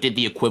Choso did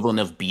the equivalent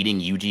of beating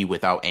Yuji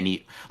without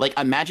any like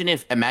imagine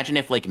if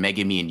like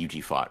Megami and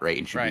Yuji fought, right,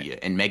 in Shibuya,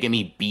 and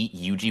Megami beat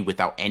Yuji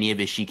without any of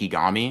his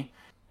Shikigami,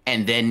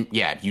 and then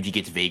Yuji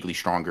gets vaguely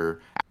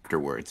stronger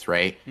afterwards,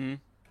 right?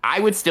 I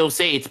would still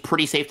say it's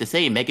pretty safe to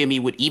say Megami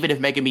would, even if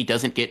Megami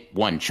doesn't get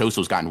one,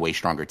 Choso's gotten way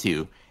stronger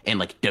too. And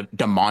like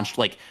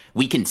like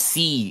we can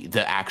see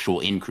the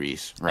actual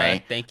increase,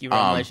 right? Thank you,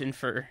 Realm Legend,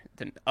 for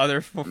the other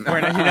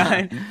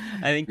 4.99.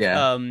 I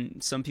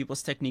think some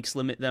people's techniques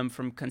limit them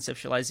from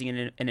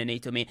conceptualizing an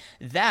innate domain.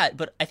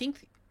 But I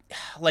think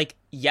like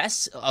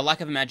yes, a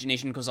lack of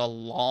imagination goes a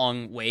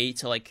long way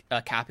to like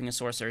capping a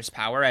sorcerer's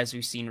power, as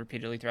we've seen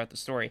repeatedly throughout the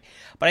story.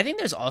 But I think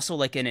there's also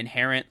like an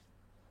inherent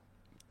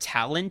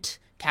talent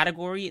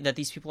category that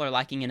these people are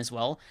lacking in as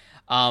well.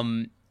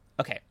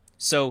 Okay,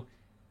 so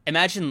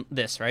imagine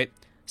this, right?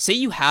 Say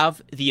you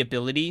have the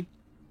ability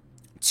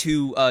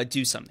to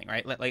do something,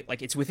 right?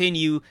 Like it's within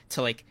you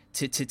to like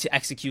to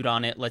execute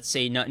on it. Let's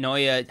say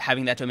Naoya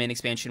having that domain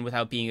expansion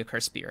without being a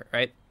cursed spirit,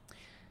 right?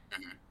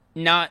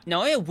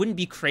 Naoya wouldn't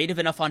be creative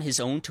enough on his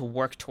own to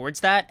work towards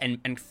that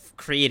and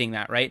creating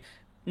that, right?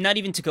 Not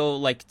even to go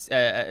like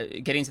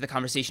getting into the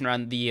conversation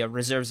around the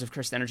reserves of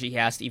cursed energy he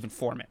has to even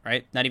form it,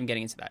 right? Not even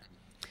getting into that.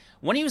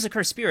 When he was a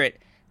cursed spirit,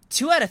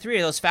 2 out of 3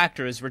 of those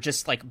factors were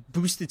just like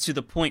boosted to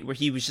the point where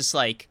he was just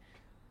like,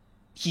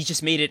 he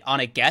just made it on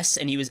a guess,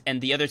 and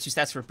the other 2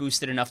 stats were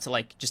boosted enough to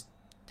like just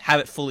have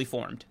it fully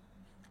formed,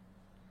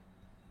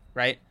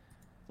 right?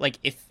 Like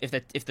if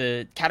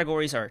the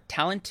categories are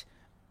talent,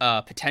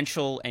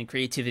 potential, and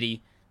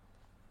creativity,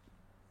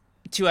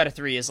 2 out of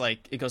 3 is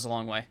like, it goes a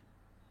long way.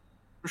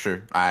 For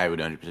sure, I would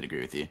 100%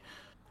 agree with you.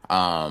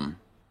 A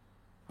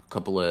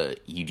couple of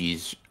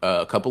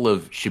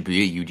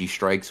Shibuya Yuji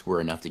strikes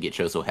were enough to get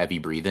Choso heavy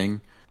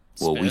breathing.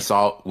 Well, we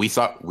saw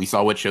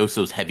what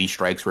Choso's heavy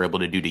strikes were able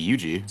to do to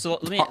Yuji. So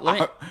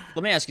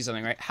let me ask you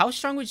something, right? How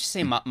strong would you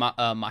say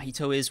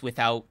Mahito is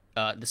without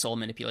the soul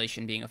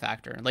manipulation being a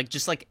factor? Like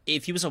just like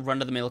if he was a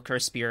run of the mill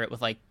cursed spirit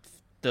with like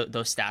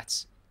those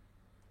stats.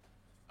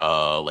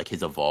 Like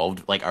his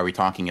evolved. Like, are we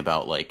talking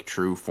about like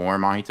true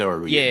form Mahito, or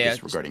are we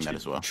disregarding that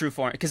as well? True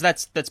form, because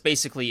that's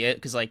basically it.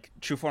 Because like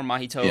true form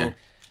Mahito.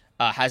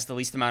 Has the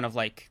least amount of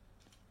like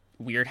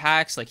weird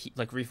hacks,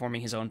 like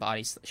reforming his own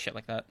body, shit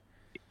like that.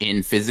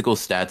 In physical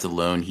stats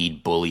alone,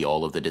 he'd bully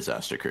all of the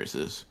disaster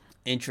curses.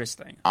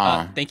 Interesting.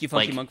 Thank you,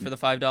 Funky Monk, for the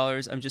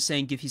 $5. I'm just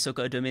saying, give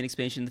Hisoka a domain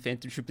expansion. The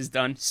Phantom Troop is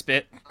done.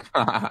 Spit,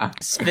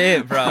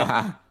 spit,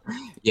 bro.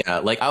 Yeah,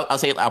 like I'll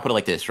put it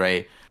like this,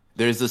 right?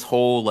 there's this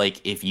whole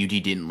like if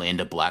Yuji didn't land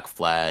a Black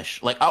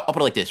Flash, like I'll put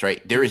it like this,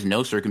 right? There is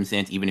no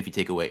circumstance, even if you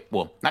take away,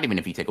 well, not even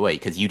if you take away,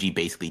 because Yuji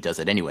basically does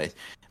it anyways.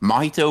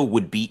 Mahito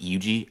would beat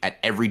Yuji at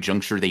every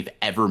juncture they've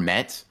ever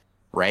met,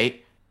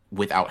 right?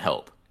 Without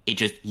help. It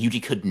just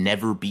Yuji could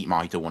never beat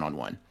Mahito one on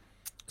one.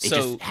 It So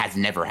just has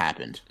never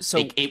happened. so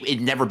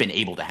It never been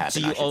able to so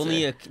happen. you I should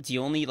only say. do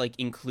you only like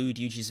include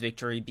Yuji's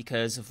victory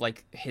because of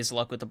like his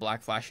luck with the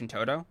Black Flash and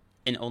Toto,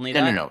 and only No,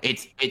 no, that? no.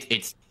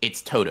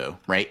 It's Toto,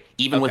 right?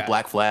 Even with Okay.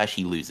 Black Flash,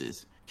 he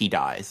loses. He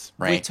dies,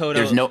 With right? Toto,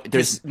 There's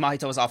because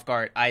Mahito was off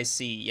guard. I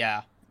see.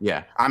 Yeah.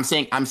 yeah. I'm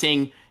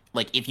saying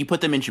like if you put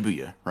them in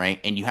Shibuya, right,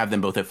 and you have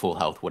them both at full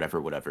health, whatever,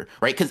 whatever,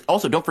 right? Because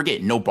also don't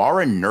forget,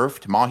 Nobara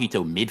nerfed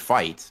Mahito mid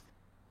fight,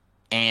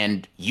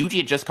 and Yuji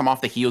had just come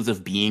off the heels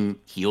of being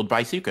healed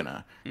by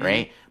Sukuna, Hmm.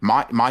 right?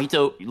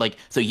 Mahito, like,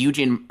 so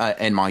Yuji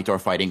and Mahito are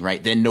fighting,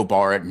 right? Then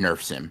Nobara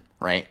nerfs him,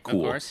 right? Of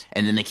Cool. course.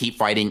 And then they keep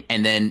fighting,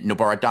 and then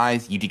Nobara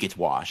dies, Yuji gets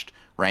washed,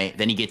 right?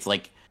 Then he gets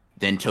like,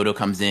 then Toto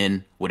comes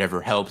in,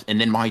 whatever helps,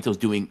 and then Mahito's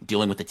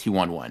dealing with the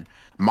 2-on-1.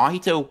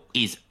 Mahito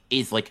is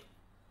like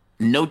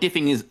no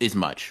diffing is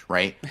much,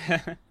 right?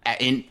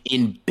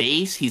 In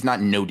base, he's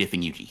not no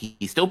diffing Yuji.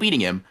 He's still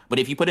beating him, but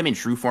if you put him in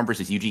true form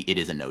versus Yuji, it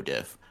is a no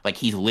diff. Like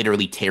he's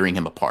literally tearing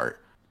him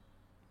apart.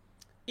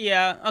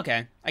 Yeah.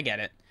 Okay. I get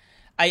it.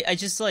 I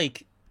just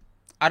like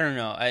I don't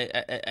know.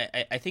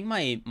 I think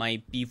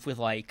my beef with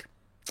like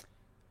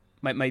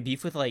my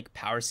beef with like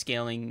power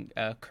scaling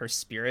cursed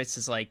spirits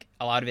is like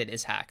a lot of it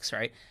is hacks,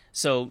 right?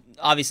 So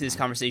obviously this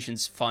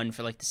conversation's fun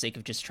for like the sake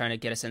of just trying to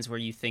get a sense where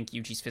you think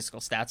Yuji's physical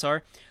stats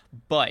are,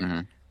 but Hmm.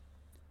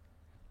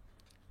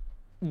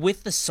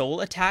 with the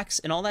soul attacks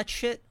and all that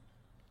shit,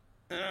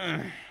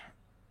 it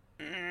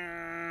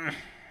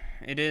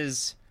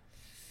is.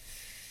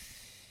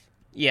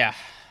 Yeah,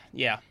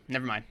 yeah.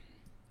 Never mind.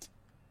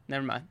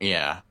 Never mind.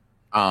 Yeah.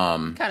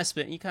 Kind of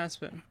spit. You kind of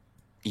spit.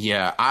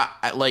 Yeah.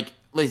 I like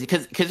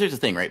because here's the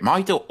thing, right?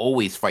 Mahito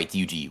always fights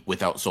Yuji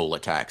without soul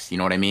attacks. You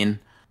know what I mean?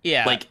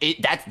 Yeah. Like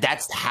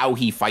that's how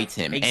he fights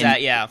him. And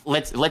Exact. Yeah.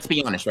 let's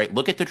be honest, right?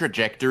 Look at the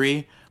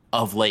trajectory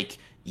of like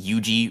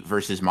Yuji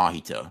versus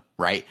Mahito,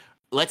 right?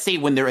 Let's say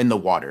when they're in the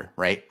water,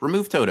 right?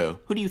 Remove Toto.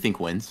 Who do you think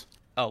wins?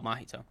 Oh,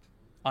 Mahito.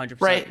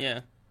 100%. Right?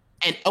 Yeah.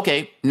 And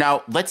okay,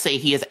 now let's say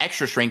he has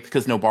extra strength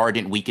because Nobara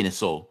didn't weaken his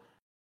soul.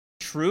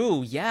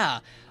 True. Yeah.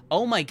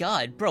 Oh my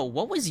god, bro.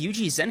 What was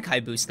Yuji's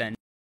Zenkai boost then?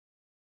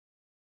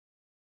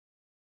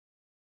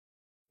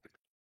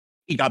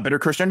 He got better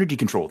cursed energy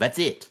control. That's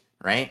it,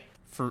 right?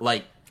 For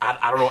Like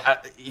I don't know.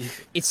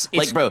 it's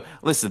Like, bro,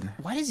 listen.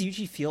 why does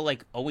Yuji feel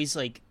like always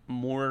like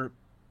more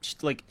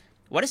like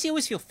why does he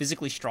always feel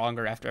physically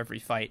stronger after every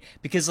fight?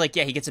 Because like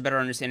yeah, he gets a better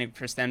understanding of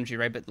cursed energy,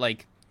 right? But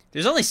like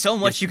there's only so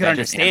much you can That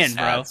just amps understand,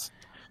 bro. stats.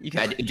 You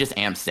can That it just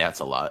amps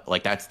stats a lot.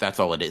 Like that's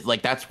all it is.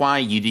 Like that's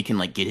why Yuji can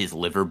like get his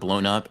liver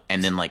blown up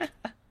and then like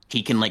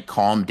he can like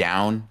calm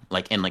down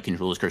like and like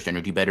control his cursed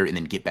energy better and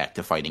then get back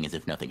to fighting as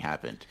if nothing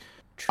happened.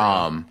 True.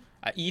 Um,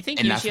 You think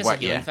and Yuji that's has why- a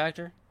healing yeah.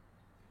 factor?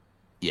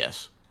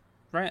 Yes.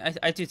 Right,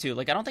 I do too.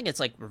 Like, I don't think it's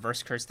like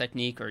reverse curse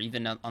technique or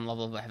even on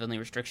level of a heavenly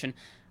restriction,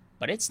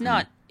 but it's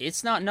not.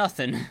 It's not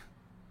nothing.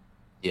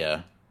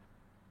 Yeah.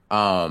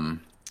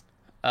 Um.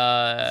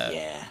 Uh,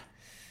 Yeah.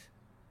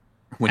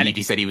 When and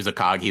Yuji said he was a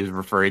cog, he was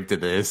referring to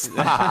this.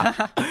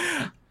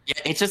 Yeah,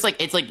 it's just like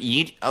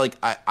you like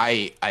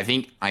I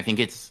think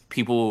it's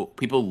people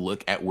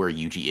look at where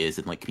Yuji is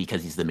and like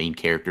because he's the main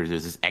character,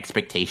 there's this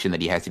expectation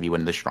that he has to be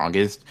one of the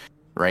strongest,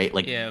 right?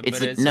 Like Yeah, it's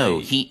but like it's no,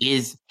 like- he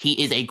is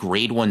a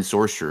grade 1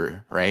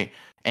 sorcerer, right?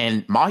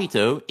 And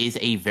Mahito is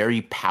a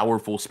very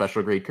powerful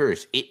special grade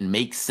curse. It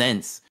makes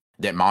sense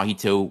that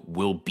Mahito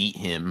will beat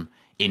him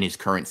in his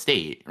current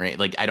state, right?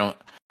 Like I don't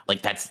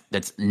like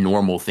that's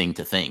normal thing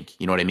to think.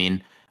 You know what I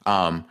mean?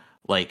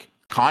 Like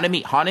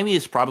Hanami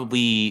is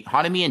probably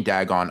Hanami and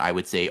Dagon, I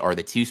would say, are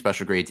the two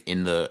special grades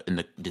in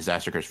the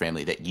Disaster Curse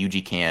family that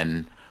Yuji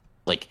can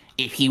like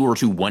if he were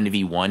to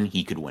 1v1,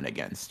 he could win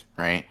against,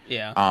 right?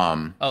 yeah.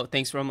 Um Oh,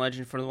 thanks Rome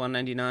Legend for the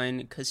 199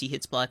 because he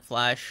hits Black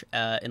Flash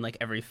in like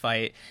every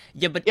fight.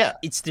 Yeah, but Yeah.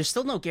 it's there's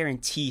still no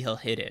guarantee he'll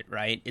hit it,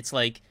 right? It's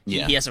like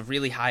Yeah. he has a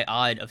really high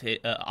odds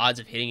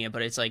of hitting it,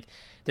 but it's like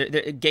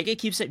Gege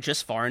keeps it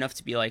just far enough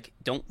to be like,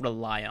 don't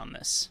rely on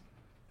this.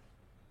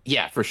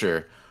 Yeah, for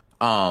sure.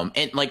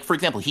 And like for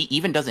example, he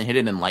even doesn't hit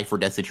it in life or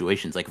death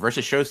situations. Like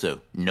versus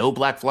Shoso, no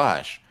Black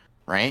Flash,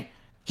 right?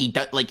 He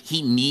does like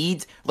he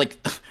needs like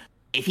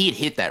if he had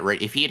hit that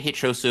right, if he had hit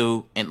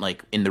Shoso and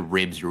like in the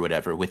ribs or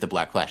whatever with the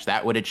Black Flash,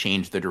 that would have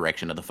changed the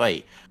direction of the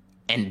fight,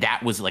 and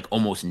that was like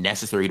almost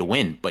necessary to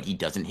win. But he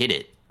doesn't hit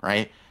it,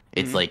 right?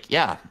 It's like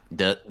yeah,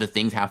 the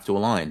things have to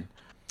align.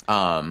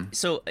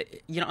 So,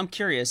 I'm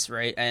curious,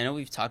 right? I know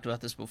we've talked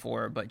about this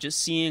before, but just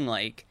seeing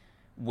like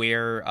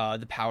where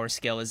the power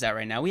scale is at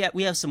right now, we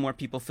have some more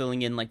people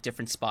filling in like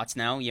different spots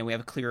now. We have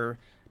a clearer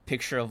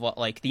picture of what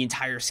like the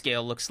entire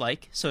scale looks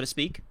like, so to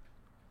speak.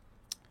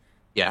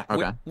 Yeah,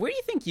 okay. Where do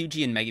you think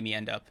Yuji and Megami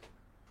end up?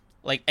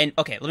 Like, and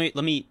okay,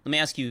 let me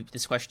ask you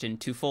this question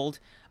twofold.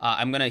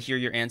 I'm gonna hear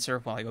your answer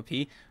while I go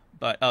pee.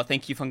 But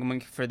thank you,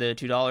 Fungamonkey, for the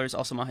 $2.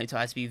 Also, Mahito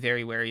has to be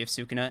very wary of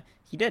Sukuna.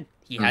 He did.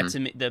 He had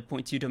Hmm. to. The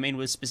point two domain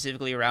was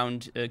specifically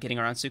around getting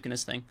around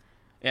Sukuna's thing.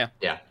 Yeah.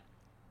 Yeah.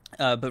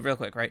 But real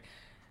quick, right?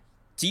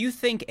 Do you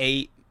think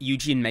A,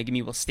 Yuji and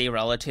Megumi will stay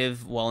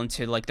relative well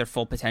into like their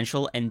full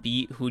potential, and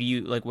B, who do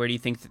you like? Where do you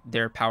think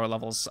their power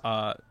levels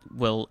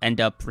will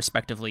end up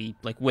respectively,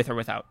 like with or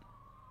without?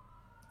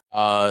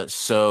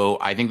 So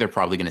I think they're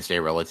probably gonna stay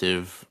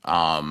relative.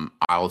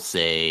 I'll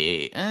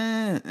say,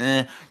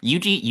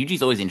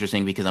 Yuji's always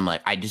interesting because I'm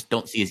like, I just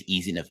don't see as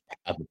easy enough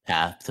of a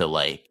path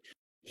to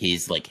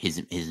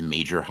his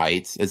major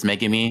heights as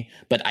Megumi.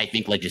 But I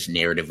think like just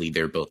narratively,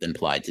 they're both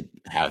implied to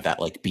have that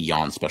like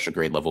beyond special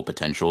grade level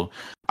potential.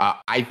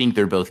 I think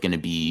they're both gonna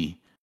be.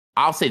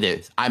 I'll say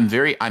this: I'm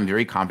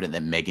very confident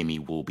that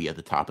Megumi will be at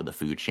the top of the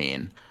food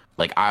chain.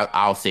 Like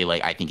I'll say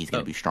like I think he's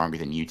gonna Oh, be stronger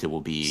than Yuta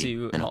will be,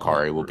 so than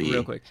Hikari will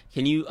real be. quick,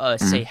 can you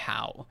say Mhm.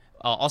 how?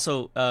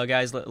 Also,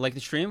 guys, like the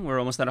stream. We're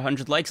almost at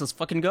 100 likes. Let's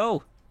fucking go.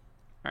 All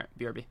right,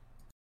 BRB.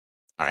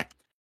 All right.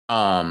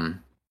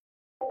 Um.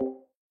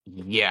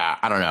 Yeah,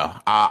 I don't know.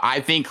 I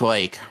think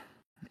like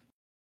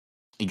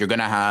you're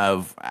gonna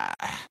have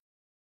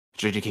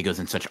JJK goes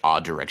in such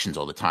odd directions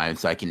all the time,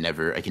 so I can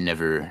never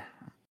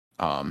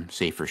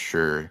say for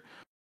sure.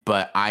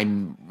 But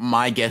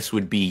my guess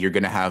would be you're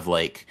gonna have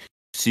like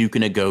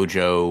Sukuna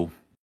Gojo,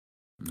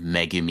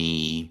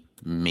 Megumi,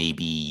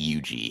 maybe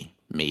Yuji,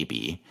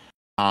 maybe.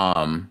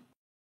 Um,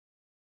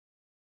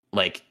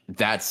 like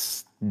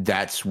that's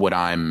what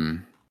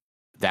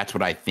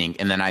I think.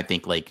 And then I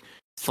think like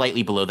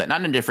slightly below that,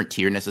 not in a different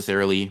tier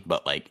necessarily,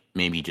 but like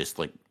maybe just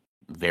like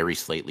very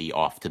slightly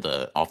off to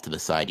the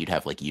side, you'd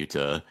have like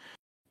Yuta,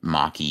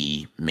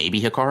 Maki,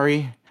 maybe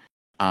Hikari.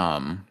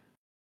 Um,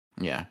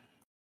 yeah.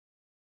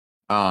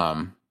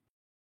 Um,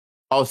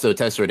 Also,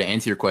 Tessera, to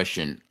answer your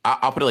question,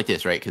 I'll put it like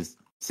this, right? Because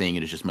saying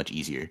it is just much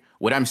easier.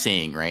 What I'm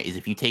saying, right, is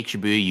if you take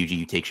Shibuya Yuji,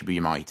 you take Shibuya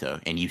Mahito,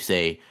 and you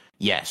say,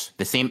 yes,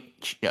 the same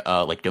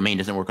like domain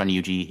doesn't work on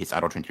Yuji, his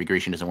auto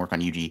transfiguration doesn't work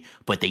on Yuji,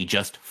 but they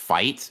just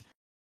fight,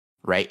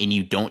 right? And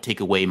you don't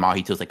take away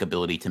Mahito's like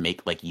ability to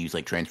make like use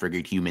like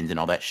transfigured humans and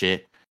all that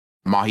shit.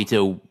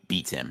 Mahito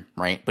beats him,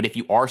 right? But if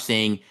you are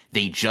saying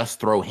they just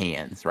throw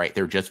hands, right?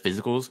 They're just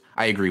physicals,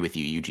 I agree with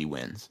you. Yuji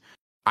wins.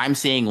 I'm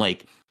saying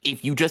like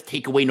if you just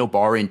take away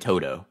Nobara and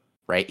Toto,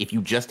 right? If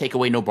you just take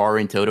away Nobara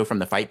and Toto from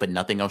the fight, but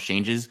nothing else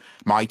changes,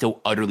 Mahito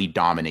utterly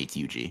dominates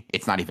Yuji.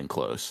 It's not even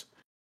close,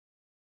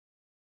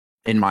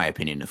 in my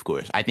opinion. Of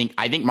course, I think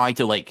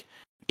Mahito like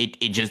it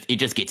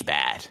just gets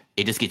bad.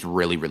 It just gets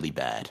really really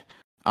bad.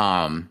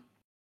 Um,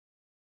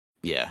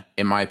 yeah,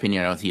 in my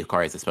opinion, I don't see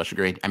Hikari as a special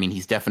grade. I mean,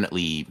 he's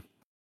a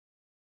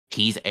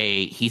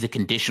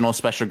conditional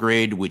special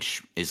grade,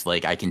 which is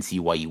like I can see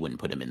why you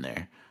wouldn't put him in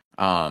there.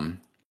 Um,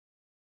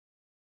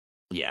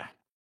 yeah,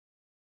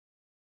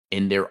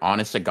 in their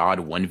honest to god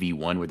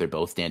 1v1 where they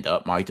both stand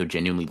up, Mahito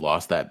genuinely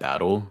lost that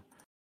battle.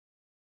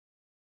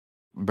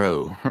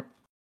 Bro,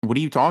 what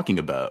are you talking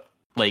about?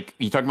 Like,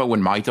 you talking about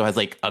when Mahito has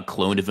like a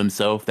clone of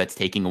himself that's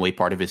taking away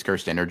part of his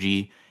cursed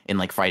energy and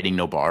like fighting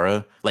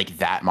Nobara? Like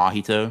that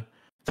Mahito?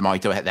 The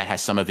Mahito that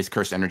has some of his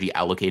cursed energy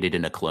allocated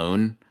in a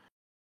clone,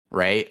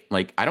 right?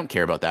 Like, I don't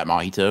care about that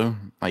Mahito.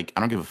 Like, I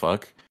don't give a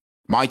fuck.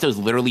 Mahito's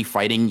literally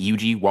fighting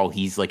Yuji while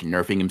he's like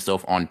nerfing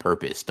himself on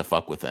purpose to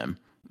fuck with him,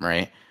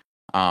 right?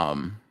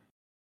 Um,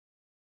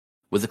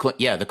 Was the clone?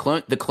 Yeah, the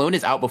clone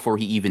is out before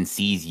he even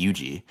sees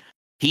Yuji.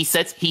 He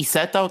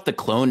sets out the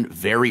clone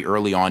very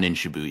early on in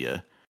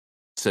Shibuya.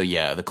 So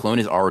yeah, the clone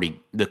is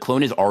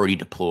already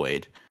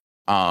deployed.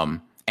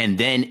 And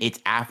then it's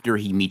after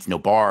he meets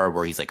Nobar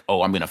where he's like,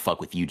 "Oh, I'm gonna fuck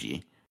with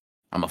Yuji.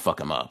 I'm gonna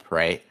fuck him up,"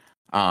 right?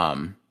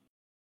 Um,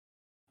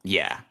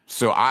 yeah.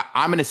 So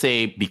I'm gonna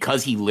say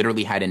because he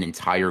literally had an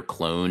entire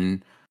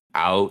clone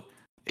out,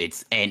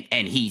 it's and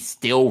he's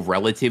still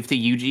relative to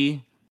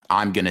Yuji.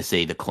 I'm gonna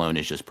say the clone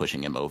is just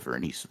pushing him over,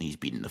 and he's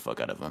beating the fuck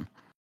out of him.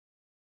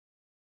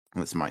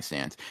 That's my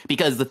stance.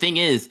 Because the thing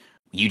is,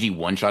 Yuji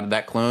one shotted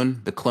that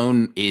clone. The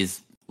clone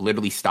is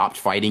literally stopped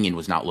fighting and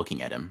was not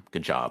looking at him.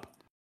 Good job.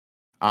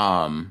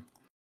 Um,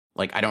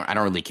 like I don't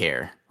really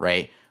care,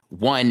 right?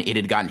 One, it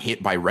had gotten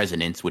hit by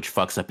resonance, which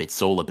fucks up its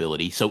soul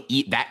ability. So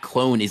that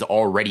clone is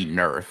already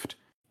nerfed,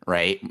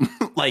 right?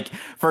 Like,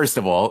 first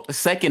of all.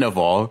 Second of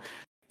all,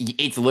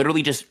 it's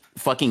literally just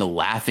fucking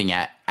laughing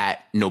at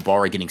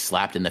Nobara getting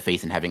slapped in the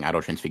face and having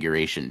idle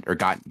transfiguration or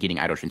getting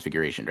idle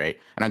transfiguration, right?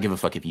 I don't give a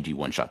fuck if UG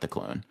one shot the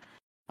clone.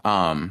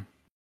 Um,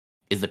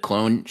 is the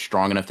clone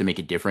strong enough to make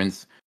a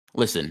difference?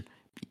 Listen,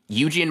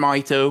 Yuji and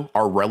Mahito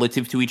are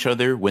relative to each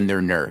other when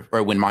they're nerfed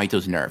or when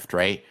Mahito's nerfed,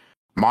 right?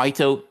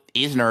 Mahito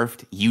is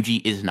nerfed,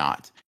 Yuji is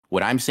not.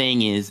 What I'm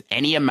saying is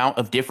any amount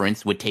of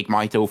difference would take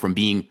Mahito from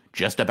being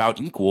just about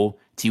equal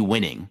to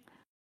winning.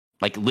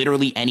 Like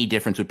literally any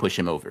difference would push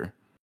him over.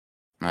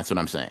 That's what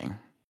I'm saying.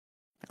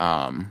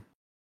 Um,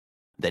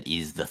 that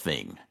is the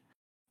thing.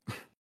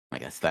 I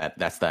guess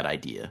that's that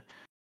idea.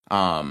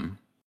 Um,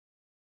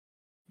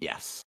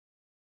 yes.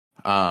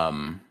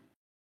 Um,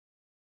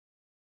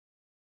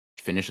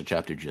 Finish the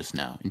chapter just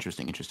now.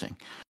 Interesting.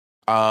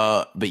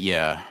 But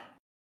yeah.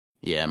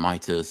 Yeah,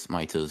 Maito's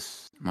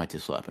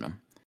slapping him.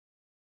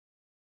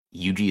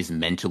 Yuji is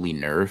mentally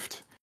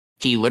nerfed.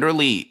 He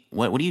literally,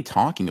 what are you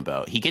talking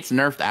about? He gets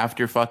nerfed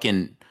after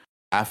fucking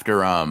after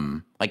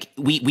like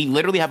we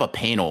literally have a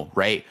panel,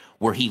 right?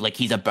 Where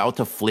he's about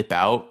to flip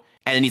out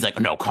and then he's like,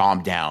 "No,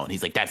 calm down."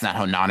 He's like, "That's not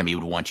how Nanami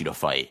would want you to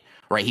fight."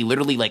 Right? He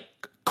literally like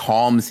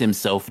calms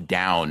himself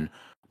down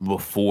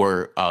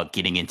before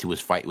getting into his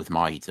fight with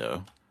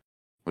Mahito.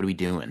 What are we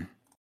doing?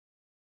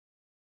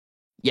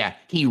 Yeah,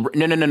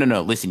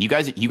 no. Listen, you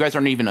guys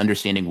aren't even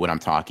understanding what I'm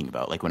talking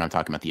about. Like when I'm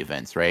talking about the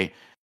events, right?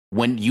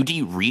 When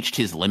Yuji reached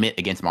his limit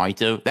against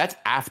Mahito, that's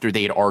after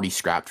they had already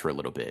scrapped for a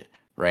little bit,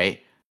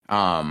 right?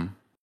 Um,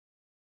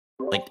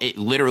 like it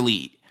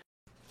literally,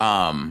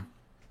 um,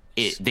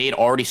 they had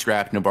already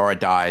scrapped. Nobara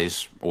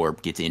dies or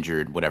gets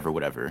injured, whatever,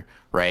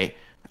 right?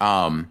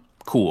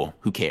 Cool.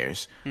 Who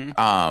cares? Hmm?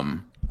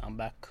 Um, I'm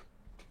back.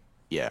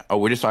 yeah. Oh,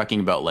 we're just talking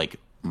about like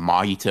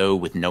Mahito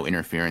with no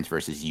interference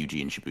versus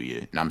Yuji and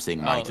Shibuya, and I'm saying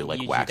Mahito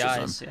like Yuji waxes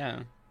dies. him. Yeah.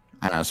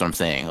 I know, that's what I'm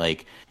saying.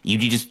 Like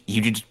Yuji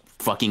just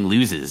fucking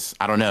loses.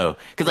 I don't know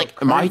because Bro, like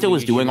currently Mahito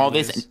was Yuji doing would all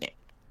this. lose. And,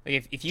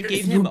 Like if you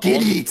gave you him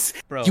get all, it,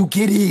 bro, you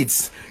get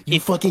it, you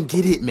if fucking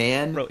get it,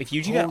 man. bro, if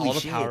Yuji got Holy all the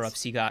shit. power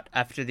ups he got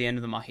after the end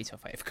of the Mahito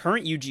fight, if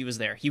current Yuji was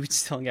there, he would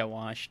still get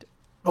washed.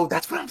 Bro,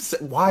 that's what I'm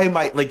saying. Why am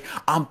I like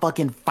I'm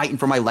fucking fighting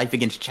for my life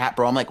against chat,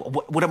 bro? I'm like,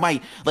 what am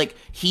I like?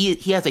 He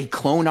has a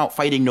clone out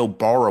fighting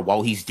Nobara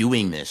while he's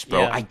doing this, bro.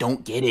 Yeah. I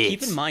don't get it.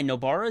 Keep in mind,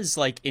 Nobara's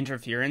like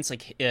interference,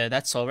 like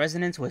that soul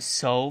resonance was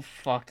so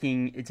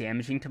fucking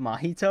damaging to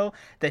Mahito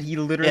that he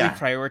literally Yeah.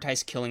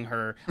 prioritized killing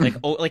her. Like,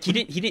 oh, like he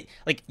didn't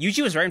like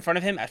Yuji was right in front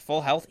of him at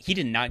full health. He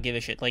did not give a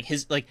shit. Like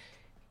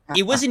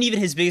it wasn't even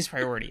his biggest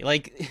priority.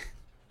 Like,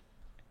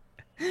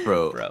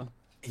 bro. bro,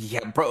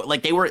 Yeah, bro.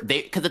 Like they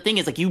because the thing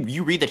is like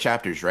you read the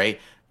chapters, right?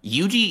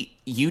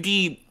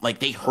 Yuji like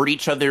they hurt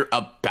each other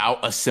about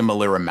a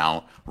similar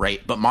amount,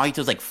 right? But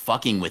Mahito's like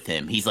fucking with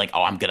him. He's like,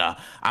 "Oh, I'm gonna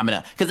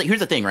because like, here's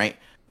the thing, right?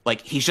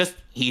 Like he's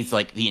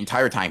like the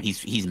entire time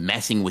he's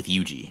messing with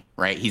Yuji,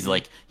 right? He's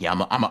like, "Yeah,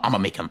 I'm gonna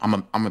make him I'm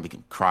gonna make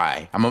him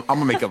cry. I'm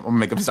gonna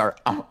make him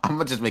start I'm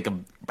gonna just make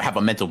him have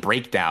a mental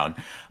breakdown."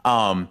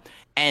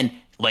 And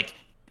like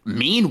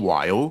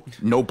meanwhile,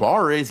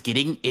 Nobara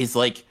is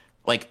like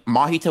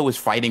Mahito is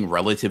fighting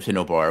relative to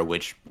Nobara,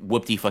 which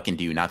whoop-de fucking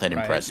do, not that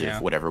Right, impressive, yeah.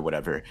 whatever.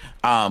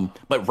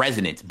 But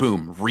resonance,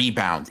 boom,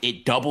 rebounds,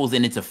 it doubles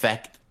in its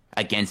effect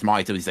against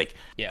Mahito. He's like,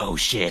 yeah, oh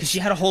shit, because she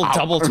had a whole Ow.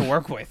 double to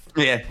work with.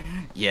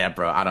 yeah,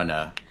 bro. I don't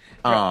know.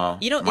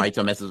 You know,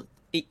 Mahito messes.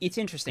 It's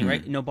interesting,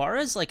 right?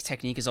 Nobara's like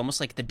technique is almost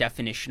like the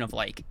definition of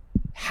like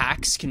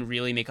hacks can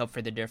really make up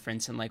for the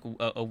difference in like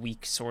a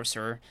weak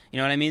sorcerer. You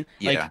know what I mean?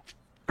 Yeah, Like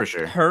for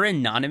sure. her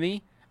and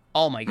Nanami.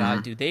 Oh my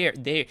god, dude!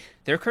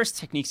 Their cursed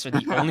techniques are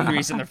the only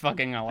reason they're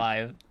fucking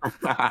alive.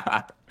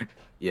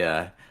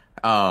 Yeah.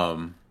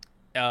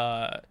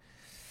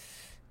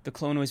 The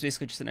clone was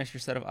basically just an extra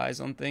set of eyes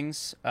on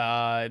things.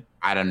 I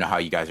don't know how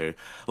you guys are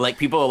like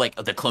people are like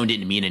the clone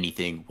didn't mean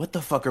anything. What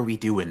the fuck are we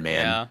doing,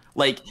 man? Yeah.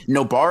 Like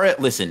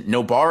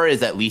Nobara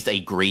is at least a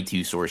grade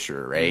 2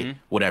 sorcerer, right?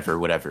 Whatever,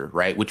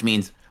 right? Which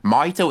means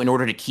Mahito, in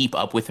order to keep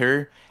up with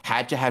her,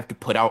 had to have to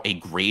put out a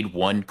grade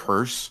 1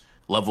 curse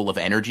level of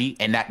energy,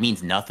 and that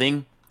means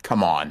nothing.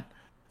 Come on.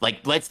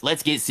 Like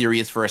let's get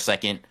serious for a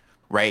second,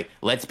 right?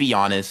 Let's be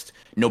honest.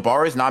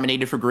 Nobara is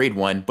nominated for grade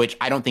 1, which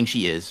I don't think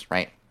she is,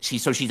 right?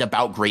 She's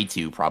about grade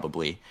 2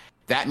 probably.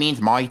 That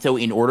means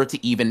Mahito, in order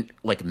to even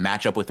like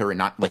match up with her and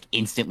not like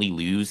instantly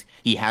lose,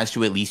 he has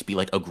to at least be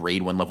like a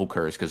grade 1 level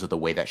curse because of the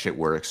way that shit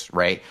works,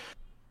 right?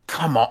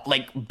 Come on,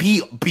 like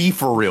be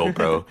for real,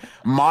 bro.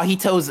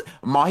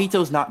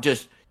 Mahito's not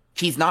just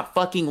he's not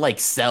fucking like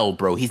Cell,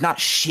 bro. He's not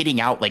shitting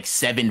out like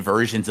 7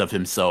 versions of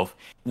himself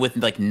with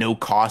like no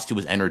cost to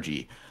his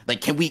energy.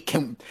 Like can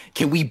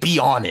we be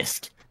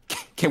honest?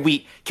 Can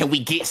we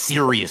get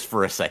serious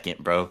for a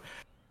second, bro?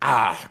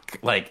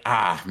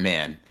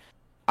 Man.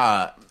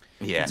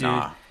 Yeah, Dude,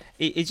 nah.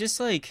 it's just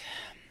like.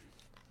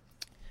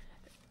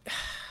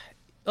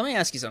 Let me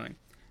ask you something.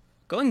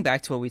 Going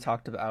back to what we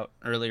talked about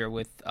earlier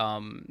with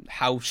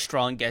how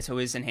strong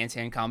Geto is in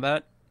hand-to-hand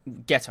combat.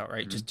 Geto,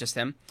 right? Just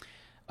him.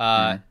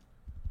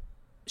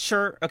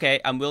 Sure,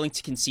 okay, I'm willing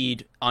to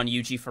concede on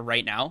Yuji for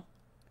right now.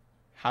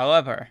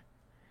 However,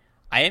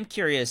 I am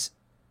curious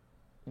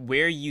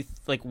where you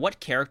like what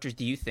characters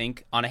do you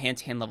think on a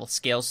hand-to-hand level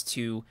scales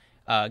to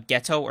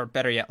Geto, or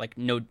better yet, like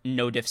no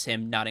diffs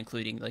him, not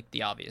including like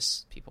the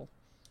obvious people.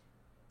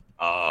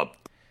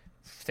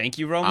 Thank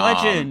you, Rome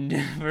Legend,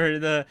 for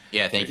the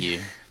Yeah, thank you.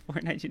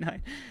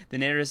 499. The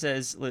narrator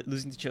says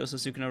losing to Choso,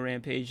 Sukino,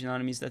 Rampage,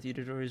 Nanami's Death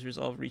Itadori's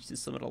resolve reached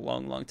its limit a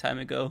long time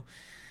ago.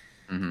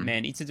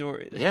 Man,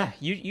 Itadori, Yeah.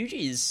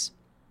 Yuji's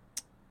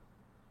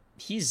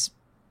he's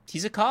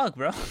a cog,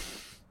 bro.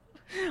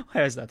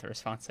 Why was that the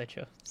response I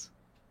chose?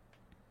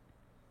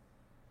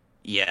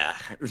 Yeah,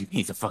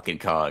 he's a fucking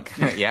cog.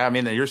 Yeah, I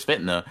mean, you're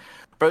spitting though.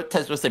 Bro,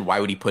 Tesla said, why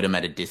would he put him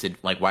at a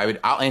disadvantage? Like, why would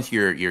I'll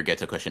answer your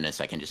Geto question in a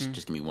second. Just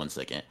give me 1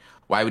 second.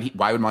 Why would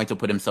Mahito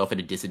put himself at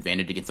a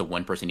disadvantage against the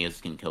one person he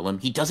has can kill him?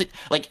 He does it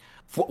like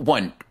for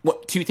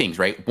two things,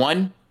 right?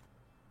 One,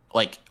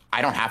 like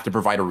I don't have to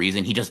provide a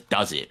reason. He just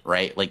does it,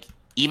 right? Like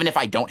even if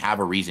I don't have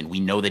a reason, we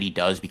know that he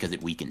does because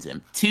it weakens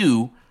him.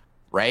 Two,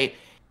 right?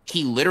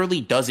 He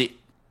literally does it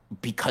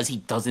because he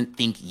doesn't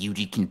think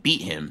Yuji can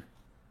beat him,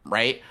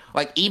 right?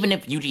 Like even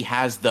if Yuji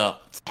has the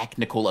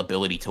technical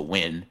ability to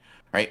win,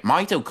 right?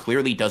 Mahito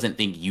clearly doesn't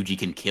think Yuji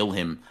can kill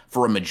him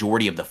for a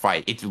majority of the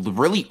fight. It's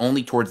really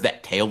only towards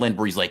that tail end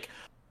where he's like,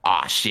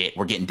 ah, shit,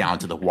 we're getting down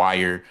to the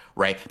wire,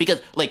 right?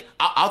 Because, like,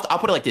 I'll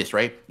put it like this,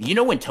 right? You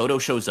know when Todo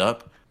shows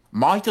up,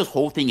 Mahito's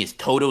whole thing is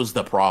Todo's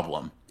the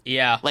problem.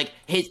 Yeah. Like,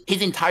 his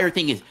entire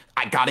thing is,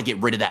 I gotta get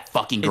rid of that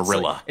fucking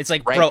gorilla. It's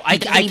like right? bro, I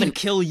can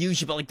kill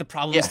Yuji, but, like, the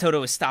problem is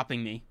Todo is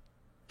stopping me.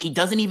 He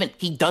doesn't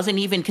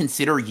even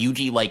consider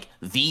Yuji, like,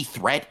 the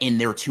threat in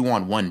their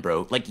 2-on-1,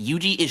 bro. Like,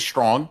 Yuji is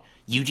strong.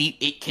 Yuji,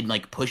 it can,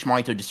 like, push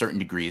Mahito to certain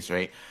degrees,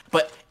 right?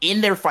 But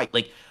in their fight,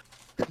 like,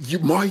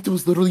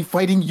 Mahito's literally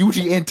fighting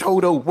Yuji and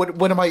Todo.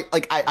 What am I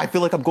like? I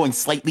feel like I'm going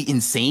slightly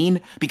insane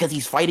because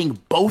he's fighting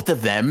both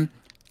of them.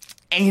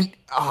 And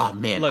oh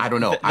man, Look, I don't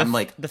know. I'm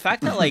like the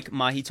fact that like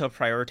Mahito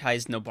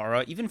prioritized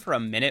Nobara even for a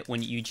minute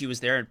when Yuji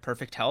was there in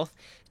perfect health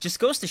just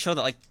goes to show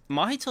that like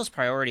Mahito's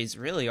priorities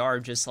really are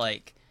just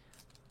like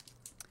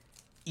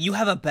you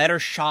have a better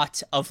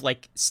shot of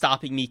like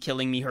stopping me,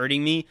 killing me,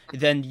 hurting me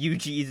than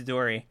Yuji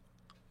Itadori.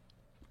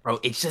 bro,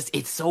 it's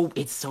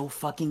so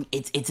fucking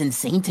it's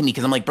insane to me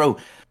because I'm like, bro,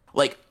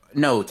 like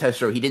no,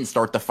 Testro, he didn't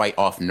start the fight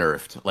off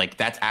nerfed. Like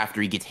that's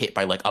after he gets hit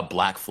by like a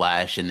black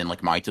flash and then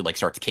like Mahito like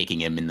starts kicking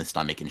him in the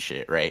stomach and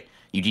shit, right?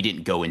 Yuji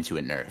didn't go into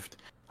it nerfed.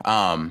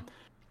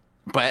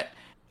 But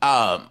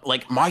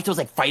like Mahito's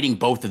like fighting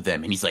both of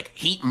them and he's like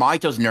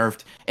Mahito's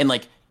nerfed and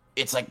like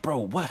it's like, bro,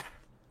 what?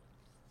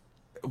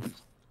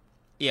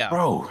 Yeah,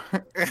 bro,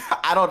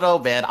 I don't know,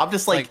 man. I'm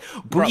just like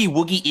Boogie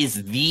bro. Woogie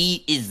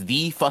is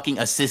the fucking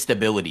assist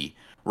ability,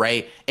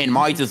 right? And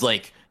Mahito's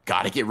like,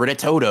 gotta get rid of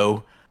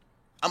Todo.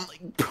 I'm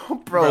like,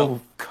 bro,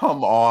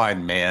 come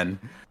on, man.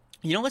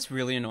 You know what's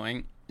really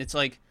annoying? It's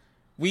like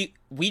we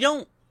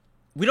don't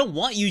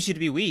want Yuji to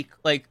be weak.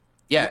 Like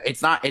yeah,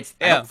 it's not. It's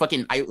yeah.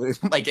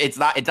 like it's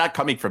not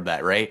coming from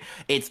that, right?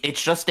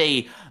 It's just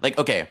a like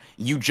okay,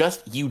 you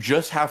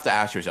just have to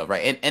ask yourself,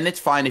 right? And it's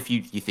fine if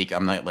you think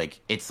I'm not like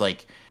it's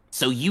like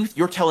so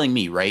you're telling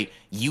me, right?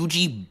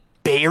 Yuji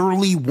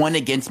barely won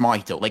against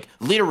Mahito. Like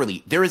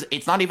literally,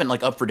 it's not even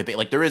like up for debate.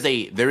 Like there is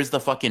the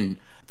fucking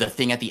the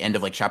thing at the end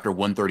of like chapter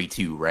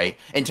 132, right?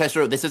 And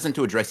Testro, this isn't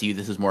to address you,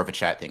 this is more of a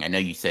chat thing. I know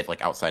you said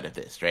like outside of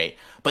this, right?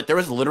 But there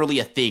was literally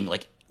a thing,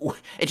 like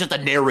it's just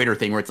a narrator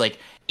thing where it's like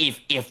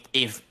if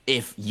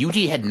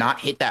Yuji had not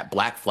hit that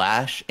black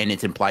flash and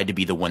it's implied to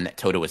be the one that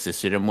Todo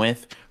assisted him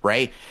with,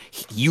 right?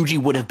 Yuji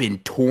would have been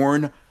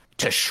torn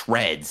to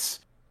shreds.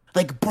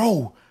 Like,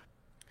 bro,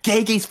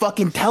 Gege's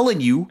fucking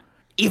telling you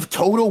if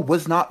Todo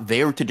was not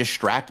there to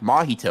distract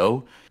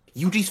Mahito,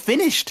 Yuji's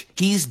finished.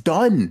 He's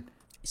done.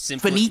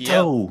 Simply,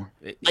 finito.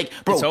 Yeah. Like,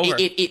 bro, it's over.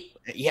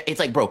 It's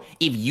like, bro,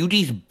 if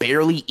Yuji's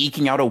barely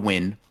eking out a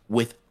win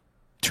with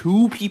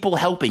two people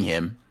helping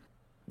him,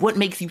 what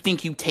makes you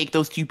think you take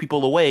those two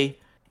people away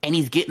and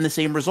he's getting the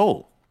same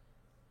result?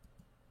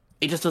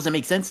 It just doesn't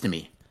make sense to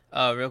me.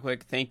 Real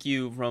quick, thank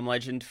you, Rome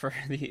Legend, for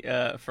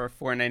the for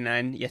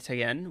 499 yet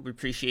again. We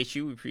appreciate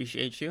you. We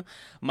appreciate you.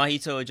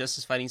 Mahito adjusts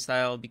his fighting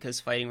style because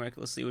fighting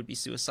recklessly would be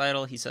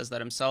suicidal. He says that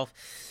himself.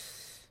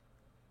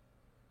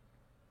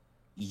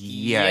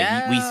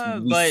 Yeah,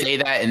 we say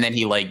that, and then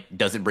he like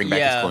doesn't bring back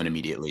his clone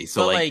immediately.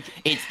 So like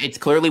it's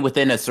clearly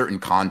within a certain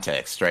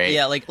context, right?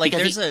 Yeah, like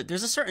there's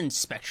a certain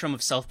spectrum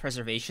of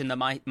self-preservation that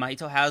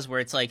Mahito has, where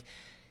it's like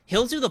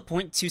he'll do the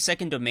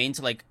 0.2-second domain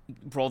to like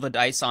roll the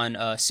dice on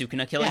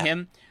Sukuna killing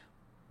him,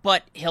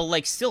 but he'll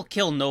like still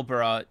kill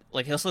Nobara.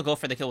 Like he'll still go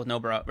for the kill with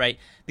Nobara, right?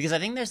 Because I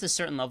think there's this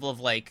certain level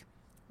of like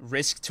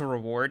risk to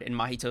reward in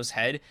Mahito's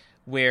head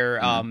where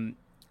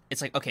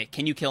it's like, okay,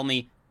 can you kill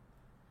me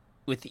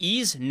with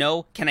ease?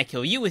 No. Can I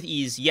kill you with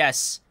ease?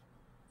 Yes.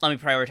 Let me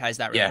prioritize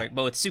that real quick.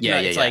 But with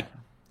Sukuna, it's like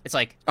he's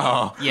like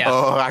no.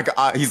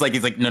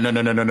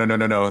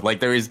 Like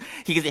there is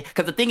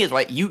because the thing is,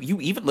 right,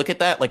 you even look at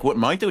that, like what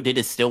Mahito did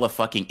is still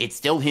it's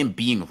still him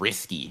being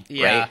risky,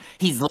 right?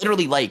 He's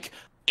literally like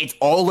it's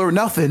all or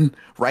nothing,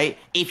 right?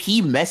 If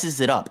he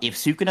messes it up, if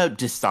Sukuna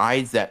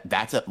decides that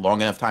that's a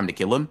long enough time to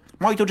kill him,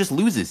 Mahito just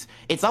loses.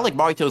 It's not like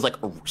Mahito's like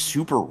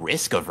super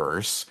risk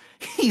averse.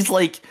 He's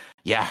like,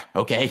 yeah,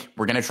 okay,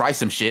 we're gonna try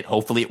some shit.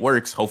 Hopefully it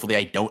works. Hopefully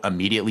I don't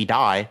immediately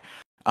die.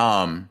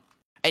 And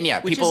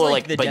yeah, which people is are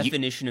like the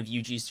definition of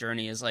Yuji's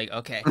journey is like,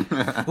 okay,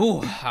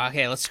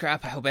 okay, let's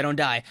scrap. I hope I don't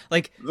die.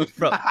 Like,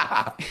 bro,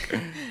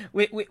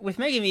 with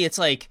Megami, it's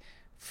like,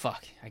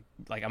 fuck,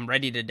 I'm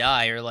ready to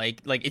die, or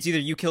like it's either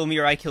you kill me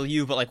or I kill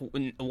you, but like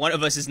one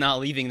of us is not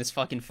leaving this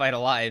fucking fight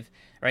alive,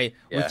 right?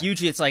 Yeah. With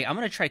Yuji, it's like I'm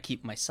gonna try to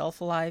keep myself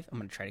alive. I'm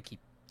gonna try to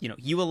keep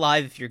you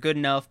alive if you're good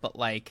enough, but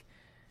like,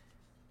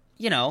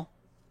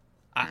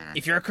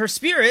 if you're a cursed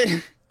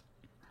spirit,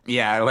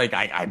 yeah, like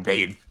I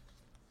made.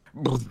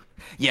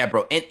 Yeah,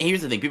 bro. And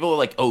here's the thing: people are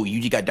like, "Oh,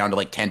 Yuji got down to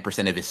like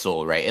 10% of his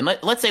soul, right?" And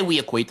let's say we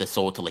equate the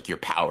soul to like your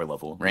power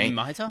level, right?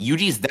 Mahito?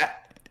 Yuji's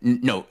that.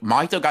 No,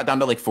 Mahito got down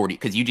to like 40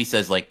 because Yuji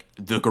says like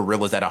the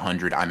gorilla's at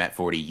 100, I'm at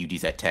 40,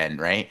 Yuji's at 10,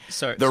 right?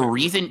 Sorry, The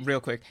reason,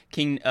 real quick,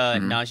 King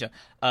Mhm. Naja.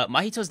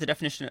 Mahito's the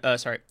definition.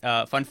 Sorry,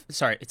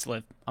 it's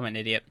live. I'm an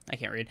idiot. I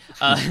can't read.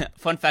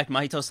 Fun fact: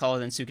 Mahito's taller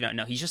than Sukuna.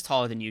 No, he's just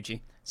taller than Yuji.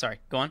 Sorry,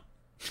 go on.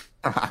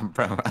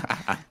 Bro.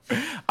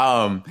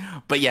 um,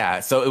 but yeah,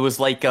 so it was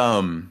like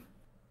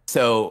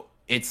so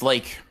it's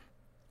like,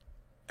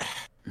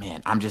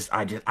 man, I'm just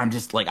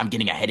like I'm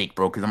getting a headache,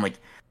 bro, because I'm like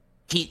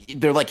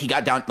they're like he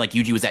got down like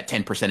Yuji was at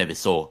 10% of his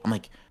soul. I'm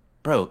like,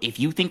 bro, if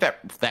you think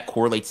that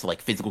correlates to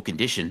like physical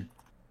condition,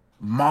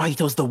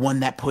 Mahito's the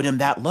one that put him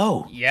that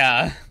low.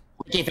 Yeah.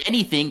 If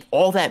anything,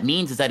 all that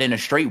means is that in a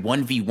straight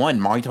 1v1,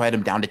 Mahito had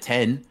him down to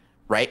 10,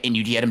 right? And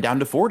Yuji had him down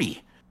to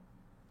 40.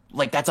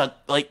 Like that's a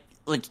like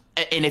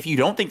and if you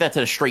don't think that's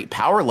a straight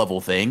power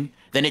level thing,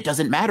 then it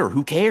doesn't matter.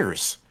 Who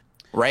cares?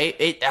 Right?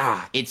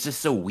 It's just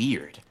so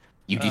weird.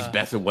 Yuji's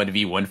best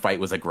 1v1 fight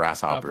was a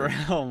grasshopper.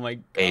 Oh my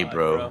god. Hey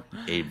bro.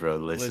 Hey bro,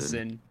 listen.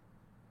 Listen.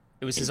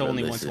 It was Hey, his bro,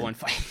 only listen. 1-to-1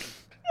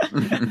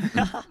 fight.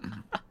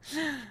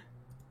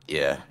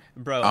 Yeah.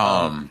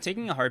 Bro,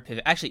 taking a hard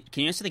pivot. Actually,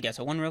 can you answer the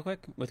Geto one real quick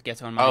with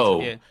Geto and Mahito?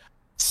 Oh, Yeah.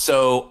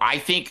 so I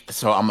think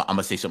so. I'm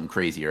gonna say something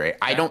crazy, right?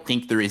 I Okay. don't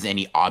think there is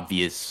any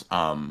obvious,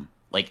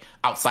 like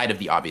outside of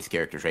the obvious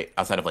characters, right?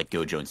 Outside of like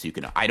Gojo and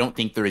Sukuna, I don't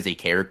think there is a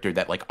character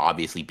that like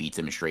obviously beats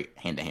him in straight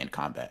hand-to-hand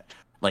combat.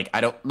 Like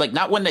I don't like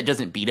not one that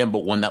doesn't beat him, but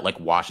one that like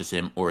washes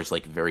him or is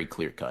like very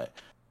clear cut.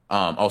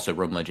 Also,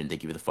 Rogue Legend,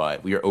 thank you for the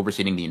 5. We are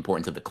overstating the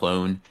importance of the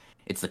clone.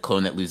 It's the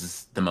clone that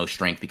loses the most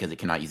strength because it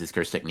cannot use this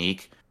curse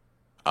technique.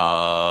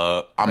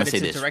 I'm But gonna it's say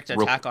a this. direct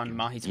real- attack on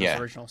Mahito's yeah.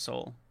 original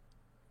soul.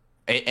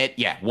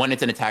 Yeah, one,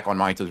 it's an attack on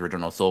Mahito's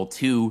original soul.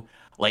 Two,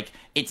 like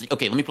it's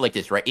okay. Let me put it like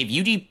this, right? If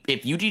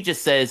Yuji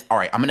just says, "All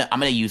right, I'm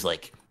gonna use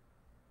like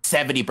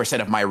 70%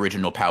 of my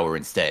original power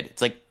instead,"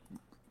 it's like,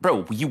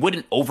 bro, you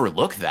wouldn't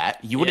overlook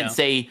that. You wouldn't Yeah.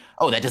 say,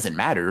 "Oh, that doesn't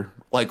matter."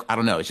 Like I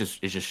don't know. It's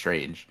just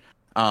strange.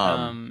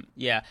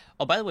 Yeah.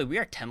 Oh, by the way, we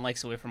are 10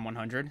 likes away from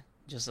 100.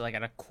 Just like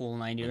at a cool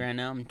 90 right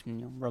now. I'm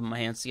rubbing my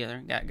hands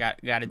together.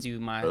 Gotta do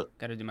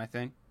my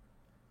thing.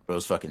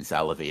 Bro's fucking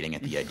salivating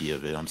at the idea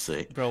of it. I'm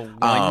sick. Bro,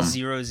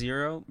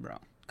 100, bro.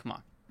 Come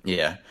on.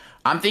 Yeah,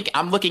 I'm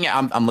looking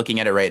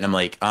at it right, and I'm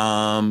like,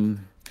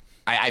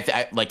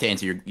 I like to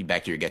answer your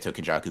back to your Geto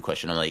Kenjaku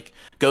question. I'm like,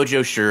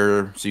 Gojo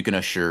sure,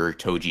 Sukuna sure,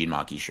 Toji and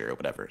Maki sure,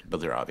 whatever.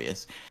 Those are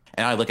obvious.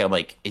 And I look at it, I'm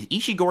like, is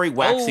Ishigori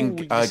waxing? Oh,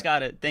 we just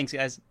got it. Thanks,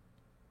 guys.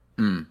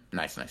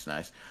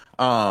 Nice.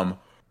 I'm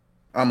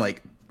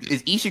like,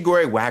 is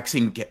Ishigori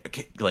waxing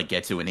like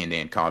Getsu in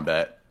hand-to-hand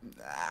combat?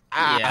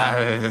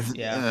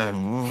 Yeah.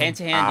 Hand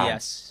to hand, Ah,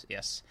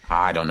 yes.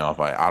 I don't know if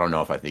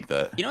I think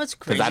that. You know what's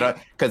Because crazy?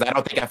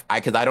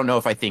 I don't know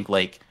if I think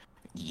like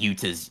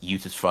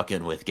Yuta's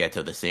fucking with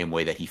Geto the same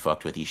way that he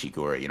fucked with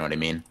Ishigori. You know what I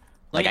mean?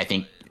 Like I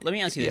think. Let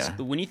me ask you this: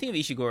 Yeah. when you think of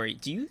Ishigori,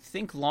 do you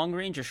think long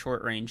range or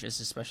short range is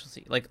his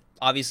specialty? Like,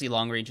 obviously,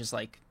 long range is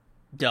like,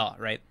 duh,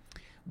 right?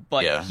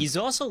 But Yeah. he's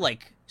also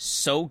like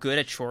so good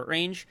at short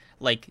range,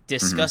 like Mm-hmm.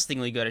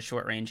 disgustingly good at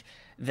short range,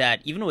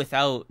 that even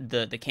without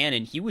the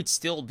cannon, he would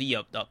still be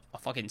a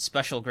fucking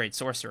special grade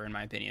sorcerer, in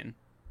my opinion.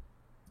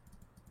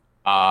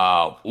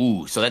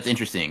 So that's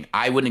interesting.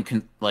 I wouldn't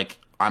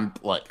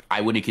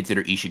I wouldn't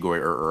consider Ishigori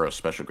or Uro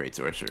special grade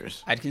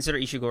sorcerers. I'd consider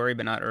Ishigori,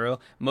 but not Uro,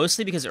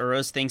 mostly because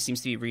Uro's thing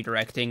seems to be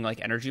redirecting like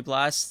energy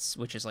blasts,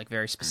 which is like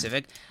very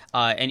specific.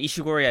 And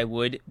Ishigori, I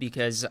would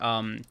because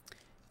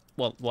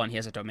well, one, he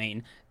has a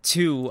domain.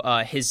 Two,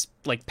 his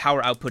like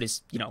power output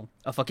is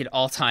a fucking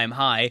all time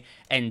high,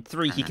 and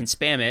three, he can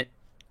spam it.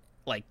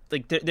 Like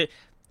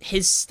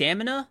his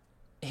stamina,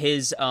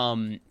 his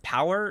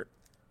power,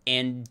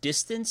 and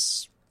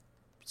distance,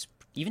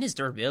 even his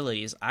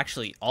durability is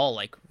actually all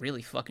like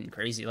really fucking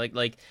crazy.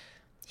 Like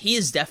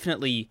he's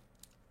definitely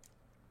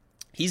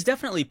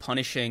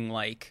punishing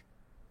like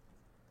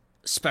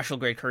special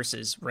grade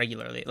curses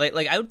regularly.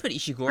 Like I would put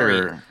Ishigori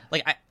Sure.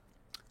 like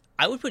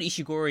I would put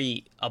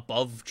Ishigori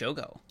above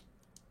Jogo.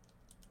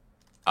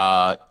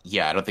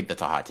 Yeah, I don't think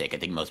that's a hot take. I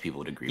think most people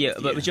would agree Yeah,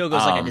 with but you.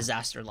 Jogo's like a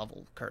disaster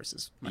level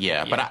curses.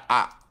 Yeah, but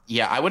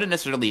I wouldn't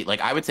necessarily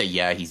like. I would say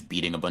yeah, he's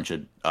beating a bunch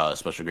of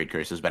special grade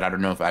curses, but I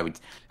don't know if I would.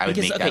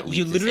 Because make that leap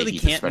you to say literally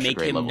he's a can't special make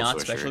grade him level not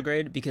sorcerer. special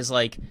grade because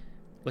like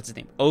what's his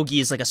name? Ogi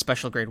is like a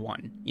special grade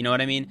 1. You know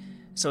what I mean?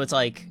 So it's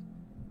like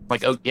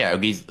Like oh yeah,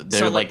 they're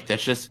So, like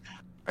that's just.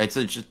 It's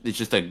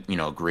just a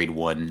grade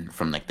 1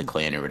 from like the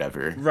clan or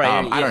whatever. Right,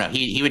 I don't yeah. know.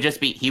 He would just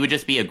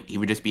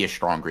be a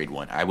strong grade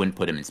 1. I wouldn't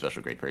put him in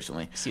special grade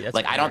personally. See, that's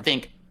like I weird.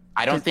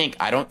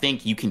 don't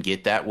think you can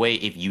get that way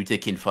if Yuta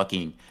can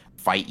fucking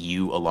fight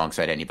you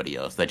alongside anybody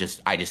else. I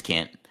just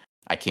can't.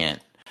 I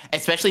can't.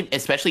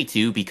 Especially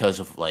too because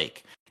of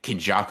like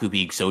Kenjaku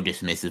being so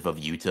dismissive of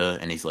Yuta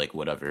and he's like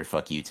whatever,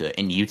 fuck Yuta,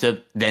 and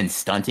Yuta then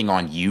stunting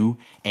on you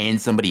and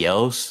somebody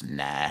else.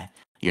 Nah.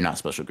 You're not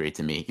special grade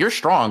to me. You're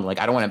strong. Like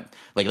I don't want to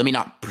like let me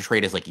not portray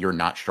it as like you're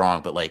not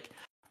strong, but like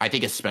I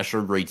think a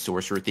special grade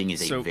sorcerer thing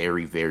is So- a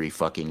very, very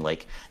fucking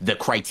like the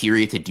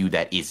criteria to do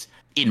that is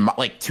in my,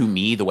 like to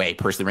me the way I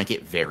personally rank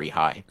it very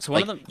high. So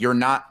one like, of them- you're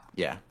not.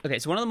 Yeah. okay,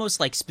 so one of the most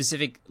like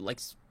specific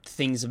like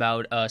things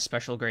about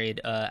special grade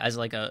as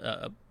like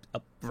a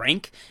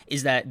rank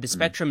is that the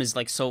spectrum is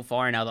like so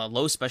far now. The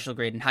low special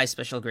grade and high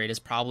special grade is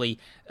probably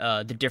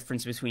the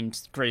difference between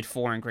grade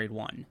 4 and grade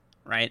 1,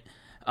 right?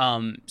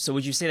 So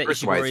would you say that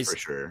Curse wise Ishigori's for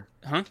sure.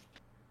 huh?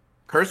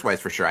 Curse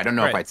wise for sure. I don't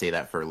know if Right. I'd say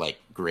that for like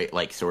great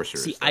like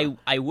sorcerers See, though.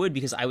 I would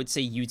because I would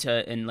say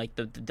Yuta and like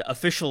the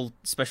official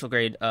special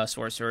grade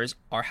sorcerers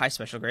are high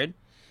special grade,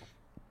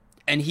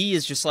 and he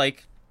is just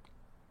like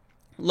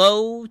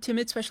low to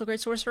mid special grade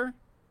sorcerer.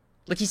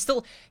 Like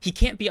he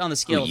can't be on the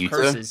scale of Yuta?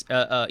 curses.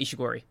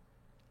 Ishigori.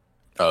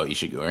 Oh,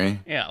 Ishiguri.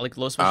 Yeah, like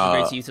low special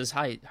grade Uh, to Yuta's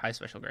high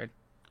special grade,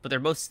 but they're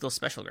both still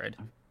special grade.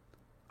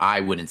 I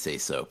wouldn't say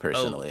so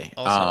personally.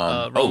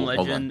 Also, Rome Hold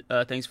on.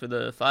 Legend, thanks for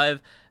the 5.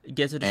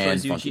 Geto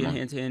And destroys Funky Zuchi in Man.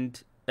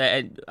 hand-to-hand.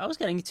 And I was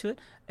getting to it.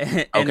 And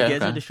Okay,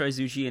 Geto okay. destroys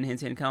Zuchi in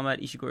hand-to-hand combat.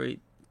 Ishigori,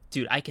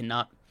 dude, I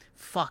cannot.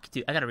 Fuck,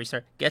 dude, I gotta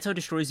restart. Geto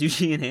destroys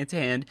Zuchi in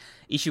hand-to-hand.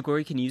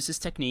 Ishigori can use his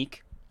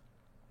technique.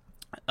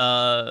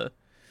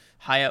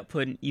 High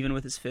output even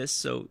with his fists.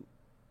 So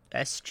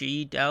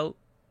SG doubt.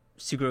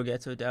 Suguro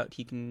Geto doubt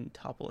he can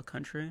topple a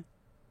country.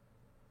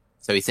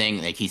 So he's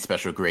saying like he's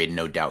special grade,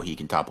 no doubt he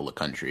can topple a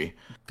country,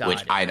 Got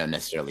which it. I don't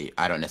necessarily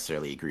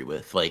agree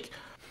with. Like,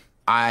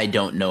 I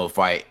don't know if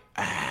I,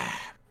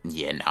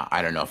 yeah, no,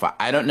 I don't know if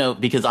I don't know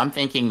because I'm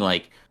thinking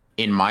like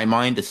in my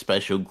mind the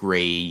special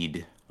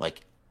grade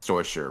like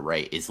sorcerer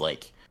right is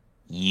like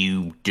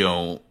you're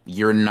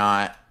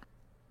not.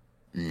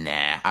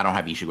 Nah, I don't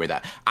have issue with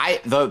that.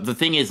 The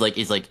thing is like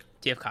Do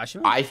you have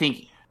Kashima? I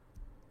think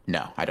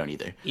no, I don't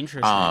either.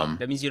 Interesting. Um,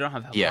 That means you don't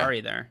have yeah.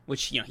 Hikari there,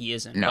 which he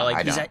isn't. No, but like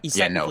I don't. he's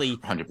Yeah, no,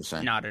 technically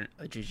 100%. not a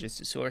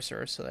jujutsu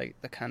sorcerer, so like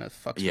that kind of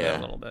fucks with it Yeah.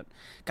 a little bit.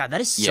 God, that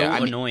is so Yeah, I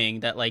mean- annoying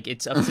that like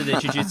it's up to the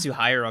jujutsu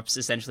higher ups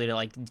essentially to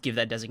like give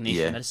that designation.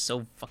 Yeah. That is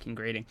so fucking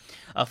grating.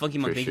 Funky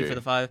Monk, For thank you for sure.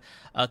 the 5.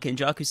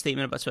 Kenjaku's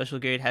statement about special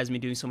grade has me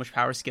doing so much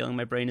power scaling,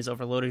 my brain is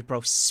overloaded,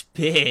 bro.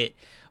 Spit,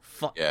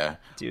 fuck, Yeah.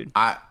 dude.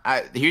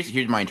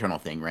 Here's my internal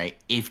thing, right?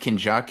 If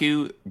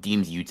Kenjaku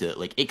deems Yuta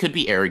like it could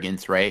be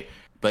arrogance, right?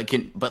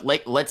 But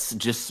like let's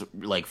just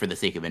like for the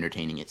sake of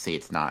entertaining it, say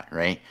it's not,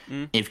 right?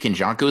 If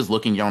Kenjaku is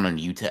looking down on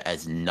Yuta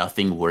as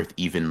nothing worth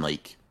even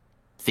like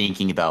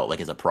thinking about like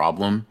as a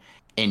problem,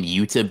 and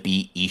Yuta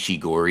beat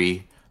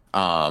Ishigori,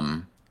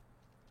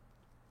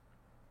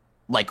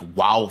 like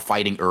while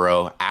fighting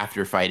Uro,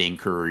 after fighting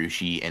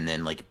Kurushi, and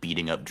then like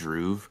beating up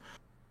Druve,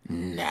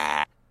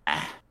 nah.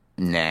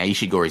 Nah,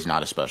 Ishigori's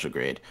not a special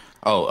grade.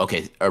 Oh,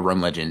 okay. A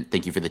Rum Legend,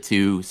 thank you for the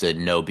 2. Said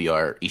no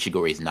BR.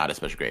 Ishigori is not a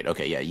special grade.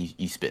 Okay, yeah,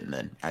 you spitting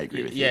then. I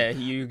agree with you. Yeah,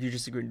 you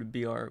just agreed to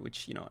BR,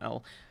 which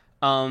L.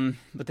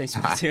 But thanks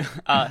for the 2.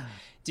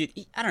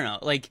 Dude, I don't know.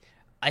 Like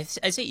I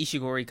say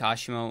Ishigori,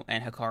 Kashimo,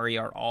 and Hikari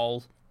are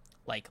all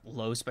like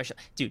low special.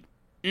 Dude,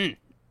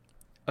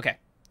 okay,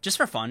 just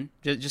for fun,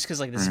 just because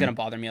like this is gonna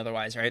bother me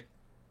otherwise, right?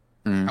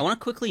 I want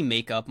to quickly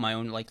make up my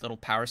own like little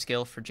power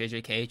scale for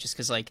JJK, just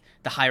because like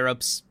the higher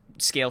ups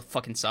scale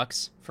fucking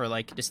sucks for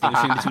like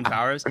distinguishing between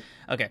powers.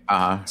 Okay,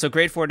 so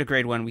grade 4 to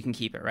grade 1 we can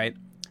keep it, right?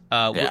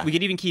 Yeah. We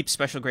could even keep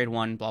special grade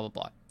 1, blah blah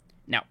blah.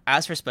 Now,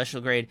 as for special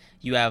grade,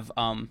 you have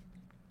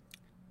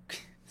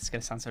this is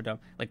gonna sound so dumb,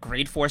 like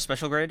grade 4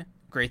 special grade,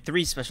 grade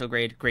 3 special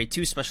grade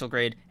 2 special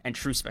grade, and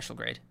true special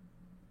grade.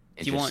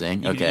 If you want,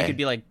 Interesting. you Okay. could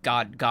be like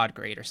God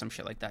grade or some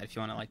shit like that if you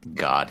want to like,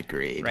 God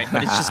grade. right?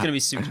 But it's just gonna be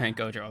Super Tank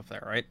Gojo up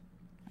there, right?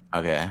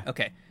 Okay.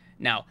 Okay.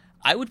 Now,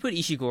 I would put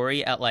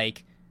Ishigori at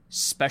like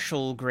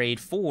special grade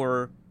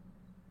 4,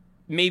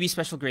 maybe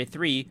special grade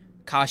 3,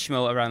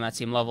 Kashimo around that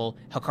same level,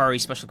 Hikari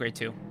special grade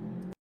 2.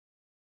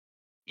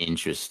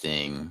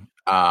 Interesting.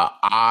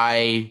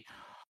 I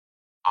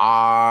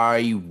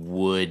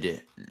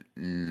would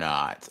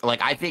not.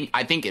 Like I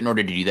think in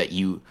order to do that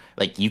you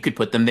could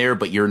put them there,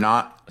 but you're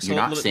not So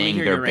let me saying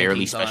hear they're your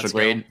barely rankings on that special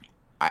scale. grade.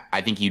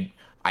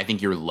 I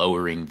think you're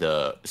lowering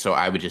the so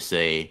I would just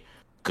say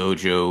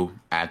Gojo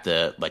at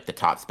the like the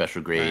top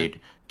special grade,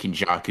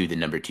 Kinjaku the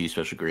number 2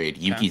 special grade,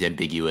 Yuki's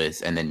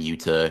ambiguous, and then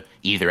Yuta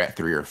either at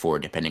 3 or 4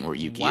 depending where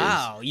Yuki is.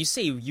 Wow, you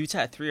say Yuta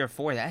at 3 or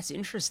 4. That's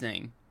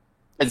interesting.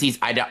 Because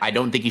I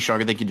don't think he's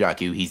stronger than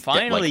Kinjaku. He's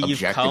Finally, like, you've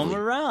come objectively.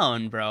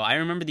 around, bro. I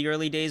remember the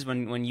early days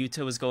when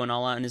Yuta was going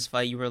all out in his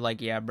fight. You were like,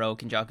 "Yeah, bro,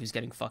 Kenjaku's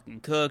getting fucking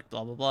cooked,"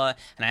 blah blah blah.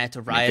 And I had to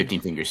I mean, ride.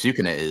 15 finger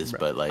Sukuna is,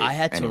 but like I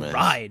had to anyways.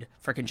 ride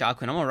for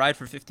Kenjaku, and I'm gonna ride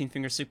for 15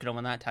 Finger Sukuna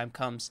when that time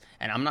comes.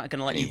 And I'm not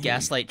gonna let you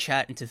gaslight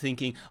chat into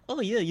thinking,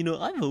 "Oh yeah,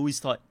 I've always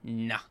thought."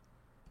 Nah.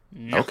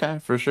 Okay,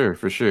 for sure.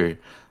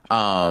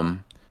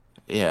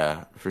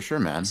 Yeah, for sure,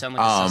 man. You sound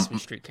like a Sesame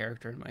Street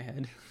character in my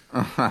head.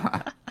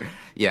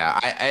 Yeah,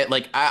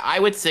 I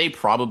would say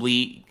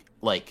probably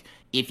like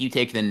if you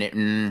take the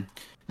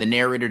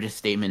narrator just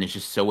statement is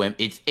just so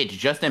it's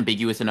just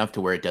ambiguous enough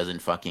to where it doesn't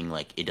fucking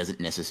like it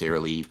doesn't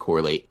necessarily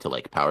correlate to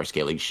like power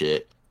scaling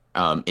shit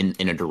in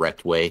a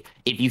direct way.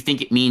 If you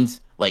think it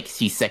means like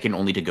he's second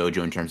only to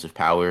Gojo in terms of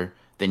power,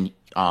 then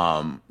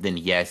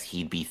yes,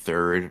 he'd be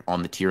 3rd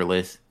on the tier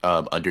list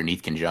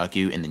underneath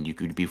Kenjaku, and then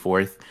Yuki would be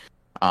 4th.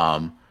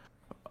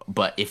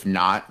 But if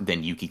not,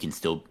 then Yuki can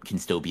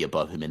still be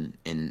above him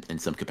in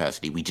some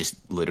capacity. We just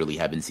literally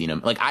haven't seen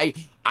him. Like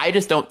I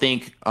just don't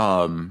think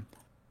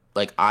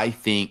like I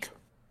think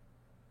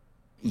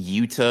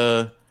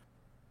Yuta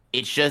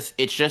it's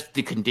just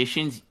the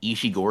conditions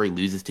Ishigori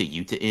loses to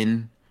Yuta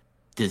in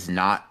does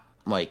not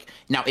like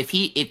now if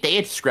they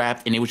had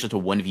scrapped and it was just a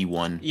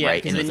 1v1, Yeah,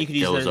 right? because And it then was you like could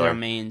use those those as are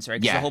domains, right?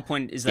 Because the yeah, whole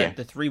point is yeah. that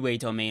the three-way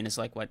domain is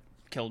like what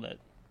killed it.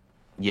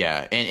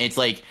 Yeah, and it's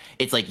like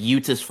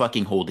Yuta's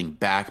fucking holding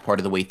back part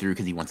of the way through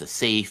because he wants to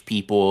save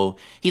people.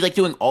 He's like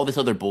doing all this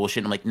other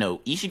bullshit. I'm like, no,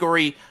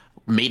 Ishigori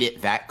made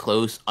it that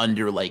close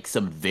under like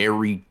some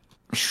very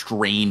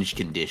strange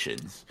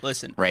conditions,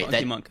 Listen, right? Funky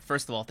That Monk,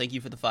 first of all, thank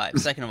you for the 5.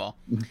 Second of all,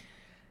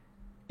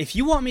 if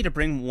you want me to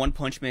bring One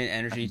Punch Man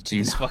energy to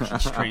do this fucking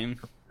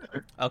stream,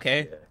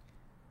 okay,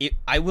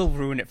 I will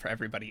ruin it for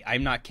everybody.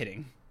 I'm not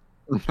kidding.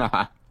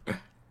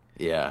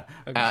 yeah.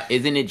 Okay.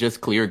 Isn't it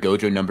just clear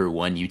Gojo number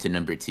one, Yuta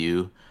number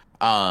two?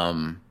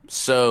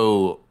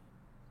 So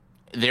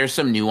there's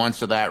some nuance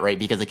to that, right?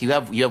 Because like you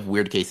have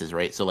weird cases,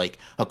 right? So like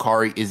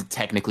Hikari is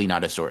technically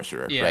not a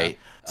sorcerer, Yeah. right?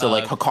 So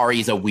like Hikari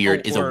is a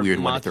weird Or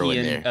one to throw Maki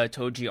in and there.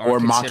 Toji Or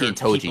aren't Maki and considered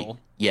Toji. people.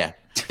 Yeah.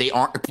 They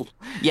aren't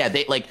yeah,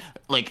 they like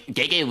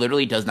Gege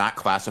literally does not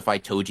classify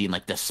Toji in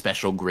like the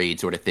special grade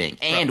sort of thing.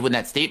 And when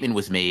that statement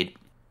was made,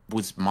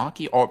 was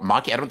Maki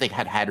I don't think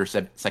had her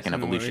second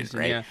evolution,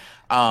 right? Yeah.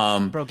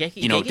 Bro, Geki,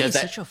 You know, Geki does is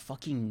that such a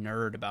fucking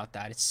nerd about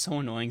that. It's so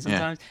annoying yeah.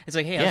 sometimes. It's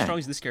like, hey, how Yeah. strong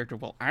is this character?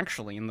 Well,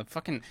 actually, in the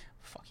fucking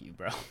fuck you,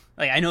 bro.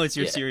 Like, I know it's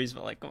your Yeah. series,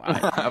 but like, come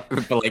on.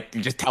 But like,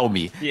 just tell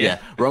me. Yeah. Yeah.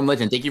 Rome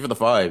Legend, thank you for the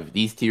 5.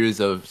 These tiers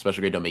of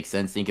special grade don't make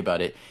sense. Think about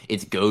it.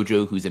 It's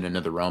Gojo who's in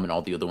another realm, and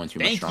all the other ones who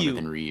are much Thank stronger you,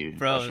 than Ryu.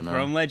 bro. Rashomon.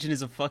 Rome Legend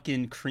is a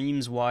fucking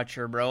creams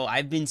watcher, bro.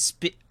 I've been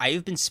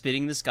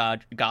spitting this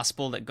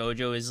gospel that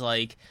Gojo is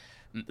like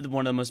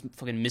one of the most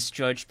fucking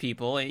misjudged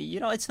people. You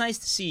know, it's nice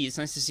to see. It's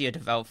nice to see a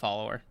devout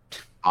follower.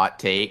 Hot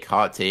take.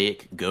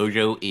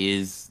 Gojo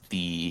is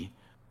the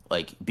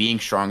like being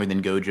stronger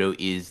than Gojo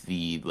is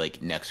the like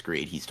next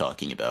grade he's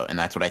talking about, and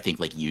that's what I think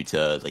like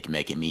Yuta, like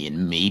Megami,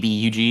 and maybe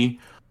Yuji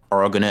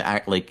are all gonna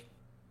act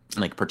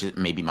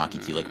maybe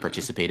Maki too, like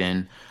participate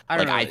in. I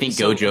don't Like know. I think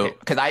So, Gojo okay.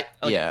 because I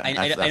Like, yeah I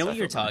that's know how what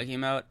you're feel about it. talking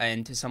about,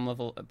 and to some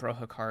level, bro,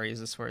 Hikari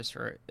is a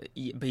sorcerer,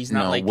 but he's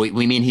not No, like we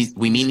mean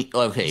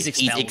okay. he's He's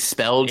expelled.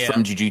 expelled Yeah.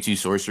 from Jujutsu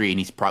sorcery, and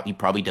he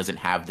probably doesn't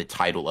have the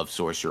title of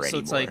sorcerer So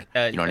anymore. it's like,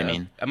 You know what I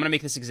mean? I'm gonna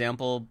make this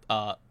example.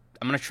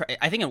 I'm gonna try.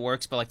 I think it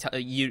works, but like,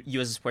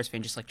 you as a sports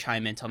fan, just like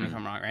chime in, tell me if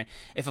I'm wrong, right?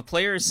 If a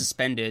player is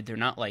suspended, they're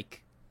not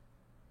like,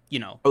 you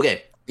know,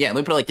 Okay, yeah. Let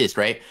me put it like this,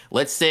 right?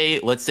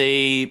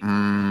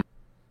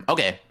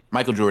 Okay,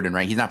 Michael Jordan,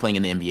 right? He's not playing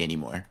in the NBA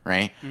anymore,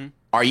 right? Mhm.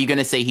 Are you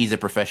gonna say he's a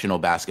professional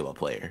basketball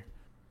player?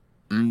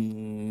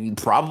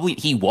 Probably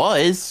he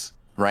was,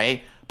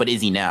 right? But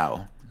is he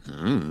now?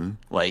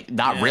 Like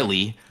not Yeah.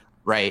 really,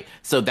 right?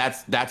 So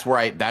that's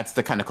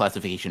the kind of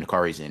classification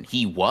Akari's in.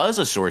 He was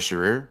a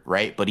sorcerer,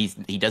 right? But he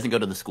doesn't go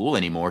to the school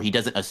anymore. He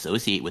doesn't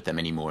associate with them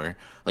anymore.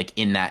 Like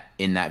in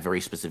that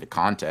very specific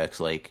context,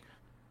 like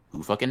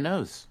who fucking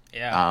knows?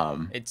 yeah,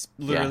 it's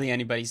yeah. literally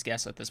anybody's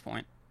guess at this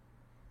point.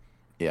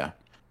 Yeah.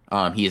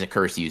 He is a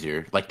curse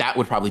user. Like that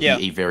would probably Yeah.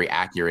 be a very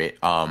accurate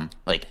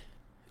like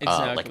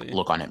Exactly.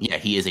 look on him. Yeah,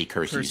 he is a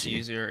curse Curse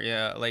user. user,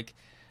 yeah, like,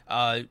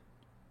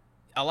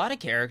 a lot of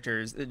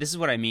characters. This is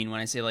what I mean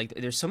when I say like,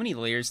 there's so many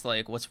layers to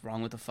like what's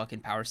wrong with the fucking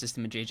power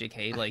system of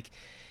JJK. Like,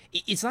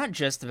 it's not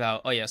just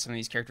about, oh yeah, some of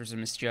these characters are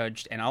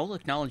misjudged, and I'll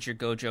acknowledge your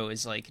Gojo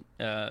is like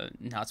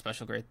not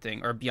special grade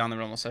thing or beyond the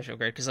realm of special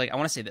grade, because like I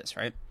want to say this,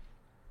 right?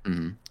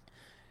 Mhm.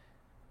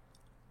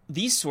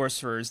 These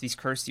sorcerers, these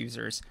cursed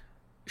users,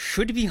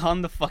 should be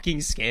on the fucking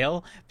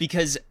scale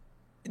because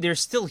they're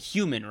still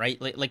human, right?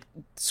 Like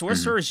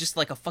sorcerer is just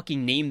like a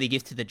fucking name they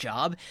give to the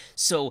job.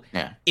 So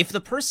Yeah. if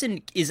the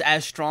person is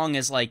as strong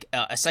as like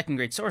a second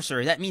grade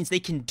sorcerer, that means they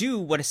can do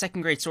what a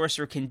second grade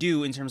sorcerer can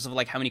do in terms of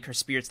like how many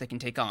cursed spirits they can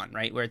take on,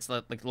 right? Where it's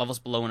like levels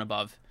below and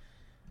above.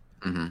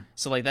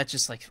 So like that's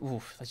just like,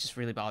 ooh, that just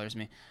really bothers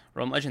me.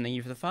 Rome Legend, thank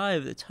you for the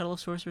 5. The title of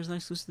sorcerer is not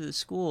exclusive to the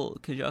school.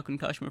 Kajaku and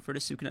Kashima refer to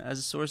Sukuna as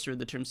a sorcerer.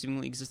 The term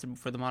seemingly existed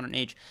before the modern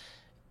age.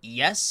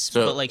 Yes,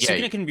 but like yeah.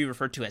 Sukuna can be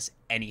referred to as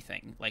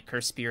anything, like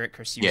cursed spirit,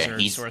 cursed Yeah, user,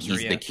 he's sorcerer.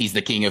 Yeah. he's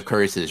the king of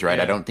curses, right?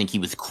 Yeah. I don't think he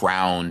was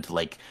crowned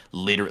like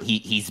literally.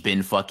 He's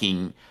been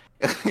fucking.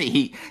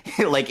 he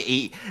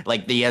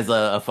he has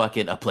a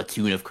fucking a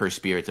platoon of cursed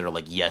spirits that are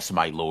like, yes,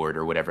 my lord,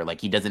 or whatever.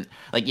 Like he doesn't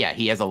like, yeah,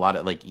 he has a lot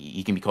of like,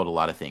 he can be called a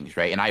lot of things,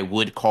 right? And I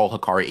would call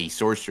Hikari a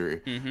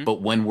sorcerer,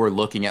 but when we're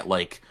looking at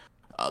like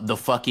the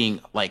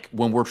fucking like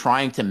when we're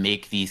trying to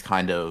make these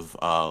kind of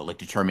like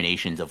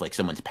determinations of like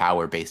someone's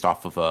power based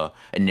off of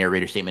a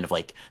narrator statement of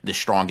like the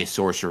strongest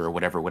sorcerer or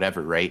whatever,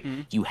 right?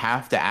 You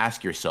have to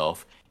ask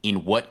yourself,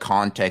 in what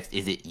context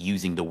is it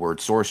using the word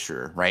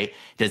sorcerer, right?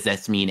 Does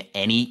that mean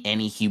any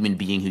human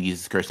being who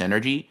uses cursed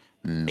energy?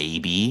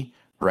 Maybe,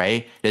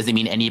 right? Does it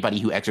mean anybody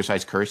who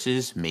exercises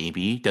curses?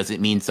 Maybe. Does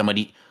it mean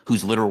somebody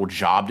whose literal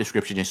job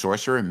description is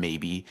sorcerer?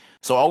 Maybe.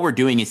 So all we're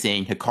doing is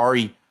saying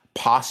Hikari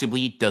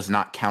possibly does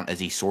not count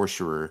as a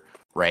sorcerer,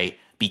 right?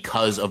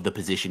 because of the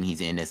position he's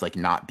in as like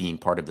not being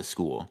part of the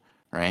school,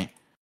 right?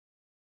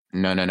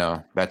 No, no,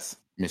 no. That's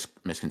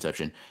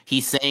misconception.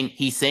 He's saying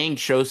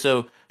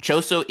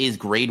Choso is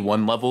grade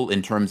 1 level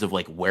in terms of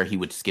like where he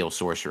would scale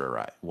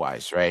sorcerer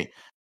wise, right?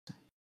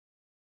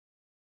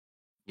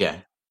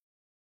 Yeah.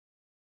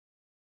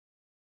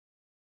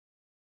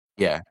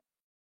 Yeah.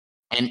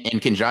 And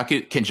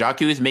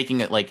Kenjaku is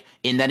making it like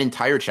in that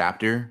entire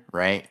chapter,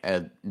 right?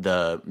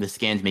 The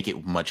scans make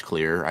it much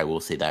clearer. I will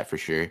say that for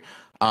sure.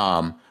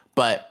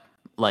 But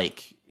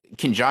like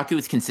Kenjaku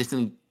is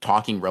consistently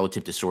talking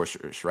relative to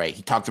sorcerers, right?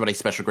 He talks about a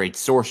special grade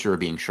sorcerer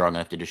being strong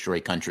enough to destroy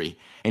a country,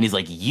 and he's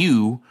like,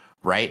 you,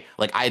 right?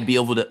 Like I'd be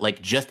able to like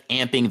just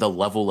amping the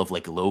level of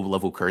like low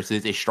level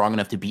curses is strong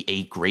enough to be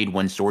a grade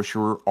 1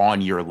 sorcerer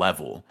on your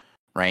level,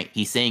 right?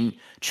 He's saying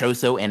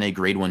Choso and a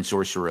grade 1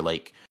 sorcerer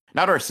like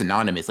not are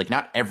synonymous. Like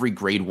not every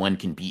grade 1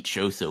 can beat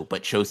Choso,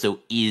 but Choso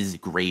is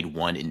grade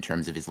 1 in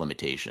terms of his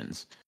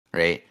limitations,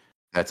 right?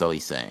 That's all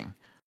he's saying.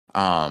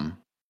 Um,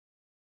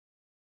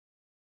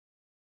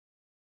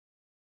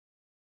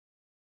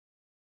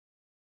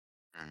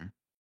 mhm,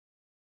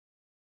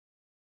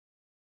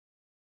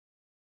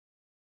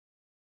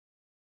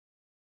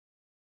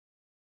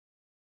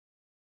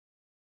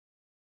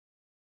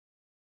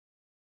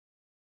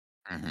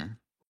 mhm,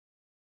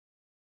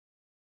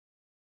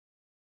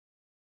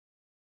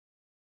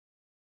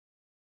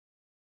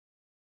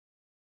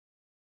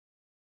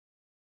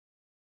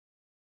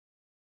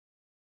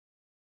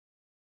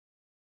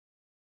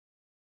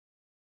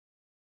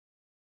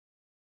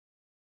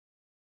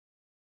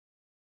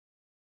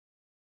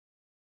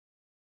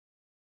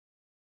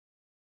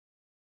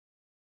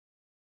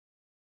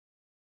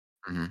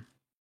 mhm.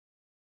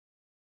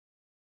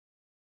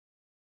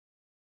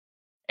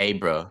 Hey,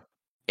 bro.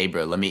 Hey,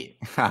 bro. Let me.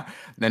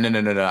 No, no,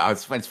 no, no, no.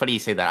 It's funny you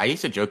say that. I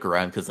used to joke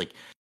around because, like,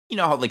 you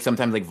know how like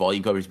sometimes like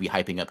volume covers be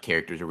hyping up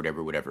characters or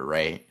whatever, whatever,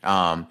 right?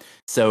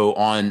 So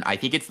on I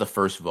think it's the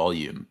first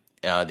volume.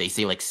 They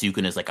say like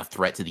Sukuna is like a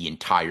threat to the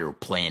entire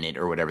planet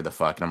or whatever the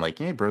fuck, and I'm like,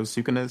 hey, bro,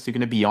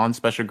 Sukuna beyond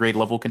special grade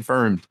level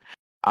confirmed.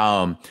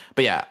 But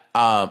yeah.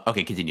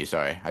 Okay, continue.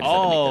 Sorry, I just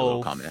had to make that little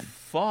Oh, comment.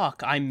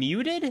 fuck. I'm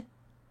muted?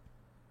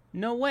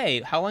 No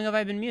way. How long have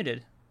I been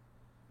muted?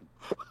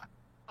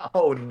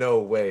 Oh no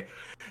way.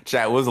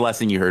 Chat, what was the last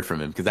thing you heard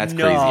from him? Because that's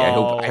crazy. I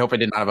No. hope I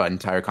did not have an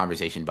entire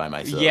conversation by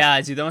myself. Yeah,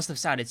 dude, that must have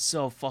sounded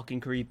so fucking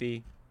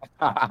creepy.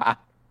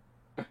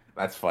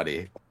 That's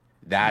funny.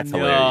 That's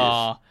hilarious.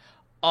 No.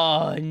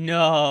 Oh,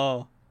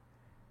 no.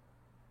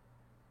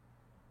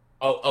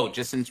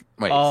 Just since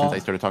I Oh,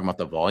 started talking about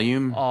the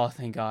volume, oh,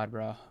 thank God,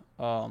 bro.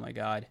 Oh my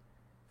God.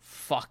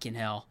 Fucking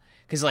hell.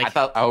 Because, I like,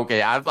 thought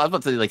okay, I was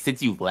about to say like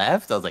since you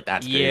left, I was like,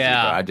 that's crazy, bro.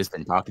 yeah. I've just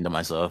been talking to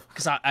myself.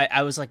 Because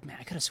I was like, man,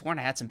 I could have sworn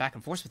I had some back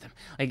and forth with him.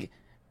 Like,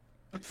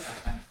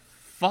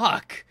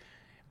 fuck.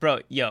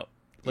 Bro, yo,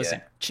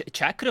 listen, Yeah.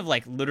 chat could have,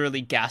 like,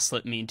 literally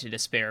gaslit me into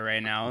despair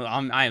right now.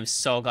 I am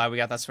so glad we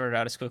got that sorted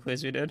out as quickly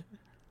as we did.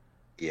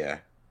 Yeah.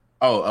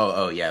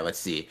 Oh yeah, let's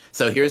see.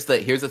 So here's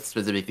the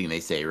specific thing they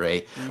say,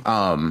 right?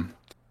 Mm.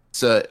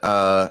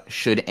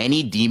 Should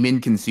any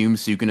demon consume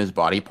Sukuna's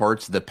body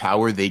parts, the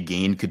power they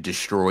gain could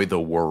destroy the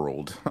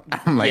world.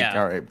 I'm like,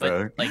 Yeah, all right, but, bro.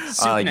 like, Like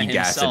Sukuna you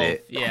gassing himself,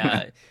 it.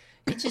 yeah.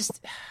 It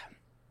just.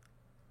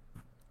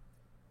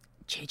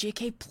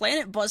 JJK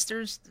Planet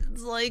Busters,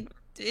 it's like,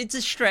 it's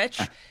a stretch.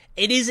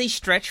 It is a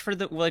stretch for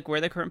the like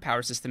where the current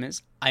power system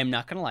is. I'm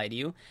not gonna lie to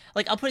you.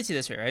 Like, I'll put it to you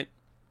this way, right?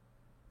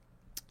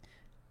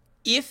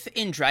 If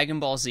in Dragon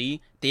Ball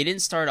Z they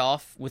didn't start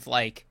off with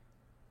like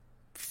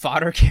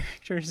fodder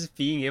characters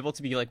being able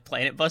to be like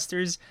planet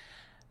busters,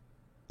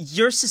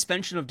 your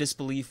suspension of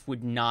disbelief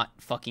would not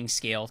fucking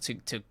scale to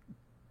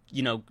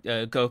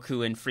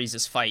Goku and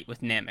Frieza's fight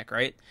with Namek,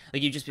 right?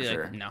 Like you'd just be For like,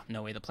 sure. no,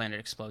 no way, the planet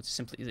explodes.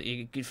 Simply,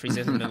 you could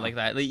Frieza something like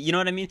that. Like, you know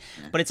what I mean?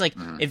 But it's like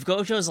Mhm. if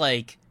Gojo's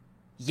like,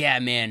 yeah,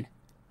 man,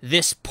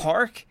 this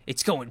park,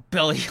 it's going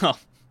belly up.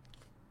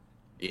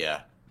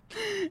 Yeah.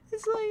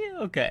 It's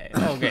like, okay,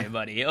 okay,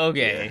 buddy,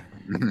 okay.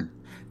 Yeah.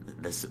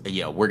 This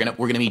yeah, we're gonna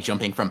be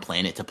jumping from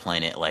planet to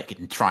planet, like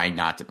and trying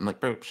not to. I'm like,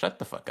 bro, shut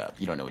the fuck up.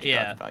 You don't know what you're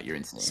talking Yeah. about. You're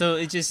insane. So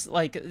it's just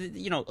like a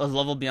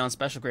level beyond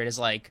special grade is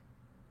like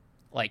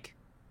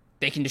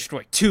they can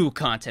destroy two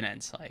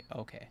continents. Like,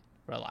 okay,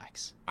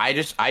 relax. I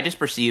just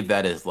perceive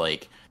that as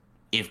like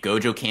if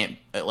Gojo can't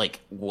like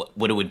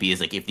what it would be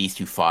is like if these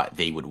two fought,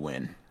 they would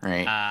win,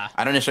 right? Uh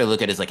I don't necessarily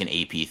look at it as like an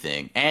AP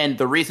thing. And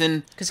because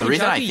the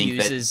reason I Kenjaku think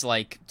that uses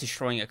like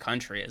destroying a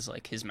country as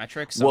like his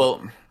metric. So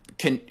well,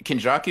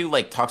 Kenjaku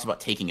like talks about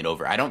taking it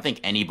over. I don't think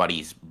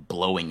anybody's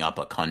blowing up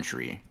a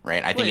country,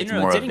 right? I think wait, it's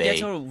no, more of didn't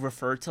a Geto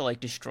refer to like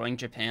destroying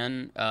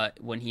Japan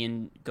when he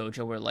and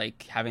Gojo were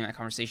like having that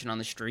conversation on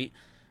the street?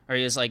 Or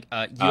he was like, you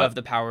uh have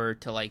the power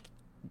to like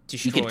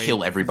he could destroy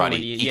kill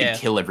everybody. He could Yeah.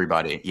 kill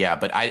everybody. Yeah,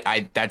 but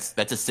I that's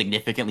a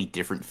significantly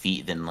different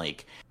feat than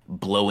like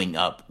blowing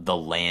up the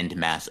land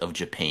mass of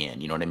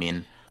Japan. You know what I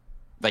mean?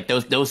 Like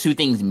those two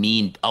things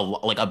mean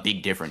like a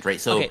big difference,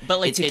 right? So Okay, but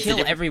like to it's a kill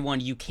different.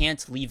 everyone, you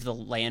can't leave the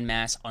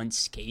landmass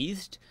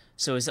unscathed.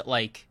 So is it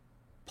like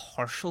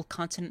partial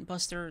continent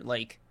buster?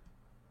 Like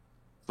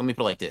let me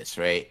put it like this,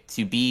 right?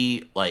 To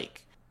be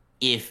like,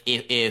 if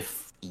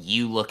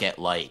you look at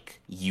like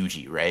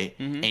Yuji, right,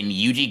 Mm-hmm. and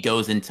Yuji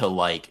goes into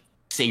like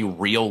say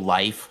real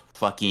life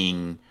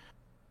fucking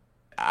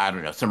I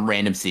don't know some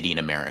random city in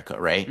America,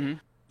 right? Mm-hmm.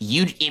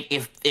 You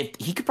if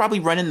he could probably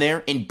run in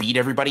there and beat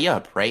everybody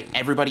up, right?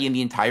 Everybody in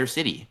the entire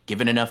city,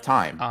 given enough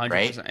time,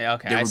 right? 100%. Yeah,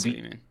 okay, There I would see what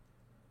you be, mean.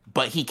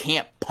 but he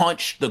can't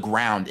punch the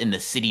ground and the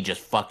city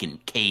just fucking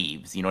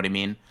caves. You know what I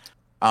mean?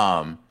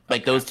 Like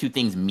Okay. those two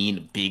things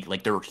mean big,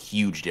 like there are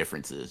huge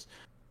differences.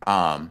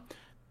 Um,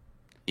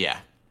 yeah,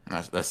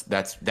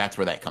 that's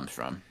where that comes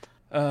from.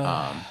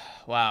 Uh, Um,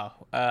 wow.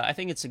 I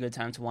think it's a good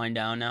time to wind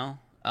down now.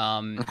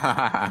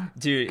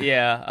 Dude,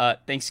 yeah.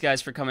 Thanks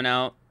guys for coming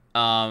out.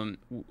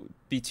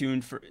 Stay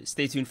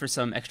tuned for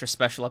some extra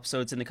special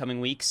episodes in the coming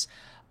weeks.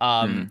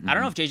 I don't know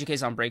mhm. if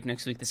JJK's on break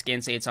next week. The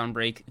scans say it's on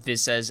break.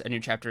 Viz says a new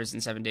chapter is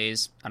in 7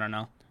 days. I don't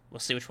know. We'll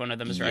see which one of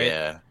them is right.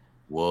 Yeah,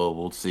 well,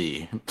 we'll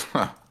see.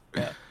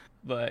 Yeah.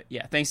 But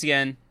yeah, thanks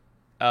again.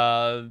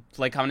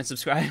 Like, comment, and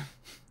subscribe.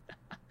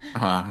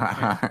 All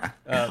right.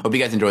 Hope you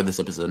guys enjoyed this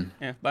episode.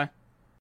 Yeah, bye.